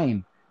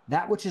Shemayim,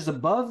 that which is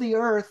above the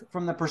earth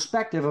from the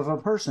perspective of a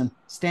person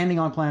standing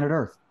on planet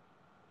Earth.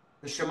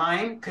 The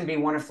Shemayim can be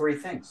one of 3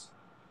 things.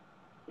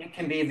 It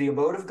can be the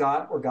abode of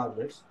God, where God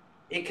lives.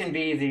 It can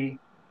be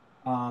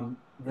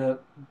the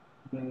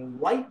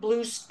light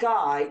blue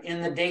sky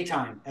in the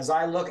daytime. As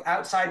I look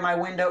outside my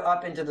window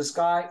up into the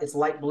sky, it's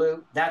light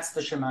blue. That's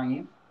the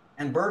Shemayim.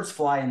 And birds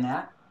fly in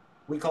that.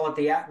 We call it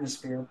the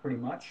atmosphere, pretty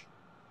much.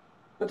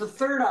 But the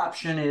third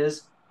option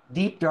is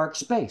deep, dark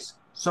space.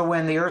 So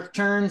when the earth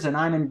turns and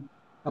I'm in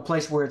a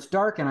place where it's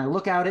dark and I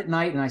look out at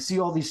night and I see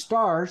all these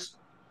stars,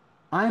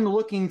 I'm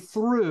looking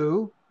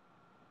through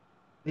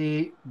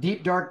the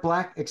deep, dark,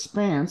 black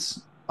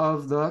expanse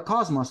of the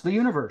cosmos, the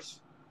universe.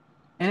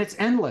 And it's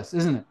endless,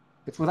 isn't it?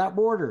 It's without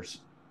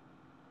borders.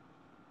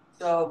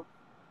 So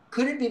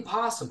could it be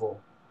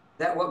possible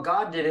that what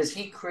God did is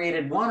he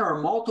created one or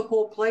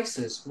multiple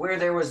places where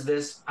there was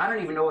this, I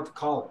don't even know what to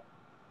call it.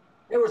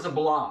 There was a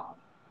blob,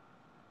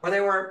 or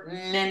there were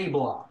many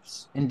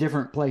blobs. In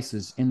different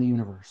places in the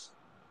universe.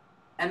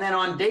 And then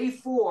on day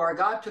 4,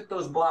 God took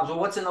those blobs. Well,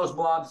 what's in those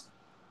blobs?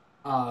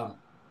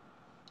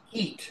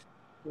 Heat,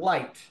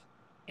 light,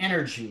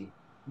 energy,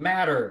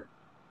 matter.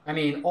 I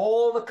mean,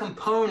 all the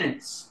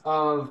components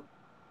of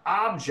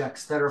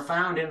objects that are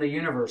found in the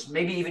universe.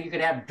 Maybe even you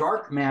could add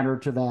dark matter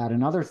to that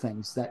and other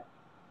things that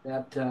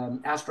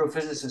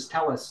astrophysicists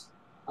tell us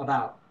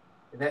about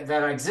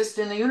that exist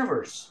in the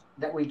universe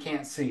that we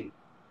can't see.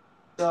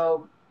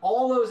 So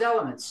all those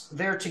elements,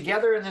 they're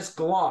together in this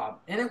glob,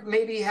 and it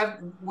maybe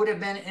would have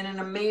been in an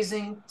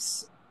amazing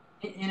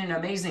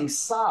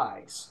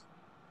size.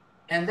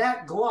 And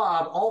that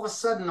glob, all of a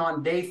sudden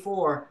on day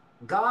 4,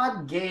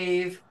 God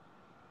gave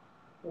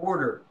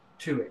order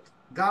to it.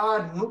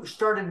 God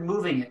started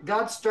moving it.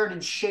 God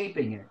started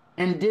shaping it.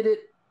 And did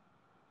it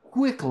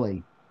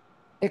quickly,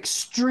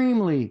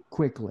 extremely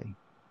quickly.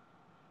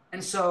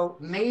 And so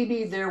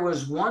maybe there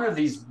was one of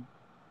these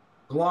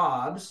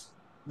globs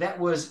that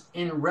was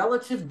in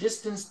relative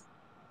distance,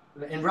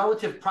 in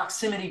relative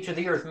proximity to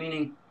the Earth,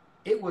 meaning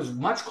it was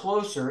much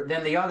closer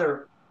than the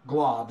other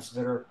globs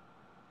that are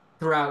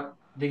throughout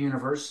the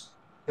universe,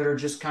 that are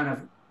just kind of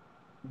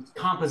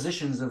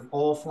compositions of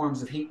all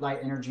forms of heat, light,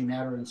 energy,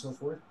 matter, and so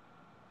forth.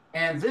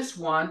 And this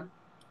one,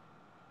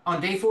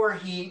 on day 4,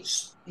 he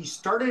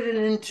started it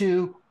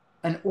into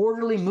an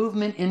orderly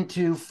movement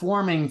into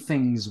forming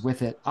things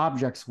with it,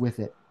 objects with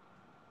it.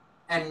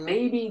 And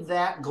maybe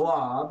that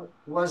glob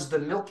was the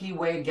Milky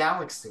Way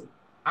galaxy,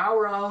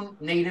 our own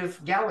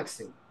native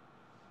galaxy.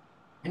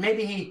 And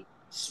maybe he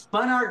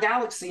spun our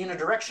galaxy in a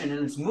direction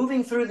and it's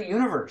moving through the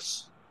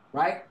universe,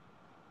 right?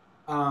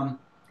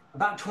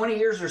 About 20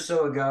 years or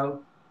so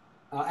ago,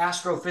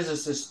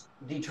 astrophysicists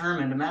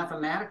determined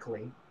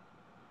mathematically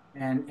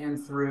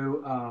and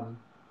through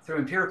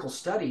empirical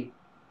study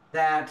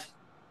that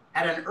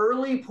at an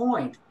early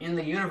point in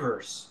the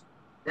universe,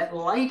 that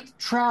light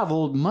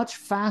traveled much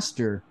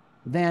faster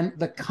than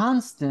the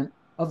constant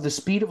of the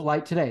speed of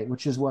light today,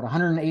 which is what,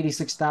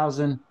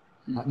 186,000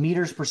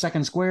 meters per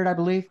second squared, I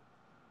believe,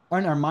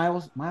 or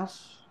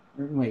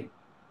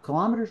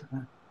kilometers,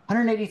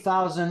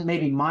 180,000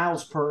 maybe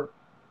miles per.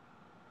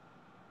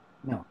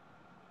 No,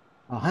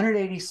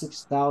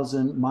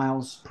 186,000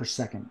 miles per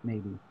second,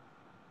 maybe.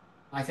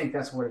 I think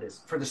that's what it is,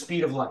 for the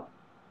speed of light.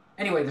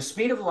 Anyway, the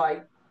speed of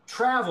light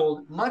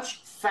traveled much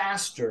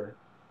faster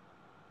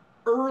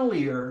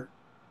earlier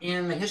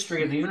in the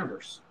history of the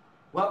universe.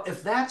 Well,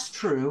 if that's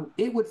true,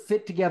 it would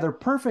fit together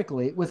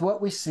perfectly with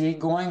what we see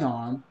going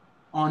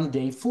on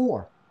day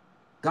 4.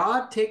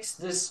 God takes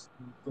this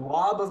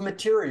glob of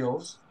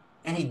materials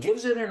and he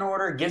gives it an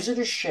order, gives it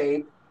a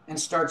shape, and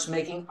starts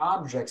making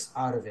objects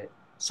out of it.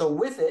 So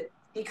with it,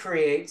 he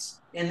creates,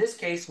 in this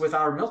case with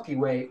our Milky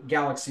Way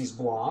galaxy's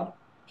blob,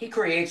 he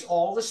creates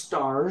all the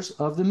stars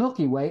of the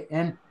Milky Way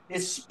and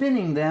is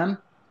spinning them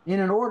in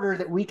an order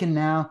that we can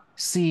now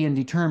see and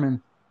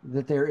determine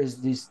that there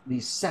is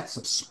these sets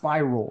of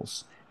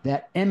spirals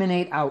that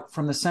emanate out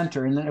from the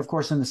center. And then, of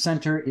course, in the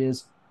center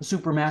is a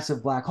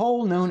supermassive black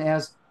hole known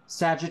as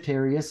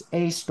Sagittarius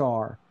A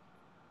star.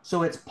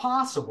 So it's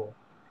possible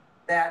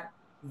that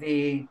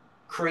the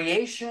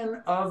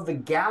creation of the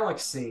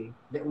galaxy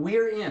that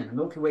we're in, the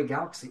Milky Way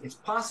galaxy, it's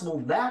possible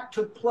that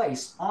took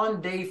place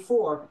on day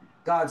 4.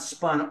 God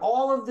spun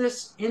all of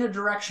this in a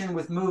direction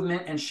with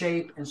movement and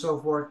shape and so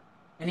forth,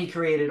 and he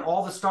created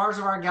all the stars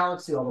of our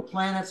galaxy, all the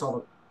planets, all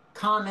the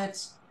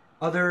comets,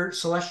 other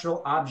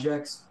celestial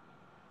objects,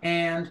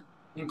 and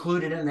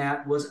included in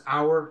that was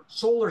our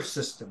solar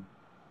system.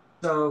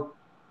 So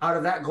out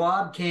of that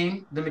glob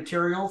came the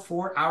material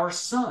for our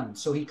sun.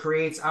 So he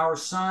creates our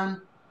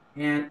sun,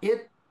 and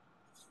it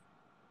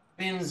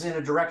spins in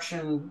a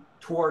direction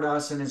toward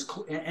us and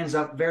ends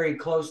up very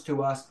close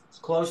to us. It's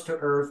close to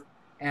Earth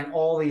and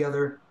all the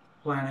other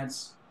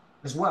planets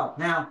as well.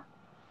 Now,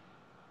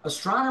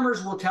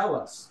 astronomers will tell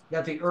us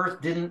that the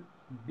Earth didn't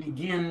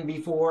begin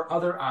before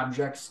other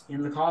objects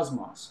in the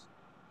cosmos.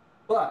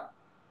 But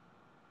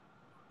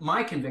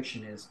my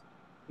conviction is,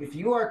 if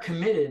you are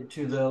committed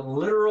to the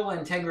literal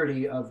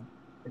integrity of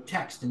the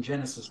text in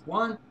Genesis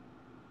 1,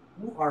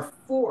 you are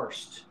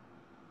forced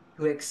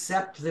to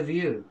accept the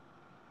view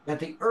that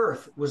the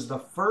Earth was the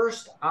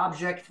first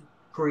object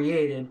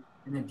created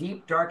in the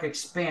deep, dark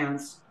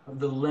expanse of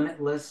the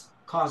limitless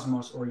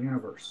cosmos or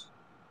universe.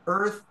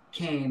 Earth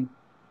came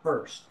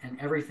first and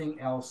everything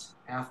else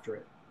after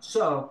it.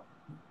 So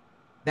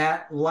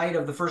that light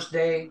of the first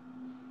day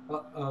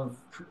of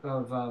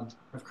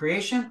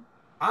creation,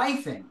 I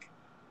think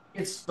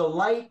it's the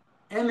light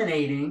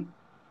emanating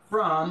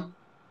from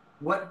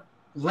what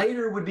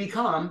later would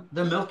become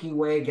the Milky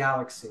Way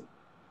galaxy.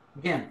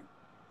 Again,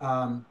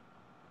 am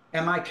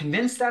I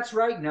convinced that's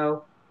right?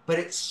 No, but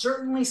it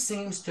certainly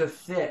seems to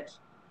fit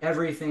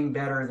everything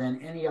better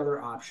than any other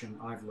option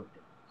I've looked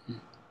at.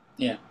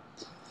 Yeah.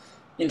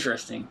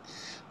 Interesting.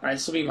 All right,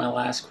 this will be my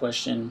last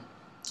question,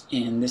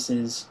 and this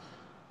is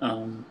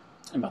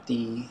about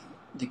the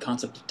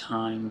concept of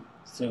time.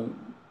 So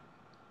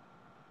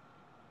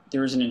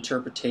there is an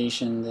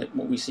interpretation that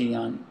what we see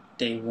on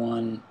day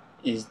one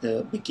is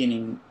the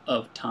beginning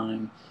of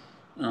time.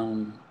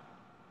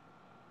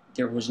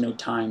 There was no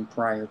time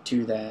prior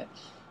to that.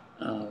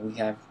 We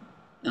have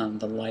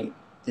the light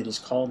that is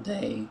called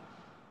day.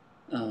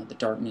 The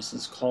darkness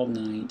is called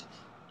night.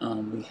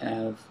 We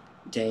have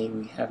day,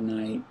 we have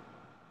night.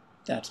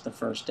 That's the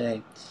first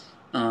day.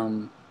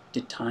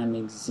 Did time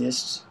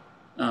exist?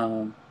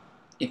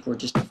 If we're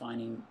just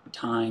defining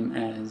time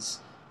as,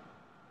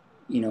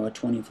 a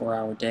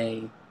 24-hour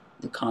day,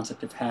 the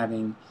concept of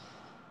having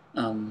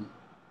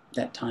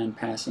that time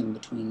passing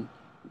between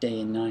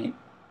day and night,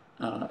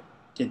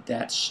 did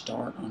that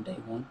start on day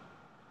one?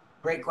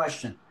 Great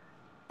question.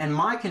 And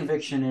my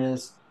conviction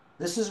is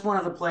this is one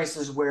of the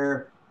places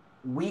where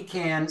we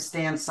can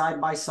stand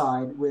side by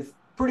side with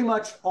pretty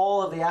much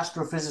all of the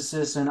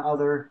astrophysicists and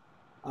other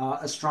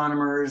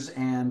astronomers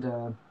and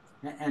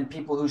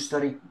people who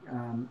study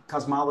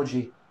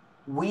cosmology.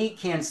 We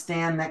can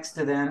stand next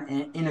to them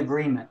in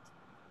agreement.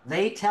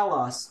 They tell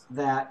us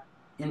that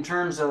in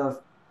terms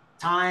of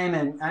time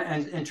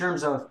and in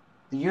terms of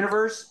the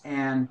universe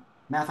and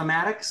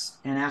mathematics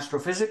and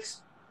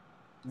astrophysics,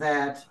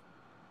 that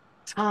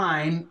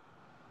time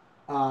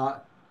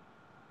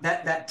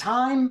that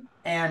time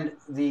and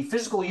the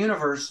physical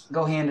universe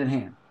go hand in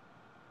hand.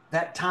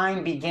 That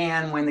time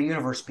began when the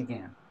universe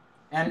began.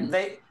 And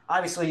they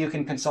obviously, you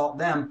can consult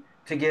them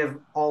to give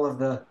all of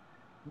the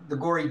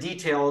gory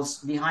details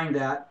behind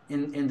that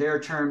in their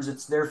terms.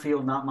 It's their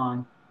field, not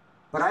mine.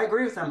 But I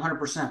agree with them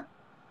 100%.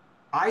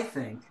 I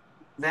think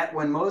that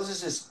when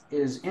Moses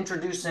is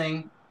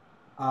introducing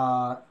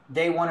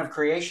day one of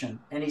creation,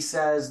 and he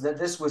says that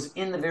this was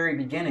in the very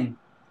beginning,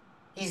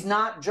 he's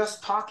not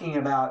just talking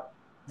about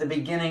the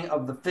beginning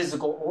of the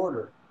physical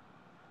order.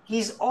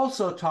 He's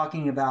also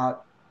talking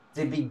about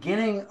the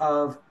beginning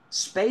of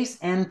space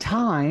and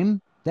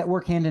time that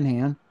work hand in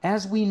hand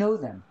as we know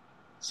them.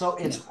 So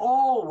it's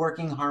all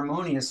working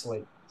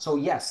harmoniously. So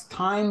yes,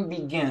 time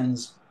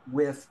begins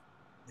with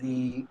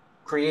the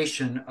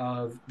creation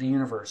of the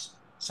universe.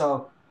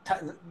 So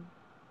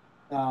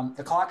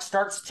the clock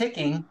starts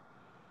ticking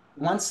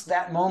once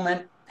that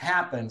moment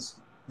happens,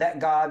 that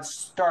God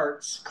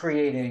starts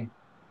creating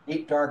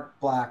deep, dark,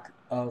 black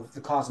of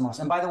the cosmos.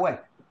 And by the way,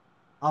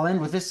 I'll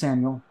end with this,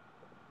 Samuel.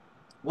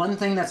 One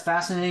thing that's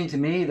fascinating to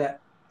me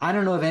that I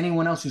don't know of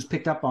anyone else who's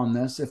picked up on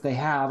this. If they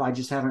have, I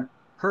just haven't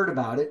heard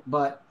about it.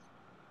 But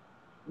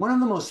one of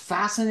the most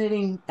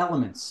fascinating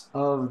elements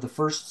of the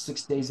first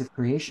 6 days of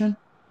creation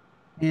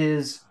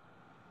is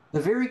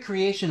the very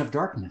creation of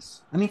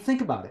darkness. I mean,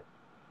 think about it.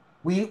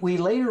 We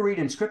later read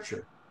in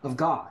Scripture of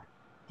God.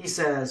 He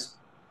says,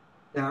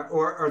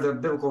 or the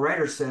biblical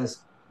writer says,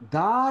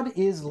 God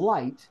is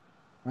light,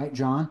 right,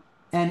 John?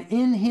 And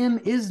in him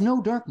is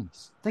no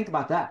darkness. Think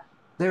about that.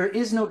 There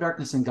is no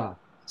darkness in God.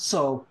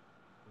 So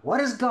what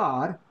does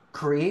God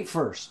create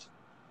first?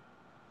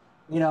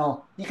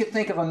 You could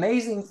think of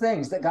amazing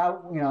things that God,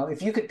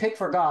 if you could pick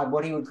for God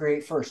what he would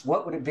create first,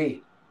 what would it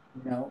be?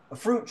 A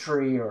fruit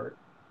tree or,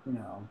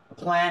 a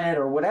planet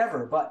or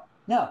whatever. But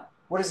no,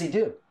 what does he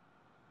do?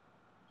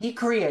 He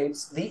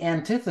creates the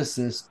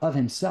antithesis of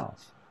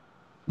himself.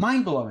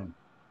 Mind-blowing.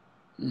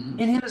 Mm-hmm.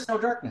 In him is no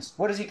darkness.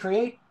 What does he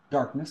create?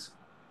 Darkness.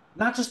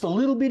 Not just a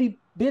little bitty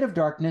bit of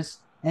darkness,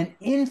 an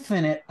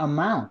infinite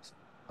amount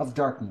of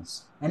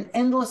darkness, an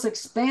endless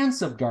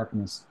expanse of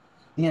darkness,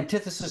 the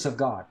antithesis of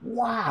God.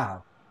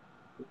 Wow.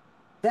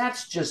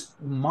 That's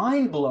just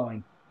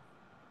mind-blowing.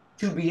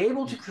 To be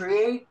able to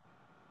create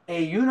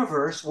a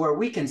universe where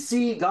we can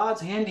see God's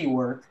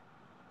handiwork,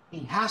 he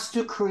has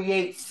to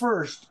create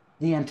first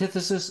the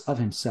antithesis of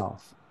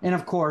himself. And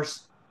of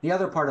course, the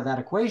other part of that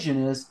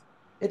equation is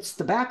it's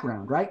the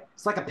background, right?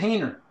 It's like a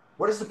painter.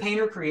 What does the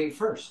painter create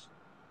first?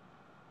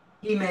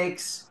 He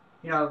makes,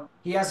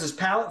 he has his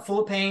palette full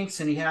of paints,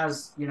 and he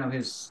has,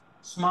 his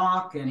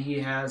smock, and he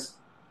has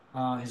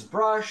his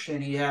brush,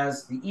 and he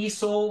has the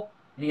easel,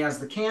 and he has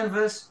the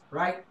canvas,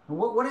 right? And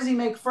what does he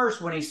make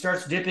first when he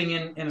starts dipping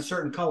in a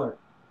certain color?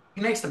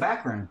 He makes the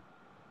background,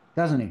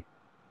 doesn't he?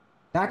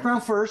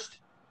 Background first,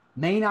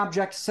 main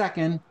object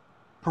second,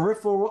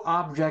 peripheral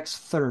objects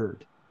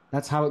third.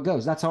 That's how it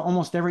goes. That's how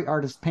almost every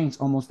artist paints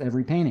almost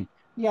every painting.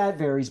 Yeah, it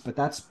varies, but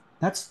that's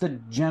the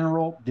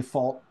general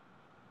default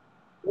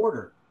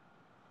order.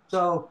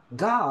 So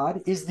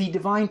God is the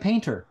divine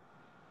painter.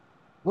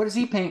 What does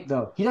he paint,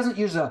 though? He doesn't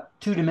use a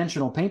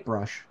two-dimensional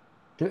paintbrush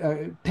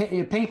to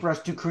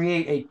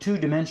create a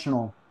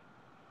two-dimensional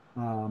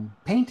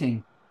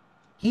painting.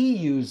 He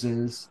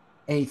uses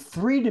a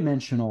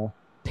three-dimensional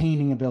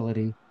painting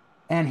ability,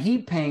 and he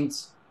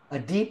paints a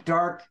deep,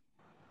 dark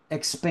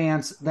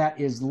expanse that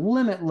is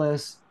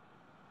limitless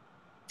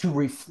to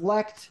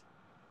reflect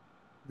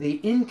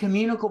the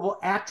incommunicable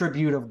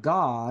attribute of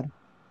God,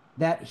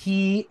 that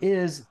he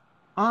is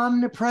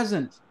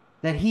omnipresent,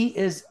 that he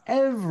is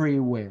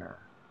everywhere.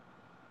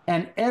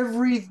 And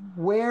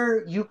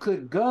everywhere you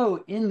could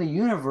go in the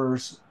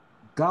universe,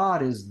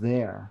 God is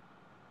there.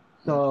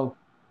 So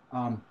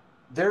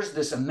there's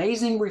this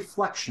amazing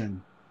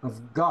reflection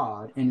of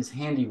God and his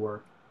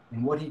handiwork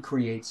and what he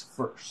creates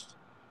first.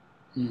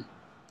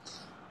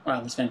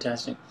 Wow, that's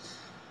fantastic.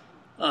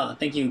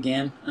 Thank you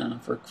again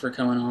for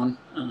coming on.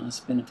 It's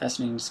been a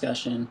fascinating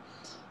discussion.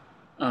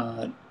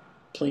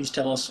 Please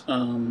tell us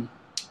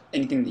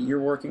anything that you're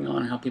working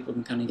on, how people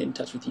can kind of get in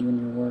touch with you and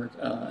your work,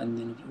 and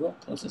then, if you will,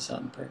 close us out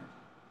in prayer.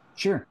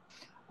 Sure.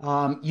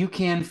 You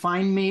can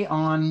find me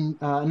on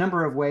a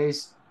number of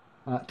ways.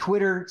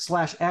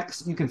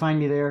 Twitter/X, you can find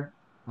me there.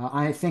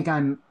 I think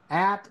I'm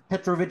at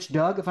Petrovich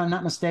Doug, if I'm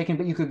not mistaken,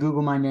 but you could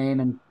Google my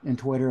name and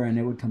Twitter and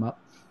it would come up.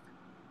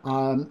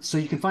 So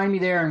you can find me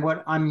there, and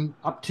what I'm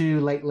up to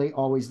lately,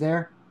 always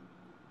there.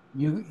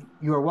 You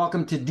are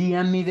welcome to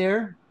DM me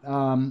there.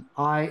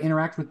 I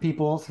interact with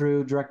people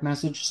through direct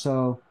message,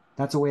 so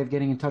that's a way of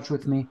getting in touch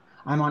with me.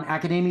 I'm on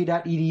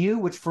academia.edu,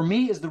 which for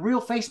me is the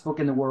real Facebook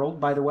in the world,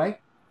 by the way.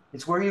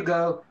 It's where you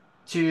go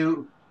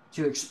to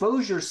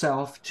expose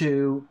yourself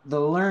to the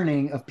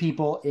learning of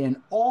people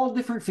in all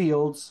different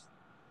fields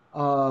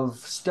of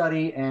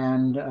study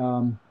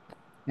and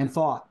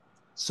thought.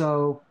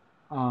 So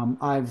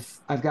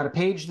I've got a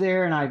page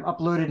there, and I've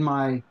uploaded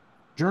my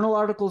journal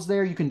articles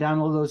there. You can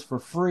download those for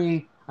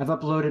free. I've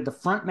uploaded the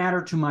front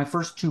matter to my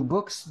first 2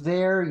 books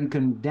there. You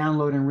can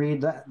download and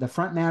read the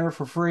front matter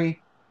for free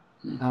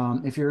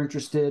if you're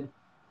interested,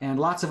 and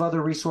lots of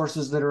other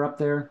resources that are up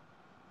there.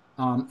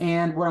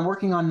 And what I'm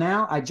working on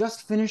now, I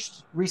just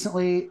finished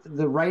recently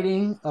the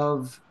writing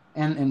of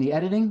and the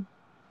editing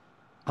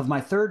of my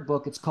 3rd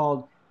book. It's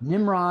called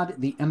Nimrod,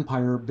 the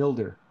Empire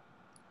Builder.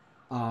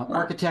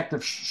 Architect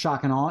of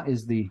Shock and Awe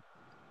is the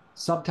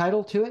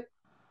subtitle to it.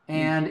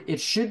 And it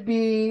should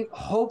be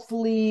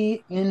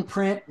hopefully in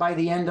print by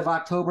the end of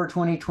October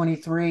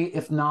 2023,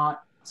 if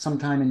not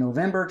sometime in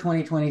November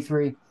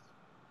 2023.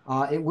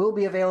 It will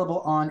be available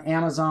on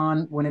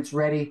Amazon when it's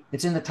ready.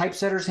 It's in the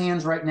typesetter's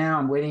hands right now.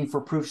 I'm waiting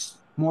for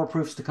more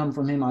proofs to come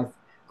from him. I've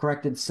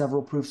corrected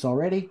several proofs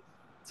already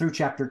through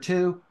chapter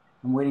 2.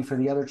 I'm waiting for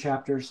the other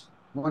chapters.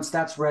 Once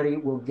that's ready,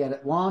 we'll get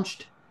it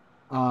launched.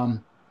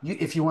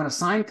 If you want a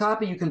signed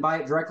copy, you can buy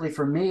it directly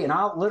from me, and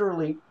I'll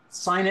literally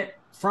sign it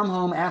from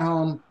home, at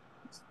home,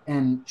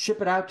 and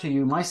ship it out to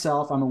you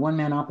myself. I'm a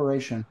one-man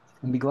operation,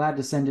 and be glad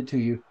to send it to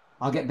you.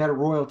 I'll get better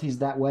royalties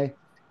that way.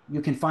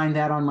 You can find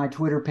that on my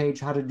Twitter page,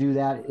 how to do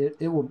that.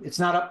 It's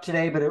not up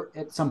today, but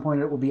at some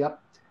point it will be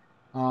up,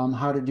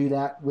 how to do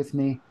that with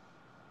me,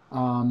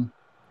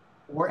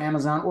 or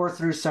Amazon, or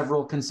through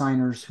several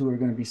consigners who are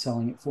going to be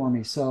selling it for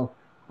me. So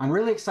I'm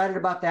really excited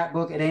about that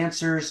book. It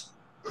answers,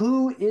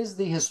 who is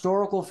the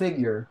historical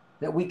figure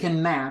that we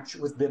can match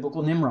with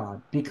biblical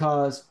Nimrod?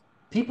 Because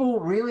people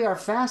really are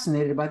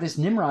fascinated by this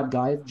Nimrod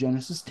guy of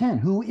Genesis 10.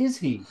 Who is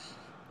he?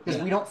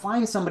 Because we don't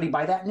find somebody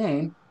by that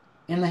name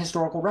in the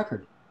historical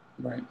record,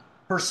 right,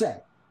 per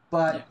se.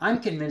 But I'm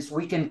convinced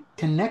we can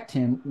connect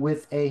him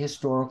with a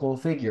historical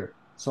figure.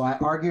 So I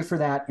argue for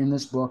that in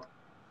this book,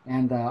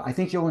 and I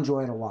think you'll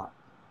enjoy it a lot.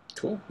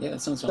 Cool. Yeah,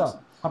 that sounds awesome.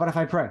 So, how about if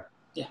I pray?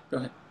 Yeah, go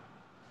ahead.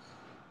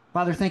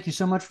 Father, thank you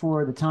so much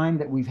for the time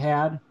that we've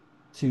had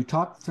to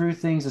talk through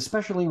things,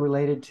 especially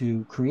related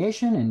to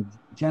creation and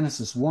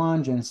Genesis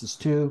 1, Genesis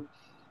 2.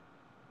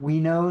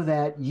 We know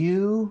that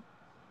you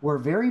were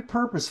very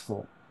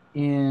purposeful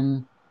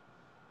in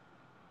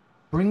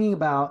bringing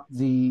about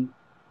the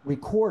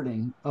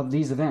recording of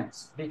these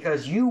events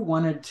because you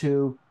wanted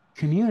to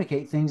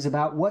communicate things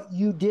about what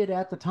you did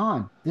at the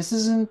time. This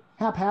isn't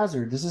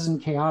haphazard. This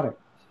isn't chaotic.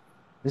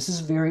 This is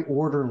very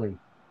orderly.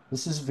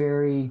 This is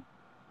very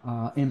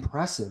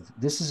impressive.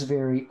 This is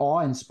very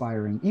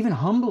awe-inspiring, even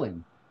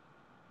humbling.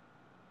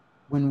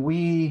 When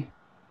we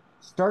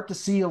start to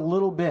see a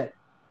little bit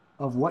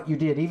of what you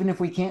did, even if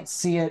we can't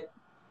see it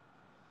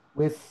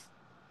with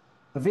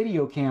a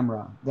video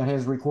camera that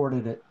has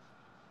recorded it,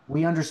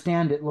 we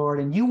understand it,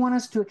 Lord, and you want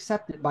us to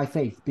accept it by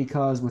faith,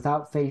 because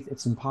without faith,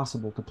 it's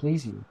impossible to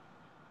please you.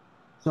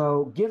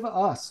 So give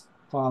us,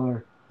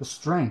 Father, the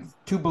strength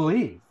to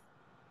believe,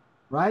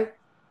 right?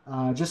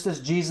 Just as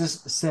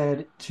Jesus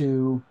said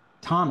to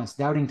Thomas,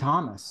 doubting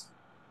Thomas,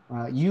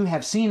 you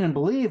have seen and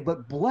believed,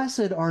 but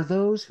blessed are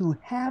those who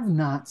have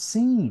not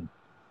seen,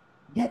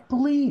 yet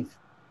believe.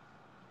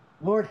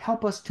 Lord,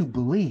 help us to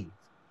believe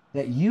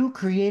that you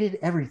created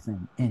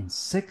everything in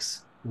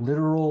 6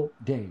 literal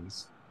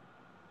days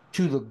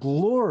to the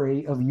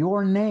glory of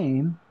your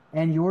name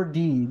and your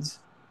deeds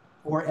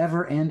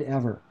forever and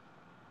ever.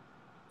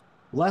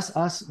 Bless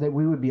us that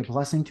we would be a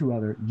blessing to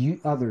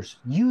others.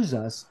 Use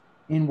us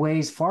in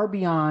ways far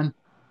beyond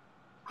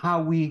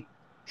how we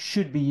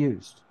should be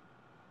used.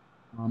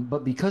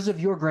 But because of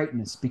your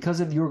greatness, because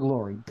of your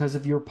glory, because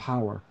of your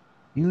power,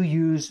 you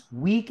use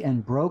weak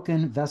and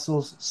broken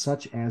vessels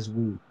such as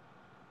we.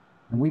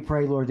 And we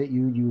pray, Lord, that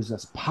you use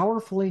us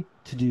powerfully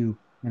to do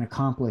and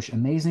accomplish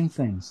amazing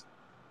things.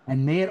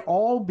 And may it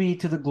all be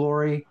to the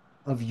glory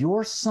of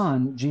your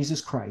Son,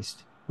 Jesus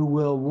Christ, who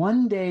will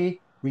one day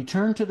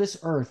return to this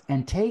earth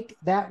and take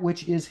that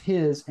which is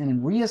his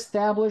and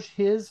reestablish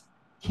his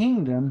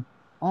kingdom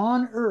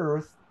on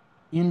earth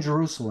in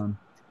Jerusalem,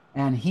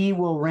 and he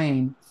will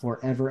reign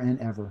forever and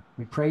ever.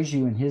 We praise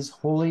you in his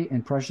holy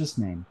and precious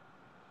name.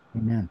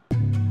 Amen.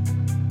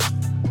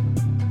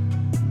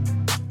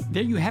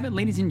 There you have it,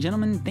 ladies and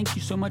gentlemen. Thank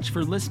you so much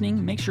for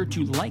listening. Make sure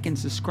to like and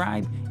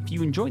subscribe. If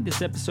you enjoyed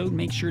this episode,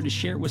 make sure to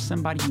share it with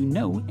somebody you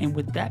know. And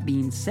with that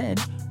being said,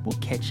 we'll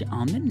catch you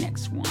on the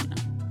next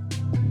one.